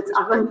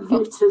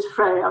unmuted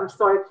Freya, I'm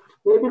sorry.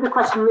 Maybe the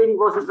question really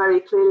wasn't very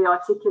clearly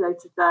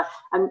articulated there.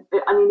 And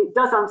I mean, it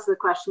does answer the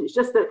question. It's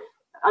just that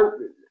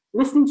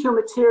listening to your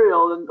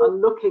material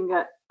and looking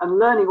at and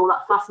learning all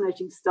that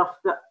fascinating stuff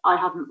that I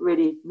haven't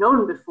really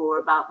known before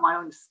about my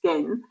own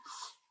skin,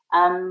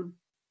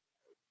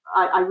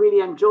 I really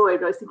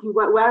enjoyed. I was thinking,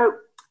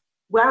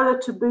 where are the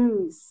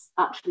taboos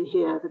actually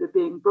here that are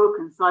being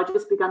broken? So I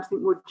just began to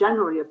think more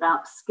generally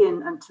about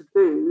skin and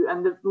taboo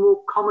and the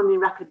more commonly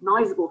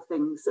recognizable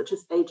things such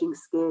as aging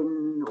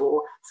skin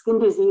or skin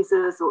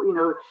diseases, or,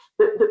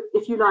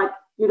 if you like,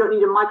 you don't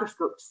need a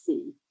microscope to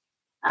see.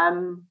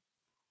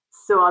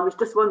 So I was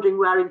just wondering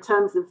where, in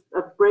terms of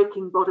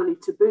breaking bodily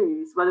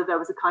taboos, whether there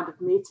was a kind of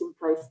meeting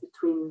place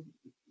between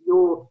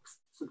your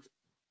sort of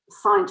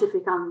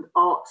scientific and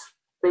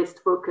art-based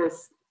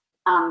focus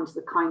and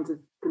the kinds of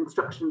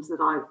constructions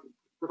that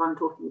I'm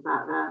talking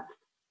about there.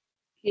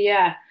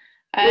 Yeah.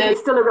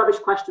 It's still a rubbish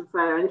question,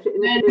 Freya, and if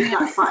it is,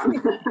 that's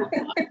fine.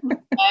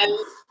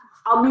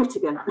 I'll mute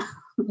again.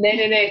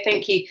 No,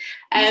 thank you.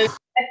 I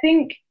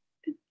think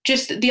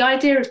just the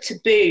idea of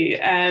taboo,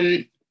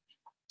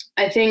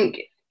 I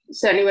think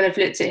certainly when I've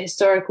looked at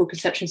historical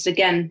conceptions,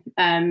 again,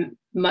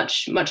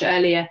 much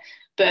earlier,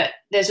 but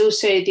there's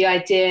also the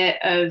idea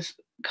of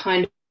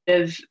kind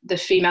of the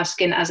female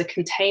skin as a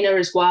container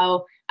as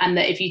well. And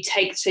that if you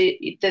take,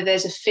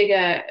 there's a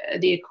figure,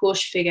 the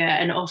Akaush figure,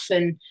 and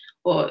often,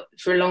 or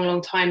for a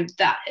long time,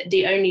 that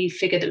the only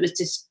figure that was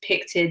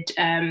depicted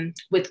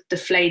with the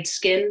flayed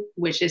skin,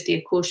 which is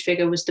the Akaush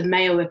figure, was the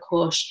male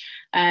Akaush.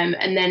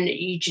 And then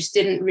you just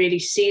didn't really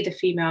see the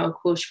female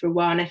Akaush for a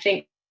while. And I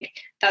think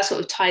that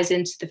sort of ties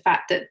into the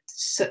fact that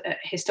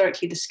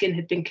historically the skin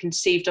had been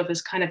conceived of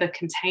as kind of a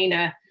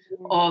container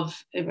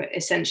of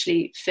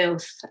essentially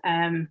filth,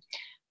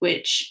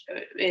 which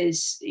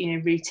is,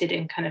 rooted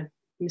in kind of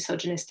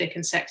misogynistic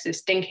and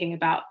sexist thinking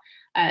about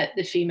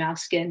the female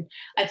skin.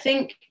 I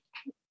think,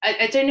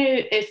 I don't know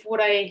if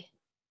what I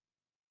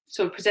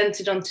sort of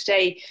presented on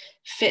today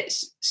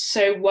fits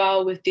so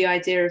well with the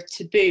idea of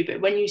taboo,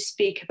 but when you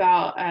speak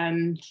about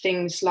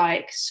things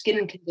like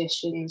skin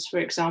conditions, for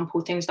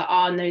example, things that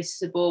are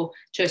noticeable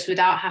to us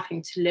without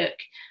having to look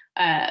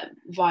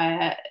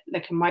via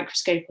like a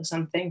microscope or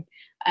something,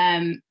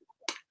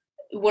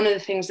 one of the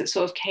things that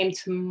sort of came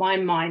to my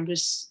mind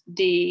was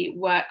the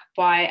work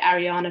by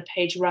Ariana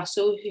Page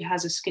Russell, who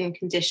has a skin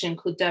condition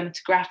called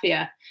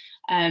dermatographia.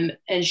 And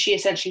she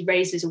essentially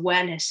raises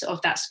awareness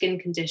of that skin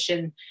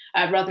condition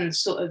rather than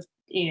sort of,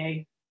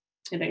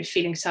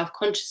 feeling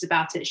self-conscious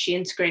about it. She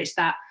integrates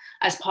that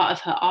as part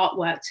of her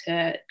artwork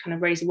to kind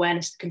of raise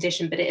awareness of the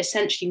condition, but it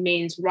essentially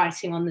means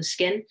writing on the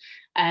skin.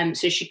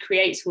 So she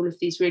creates all of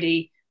these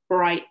really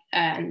bright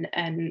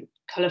and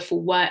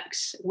colourful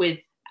works with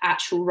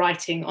actual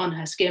writing on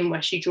her skin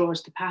where she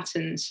draws the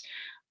patterns.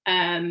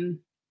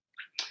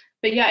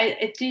 But yeah,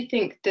 I do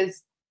think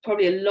there's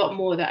probably a lot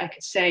more that I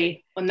could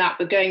say on that,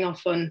 but going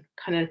off on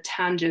kind of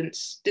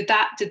tangents. Did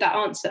that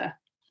answer?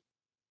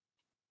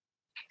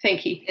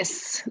 Thank you.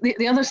 Yes.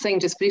 The other thing,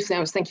 just briefly, I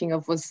was thinking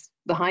of was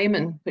the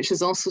hymen, which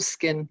is also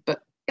skin,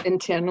 but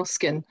internal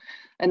skin.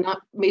 And that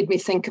made me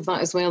think of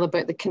that as well,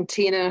 about the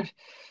container.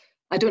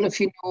 I don't know if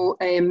you know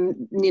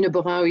Nina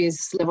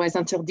Bouraoui's Les Voies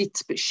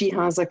Interdites, but she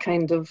has a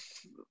kind of,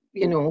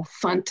 you know,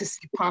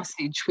 fantasy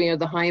passage where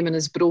the hymen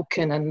is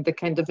broken and the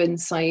kind of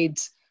inside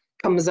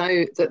comes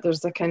out, that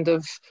there's a kind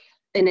of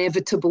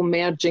inevitable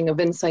merging of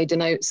inside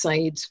and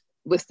outside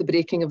with the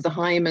breaking of the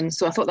hymen.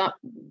 So I thought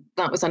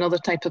that was another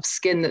type of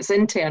skin that's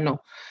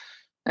internal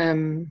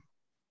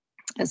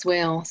as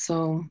well.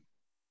 So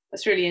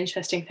that's really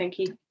interesting. Thank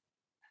you.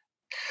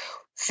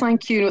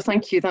 Thank you. No,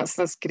 thank you.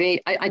 That's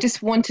great. I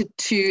just wanted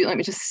to, let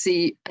me just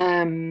see.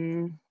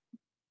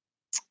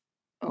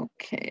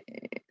 Okay,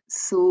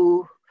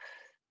 so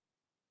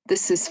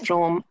this is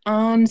from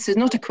Anne. This is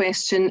not a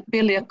question,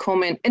 barely a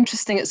comment.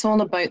 Interesting, it's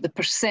all about the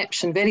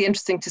perception. Very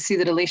interesting to see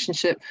the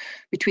relationship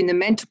between the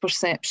mental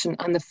perception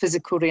and the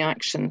physical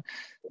reaction.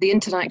 The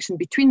interaction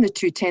between the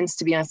two tends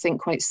to be, I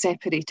think, quite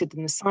separated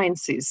in the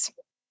sciences.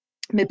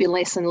 Maybe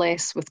less and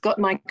less with gut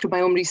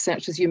microbiome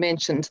research, as you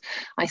mentioned.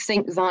 I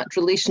think that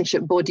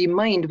relationship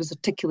body-mind was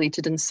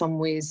articulated in some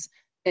ways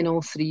in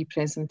all three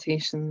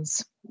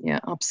presentations. Yeah,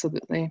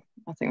 absolutely.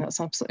 I think that's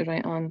absolutely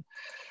right, Anne.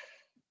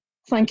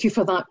 Thank you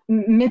for that.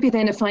 Maybe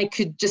then if I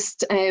could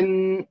just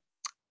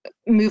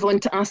move on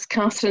to ask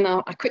Catherine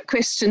a quick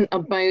question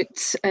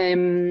about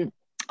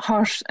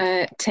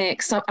her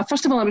text.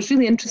 First of all, I was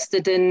really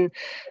interested in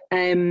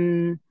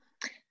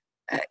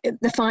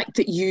the fact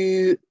that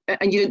you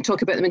didn't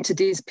talk about them in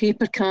today's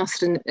paper,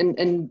 Catherine,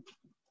 in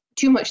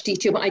too much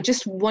detail, but I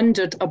just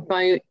wondered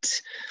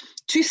about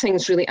two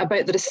things really,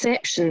 about the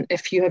reception,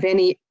 if you have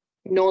any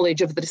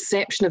knowledge of the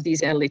reception of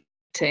these early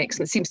texts,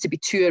 and it seems to be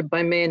toured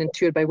by men and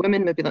toured by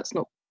women. Maybe that's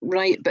not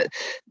right, but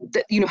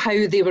that, you know,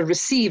 how they were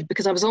received,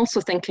 because I was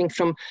also thinking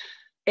from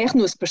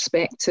Ernaux's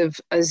perspective,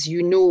 as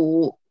you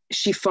know,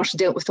 she first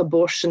dealt with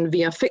abortion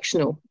via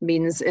fictional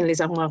means in Les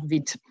Armoires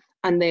Vides,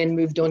 and then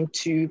moved on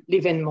to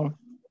L'Événement.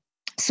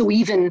 So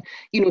even,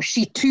 you know,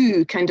 she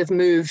too kind of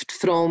moved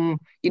from,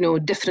 you know,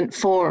 different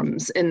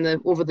forms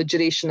over the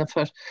duration of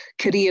her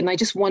career. And I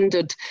just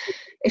wondered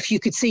if you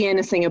could say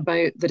anything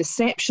about the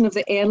reception of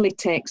the early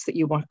texts that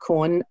you work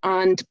on,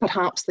 and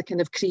perhaps the kind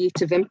of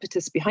creative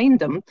impetus behind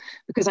them,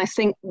 because I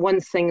think one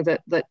thing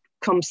that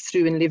comes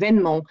through in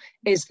L'Événement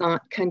is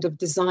that kind of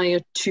desire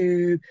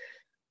to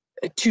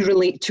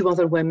relate to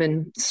other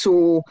women.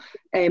 So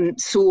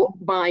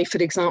by, for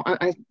example,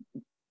 I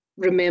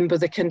remember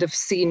the kind of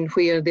scene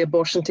where the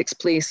abortion takes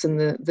place in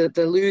the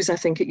Luz, I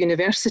think, at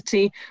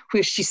university,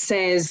 where she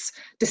says,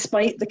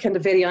 despite the kind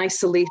of very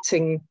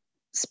isolating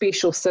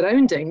spatial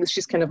surroundings,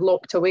 she's kind of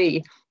locked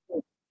away,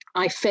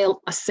 I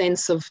felt a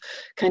sense of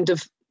kind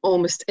of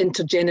almost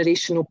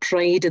intergenerational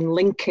pride in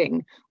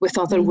linking with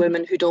other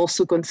women who'd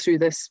also gone through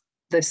this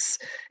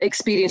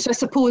experience. So I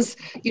suppose,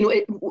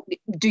 you know,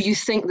 do you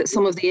think that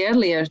some of the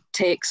earlier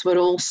texts were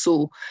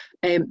also,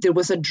 there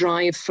was a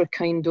drive for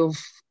kind of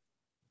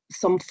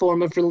some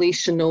form of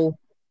relational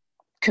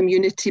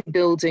community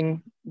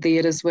building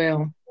there as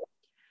well?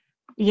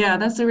 Yeah,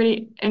 that's a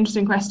really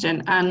interesting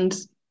question. And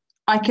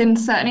I can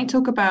certainly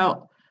talk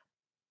about,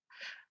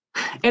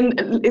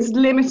 it's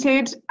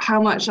limited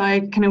how much I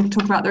can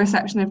talk about the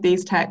reception of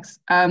these texts,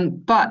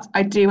 but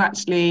I do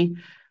actually,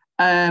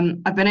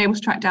 I've been able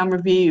to track down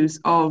reviews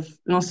of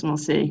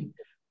L'Ensemencé,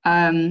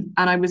 and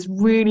I was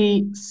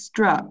really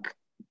struck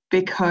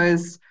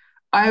because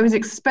I was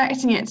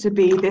expecting it to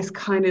be this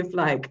kind of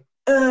like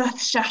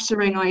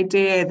earth-shattering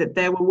idea that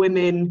there were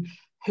women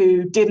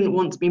who didn't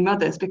want to be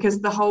mothers, because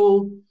the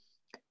whole,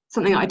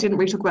 something that I didn't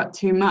really talk about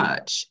too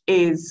much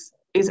is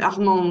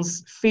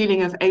Armand's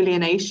feeling of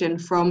alienation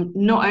from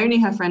not only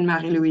her friend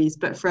Marie-Louise,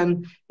 but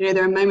from, you know,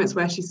 there are moments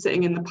where she's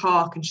sitting in the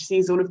park and she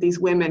sees all of these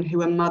women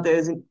who are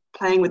mothers and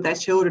playing with their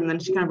children, and then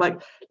she kind of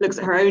like looks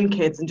at her own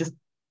kids and just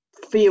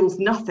feels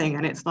nothing.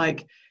 And it's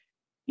like,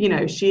 you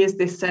know, she is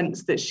this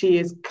sense that she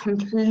is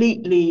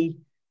completely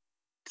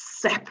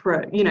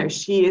separate, you know,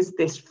 she is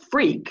this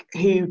freak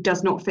who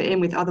does not fit in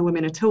with other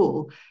women at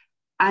all.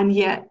 And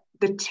yet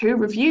the two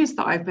reviews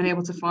that I've been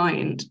able to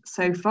find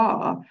so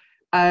far,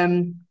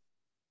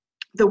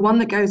 the one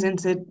that goes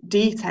into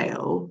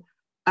detail,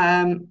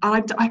 and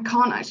I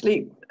can't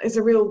actually, it's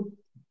a real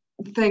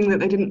thing that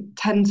they didn't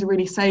tend to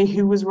really say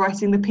who was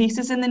writing the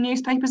pieces in the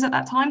newspapers at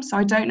that time, so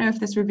I don't know if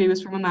this review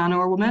was from a man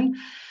or a woman.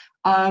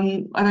 I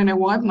don't know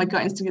why, but my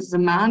gut instinct is a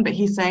man, but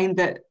he's saying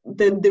that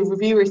the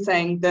reviewer is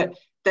saying that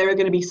there are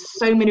going to be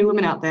so many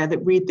women out there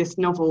that read this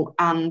novel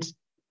and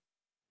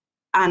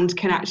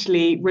can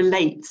actually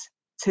relate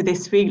to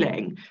this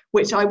feeling,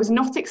 which I was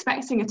not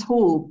expecting at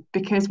all,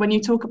 because when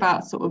you talk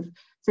about sort of,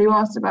 so you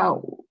asked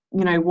about,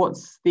 you know,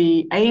 what's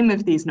the aim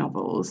of these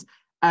novels,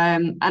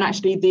 and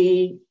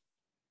actually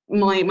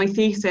my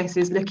thesis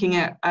is looking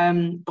at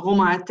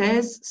roman à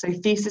thèse, so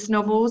thesis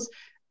novels,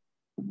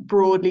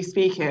 broadly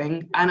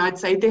speaking, and I'd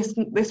say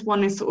this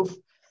one is sort of,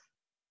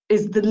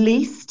 is the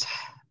least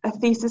a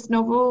thesis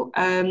novel.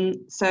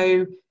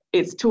 So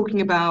it's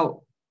talking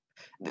about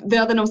the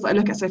other novels that I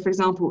look at. So, for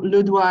example,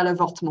 Le droit à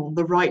l'avortement,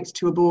 the right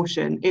to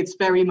abortion. It's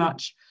very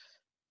much,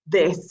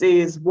 this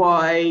is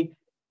why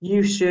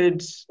you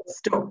should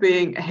stop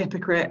being a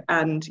hypocrite,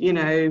 and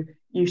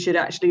you should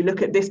actually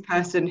look at this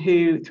person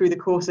who, through the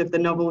course of the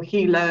novel,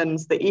 he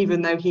learns that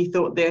even though he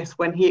thought this,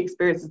 when he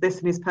experiences this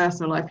in his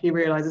personal life, he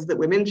realizes that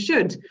women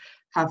should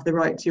have the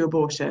right to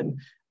abortion.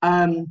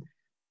 And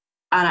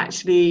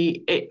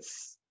actually,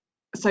 it's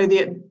so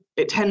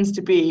it tends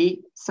to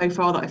be, so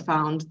far that I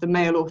found, the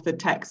male authored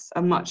texts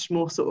are much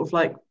more sort of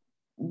like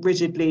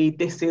rigidly,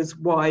 this is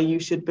why you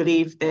should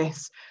believe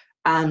this.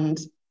 And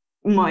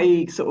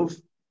my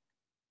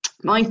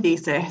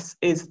thesis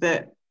is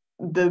that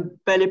the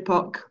Belle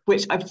Époque,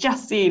 which I've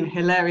just seen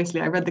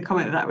hilariously, I read the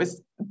comment that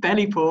was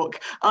belly pork.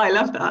 I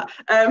love that.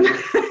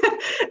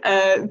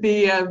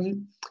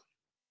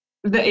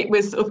 That it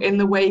was sort of in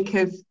the wake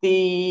of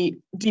the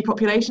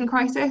depopulation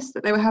crisis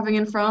that they were having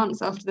in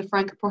France after the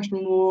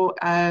Franco-Prussian War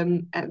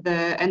at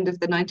the end of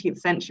the 19th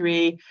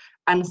century.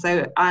 And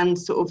sort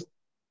of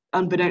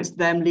unbeknownst to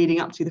them, leading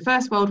up to the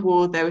First World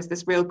War, there was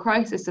this real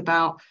crisis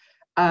about,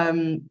 how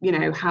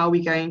are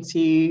we going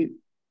to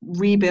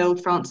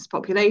rebuild France's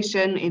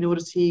population in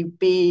order to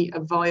be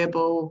a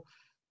viable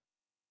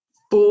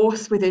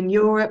force within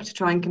Europe to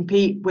try and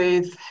compete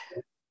with,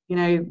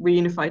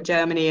 reunified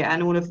Germany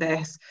and all of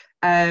this.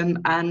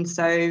 And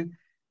so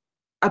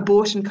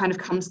abortion kind of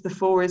comes to the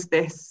fore as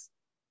this,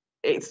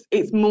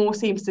 it's more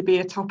seems to be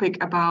a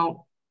topic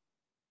about,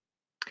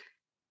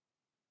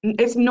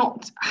 it's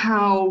not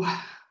how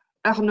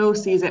Arnaud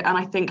sees it, and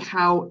I think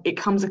how it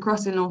comes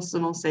across in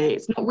Orsenancy.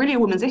 It's not really a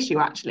woman's issue,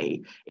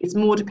 actually. It's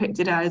more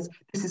depicted as,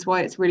 this is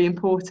why it's really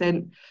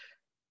important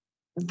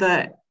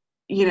that,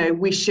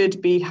 we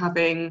should be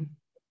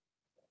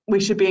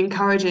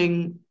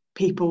encouraging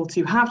people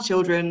to have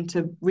children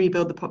to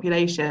rebuild the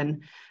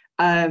population.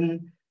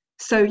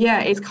 So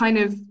yeah, it's kind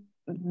of,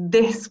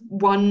 this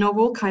one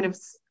novel kind of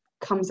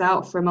comes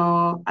out from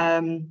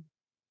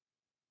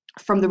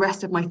from the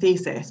rest of my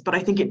thesis, but I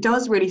think it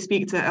does really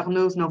speak to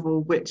Arnaud's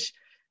novel, which,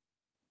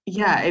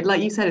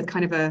 like you said, is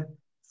kind of a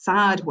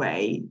sad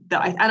way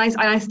that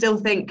I still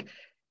think,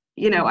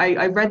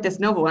 I read this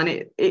novel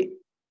and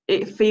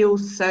it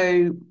feels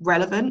so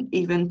relevant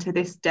even to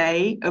this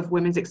day of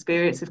women's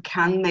experience of,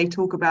 can they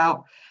talk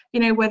about,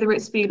 whether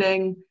it's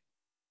feeling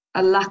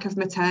a lack of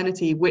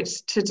maternity,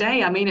 which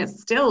today,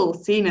 it's still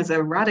seen as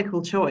a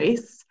radical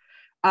choice,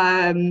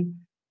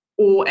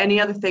 or any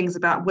other things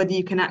about whether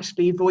you can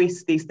actually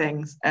voice these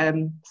things.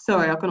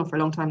 Sorry, I've gone on for a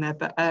long time there,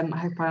 but I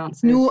hope I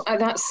answered. No,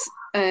 that's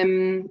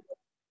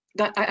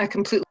that I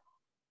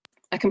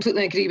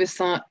completely agree with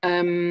that.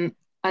 And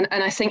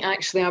I think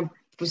actually I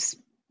was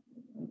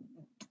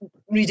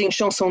reading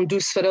Chanson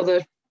Douce for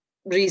other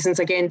reasons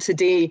again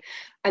today,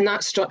 and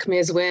that struck me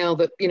as well,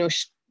 that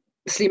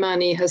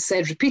Slimani has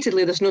said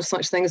repeatedly there's no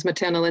such thing as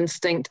maternal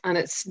instinct, and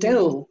it's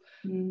still,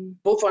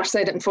 Beauvoir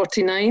said it in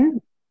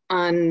 49,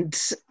 and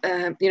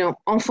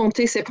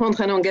enfanter c'est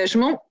prendre un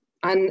engagement,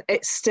 and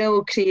it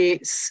still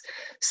creates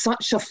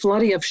such a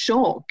flurry of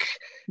shock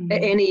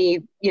at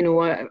any,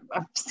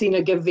 I've seen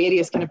her give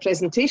various kind of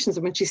presentations,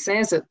 and when she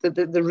says it,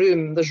 the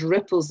room, there's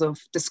ripples of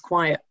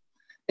disquiet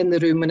in the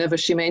room whenever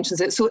she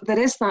mentions it. So there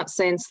is that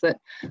sense that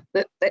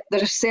there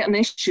are certain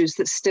issues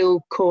that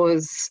still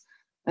cause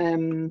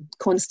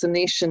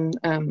consternation.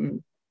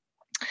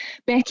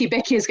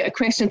 Becky has got a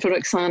question for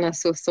Roxana,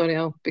 so sorry,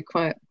 I'll be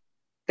quiet.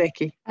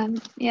 Becky.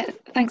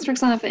 Thanks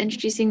Roxana for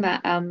introducing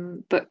that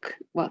book,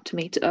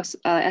 to us.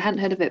 I hadn't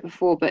heard of it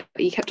before, but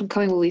you kept on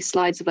coming with all these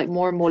slides of like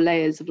more and more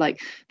layers of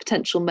like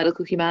potential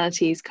medical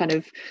humanities kind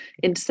of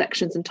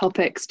intersections and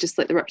topics, just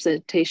like the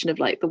representation of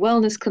like the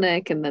wellness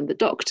clinic and then the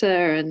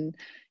doctor and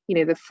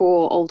the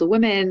 4 older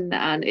women,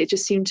 and it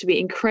just seemed to be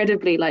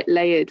incredibly like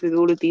layered with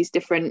all of these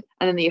different,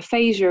 and then the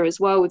aphasia as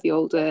well with the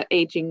older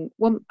aging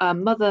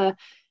mother.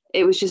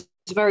 It was just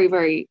very,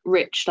 very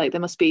rich. Like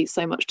there must be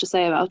so much to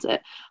say about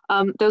it.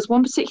 There was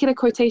one particular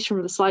quotation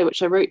from the slide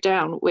which I wrote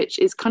down, which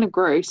is kind of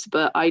gross,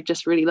 but I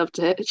just really loved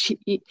it.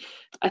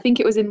 I think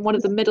it was in one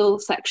of the middle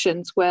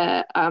sections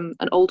where an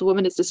older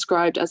woman is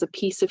described as a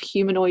piece of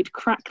humanoid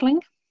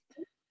crackling.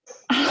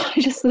 I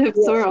just sort of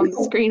saw it on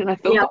the screen and I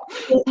thought,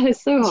 that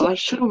is so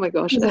harsh. Oh my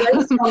gosh.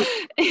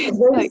 It's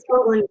very strong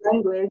on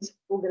language,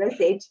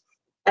 aggressive,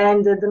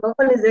 and the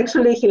novel is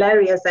actually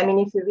hilarious.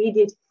 If you read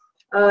it,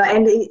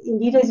 and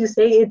indeed, as you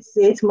say,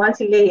 it's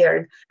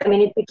multi-layered.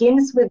 It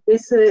begins with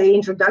this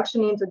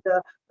introduction into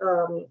the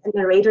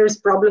narrator's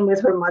problem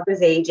with her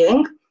mother's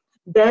aging.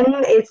 Then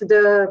it's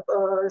the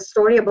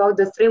story about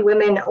the 3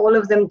 women, all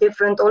of them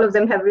different, all of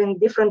them having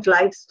different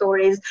life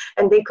stories,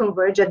 and they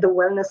converge at the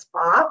wellness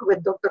spa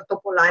with Dr.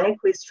 Topolanek,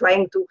 who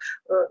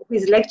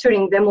is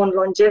lecturing them on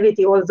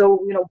longevity, although,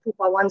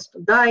 Pupa wants to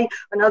die,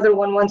 another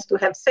one wants to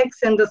have sex,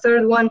 and the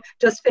third one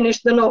just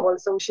finished the novel,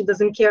 so she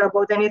doesn't care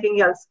about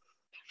anything else.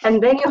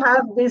 And then you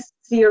have this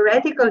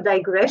theoretical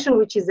digression,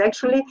 which is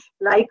actually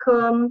like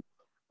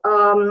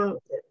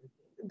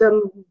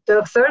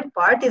the third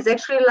part is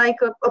actually like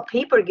a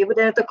paper given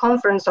at a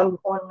conference on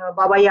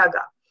Baba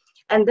Yaga.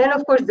 And then,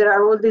 of course, there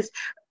are all these,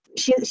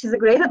 she's a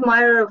great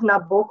admirer of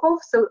Nabokov.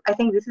 So I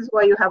think this is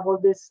why you have all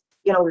this,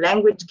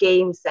 language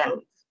games.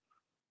 And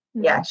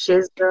yeah,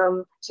 she's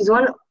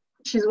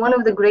one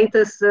of the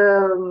greatest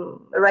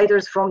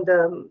writers from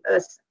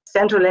the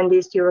Central and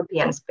East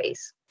European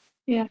space.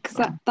 Yeah, because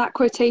that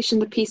quotation,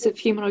 the piece of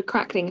humanoid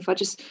crackling, if I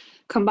just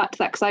come back to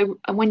that, because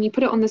when you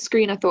put it on the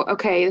screen, I thought,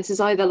 okay, this is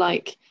either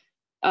like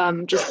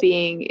just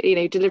being,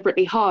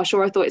 deliberately harsh,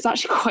 or I thought it's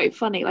actually quite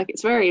funny. Like,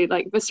 it's very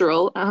like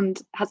visceral and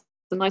has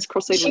a nice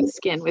crossover with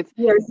skin with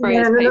Freya's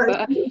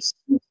paper.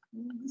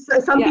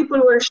 Some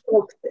people were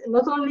shocked.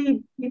 Not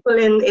only people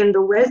in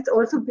the West,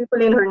 also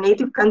people in her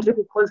native country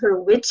who called her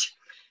a witch.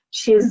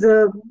 She has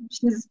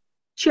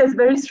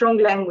very strong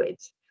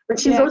language, but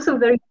she's also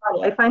very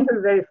funny. I find her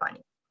very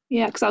funny.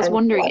 Yeah, because I was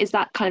wondering, is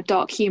that kind of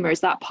dark humor? Is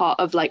that part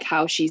of like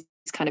how she's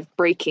kind of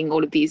breaking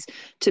all of these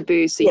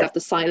taboos? So you have the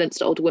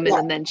silenced old women,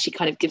 and then she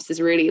kind of gives this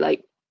really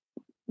like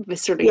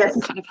viscerally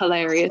kind of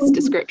hilarious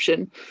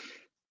description,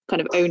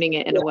 kind of owning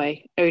it in a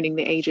way, owning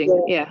the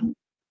aging. Yeah.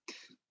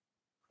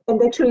 And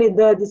actually,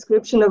 the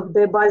description of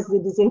Beba's the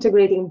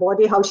disintegrating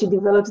body, how she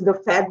develops the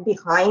fat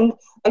behind,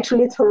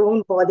 actually it's her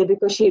own body,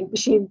 because she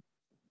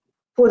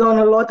put on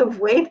a lot of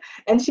weight,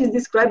 and she's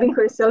describing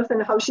herself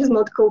and how she's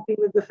not coping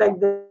with the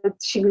fact that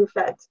she grew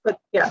fat. But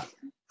yeah,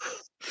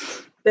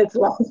 that's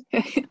why.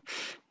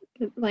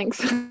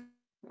 Thanks.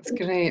 That's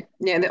great.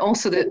 Yeah, and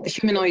also the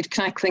humanoid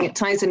crackling, it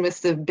ties in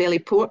with the belly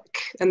pork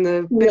and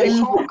the belly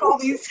pork, all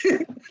these,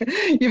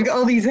 you've got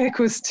all these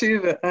echoes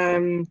too. But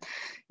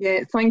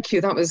yeah, thank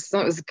you. That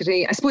was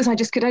great. I suppose I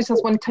just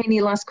ask one tiny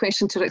last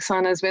question to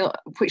Roxana as well,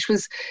 which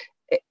was,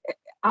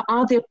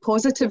 are there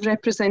positive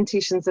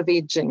representations of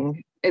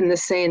aging, in the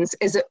sense,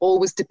 is it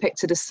always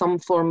depicted as some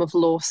form of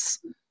loss,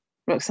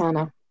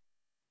 Roxana?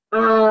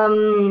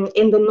 In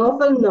the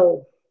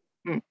novel,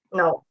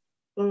 no,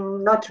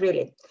 not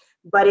really.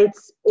 But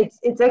it's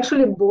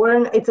actually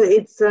born.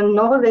 It's a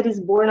novel that is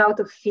born out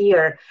of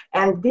fear,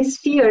 and this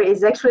fear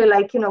is actually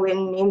like in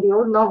the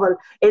old novel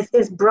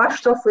is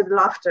brushed off with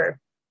laughter.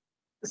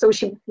 So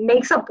she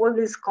makes up all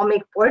these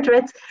comic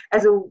portraits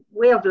as a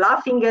way of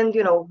laughing and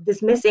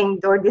dismissing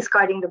or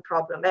discarding the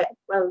problem.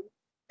 Well,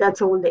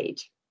 that's old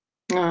age.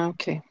 Oh,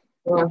 okay.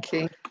 Yeah.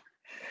 Okay.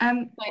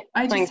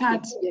 I just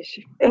had.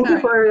 Thank you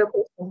for your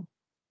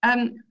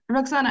question.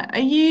 Roxana, are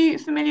you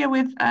familiar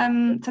with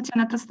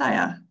Tatiana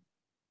Tolstaya?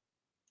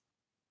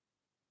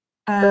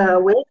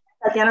 With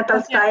Tatiana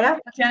Tolstaya?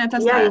 Tatiana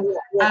Tolstaya.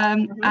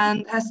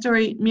 And her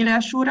story Milaya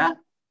Shura?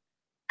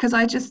 Because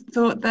I just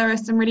thought there are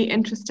some really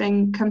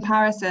interesting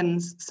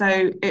comparisons.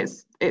 So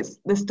it's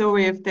the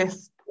story of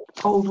this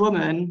old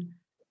woman,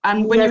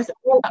 and when you were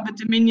talking about the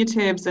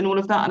diminutives and all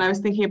of that, and I was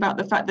thinking about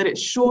the fact that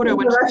it's shorter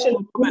when this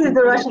is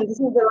the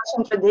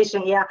Russian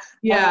tradition, yeah.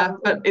 Yeah,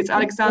 but it's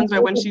Alexandra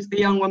when she's the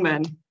young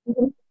woman.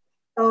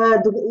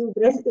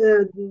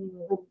 Dubravka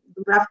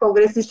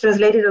Ogresis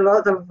translated a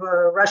lot of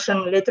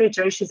Russian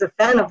literature. She's a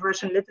fan of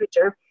Russian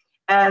literature,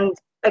 and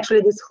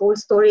actually this whole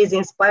story is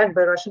inspired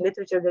by Russian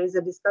literature. There is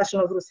a discussion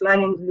of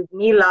Ruslan and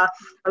Lyudmila,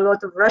 a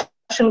lot of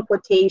Russian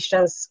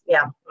quotations.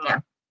 Yeah.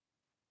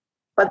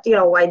 But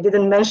I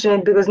didn't mention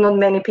it because not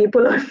many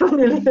people are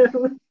familiar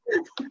with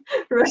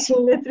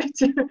Russian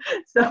literature.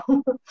 So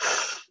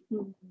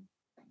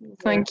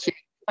thank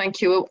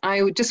you.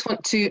 I just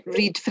want to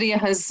read, Freya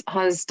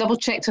has double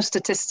checked her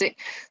statistic.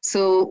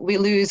 So we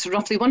lose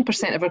roughly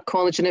 1% of our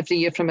collagen every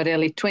year from our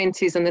early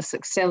 20s, and this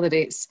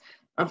accelerates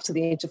after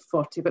the age of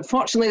 40. But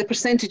fortunately, the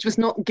percentage was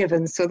not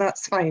given, so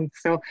that's fine.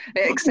 So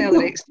it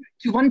accelerates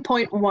to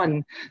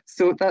 1.1.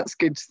 So that's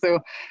good. So,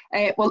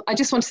 well, I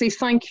just want to say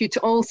thank you to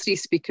all three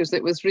speakers.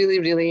 It was really,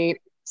 really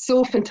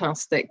so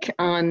fantastic,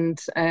 and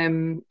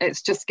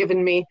it's just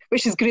given me,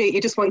 which is great,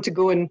 you just want to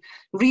go and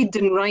read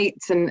and write,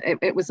 and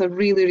it was a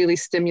really, really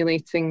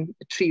stimulating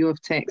trio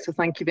of text, so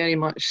thank you very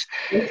much.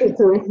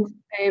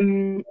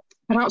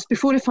 Perhaps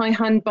before, if I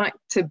hand back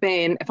to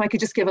Ben, if I could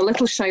just give a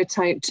little shout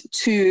out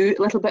to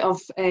a little bit of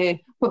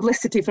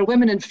publicity for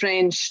Women in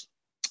French,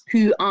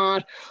 who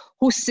are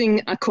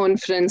hosting a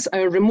conference,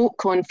 a remote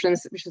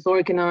conference, which is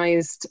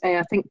organised,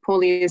 I think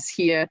Polly is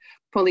here,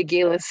 Polly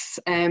Galis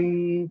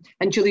and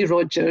Julie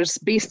Rogers,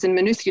 based in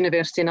Maynooth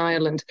University in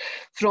Ireland,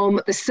 from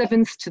the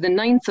 7th to the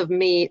 9th of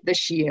May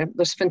this year.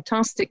 There's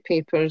fantastic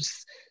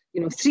papers,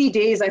 3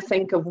 days, I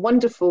think, of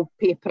wonderful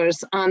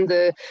papers, and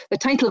the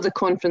title of the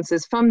conference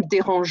is Femmes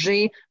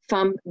dérangées,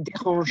 Femmes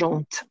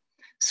dérangeantes.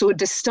 So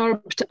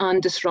disturbed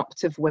and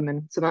disruptive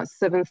women. So that's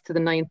 7th to the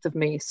 9th of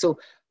May. So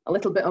a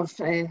little bit of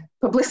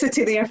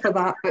publicity there for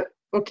that, but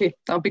okay,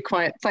 I'll be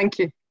quiet. Thank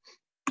you.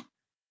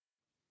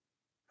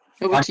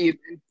 Over to you.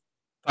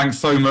 Thanks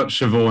so much,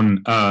 Siobhan,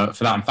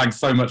 for that, and thanks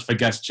so much for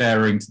guest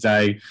chairing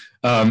today.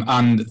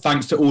 And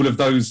thanks to all of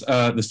those,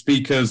 the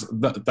speakers,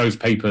 those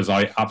papers,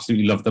 I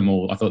absolutely love them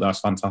all. I thought that was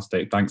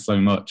fantastic. Thanks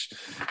so much.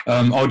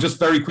 I'll just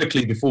very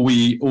quickly, before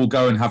we all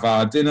go and have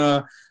our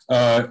dinner,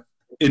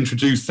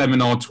 introduce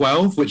Seminar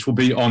 12, which will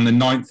be on the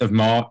 9th of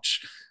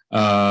March.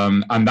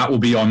 and that will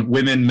be on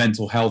women,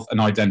 mental health and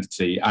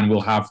identity. And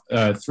we'll have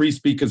 3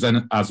 speakers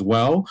in as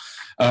well.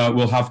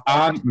 We'll have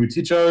Anne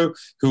Mutijo,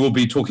 who will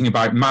be talking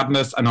about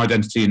madness and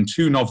identity in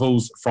 2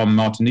 novels from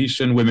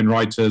Martinician women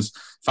writers,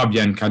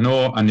 Fabienne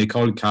Canor and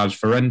Nicole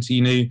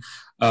Cage-Ferentini.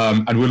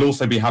 And we'll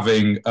also be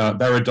having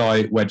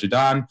Beredai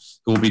Wejedan,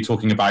 who will be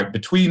talking about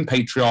Between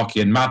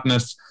Patriarchy and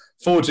Madness,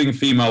 Forging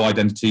Female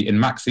Identity in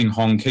Maxine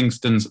Hong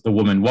Kingston's The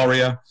Woman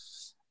Warrior.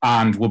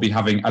 And we'll be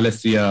having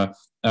Alicia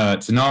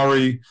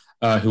Tinari,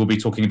 who will be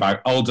talking about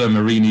Alda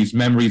Marini's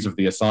Memories of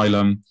the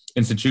Asylum,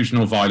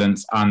 Institutional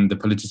Violence and the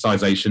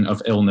Politicization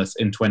of Illness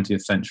in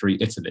 20th Century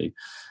Italy.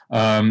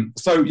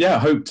 So yeah,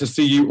 hope to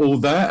see you all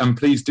there, and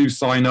please do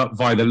sign up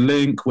via the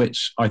link,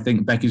 which I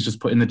think Becky's just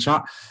put in the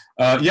chat.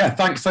 Yeah,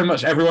 thanks so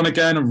much everyone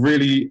again.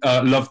 Really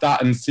love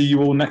that, and see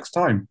you all next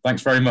time.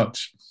 Thanks very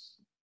much.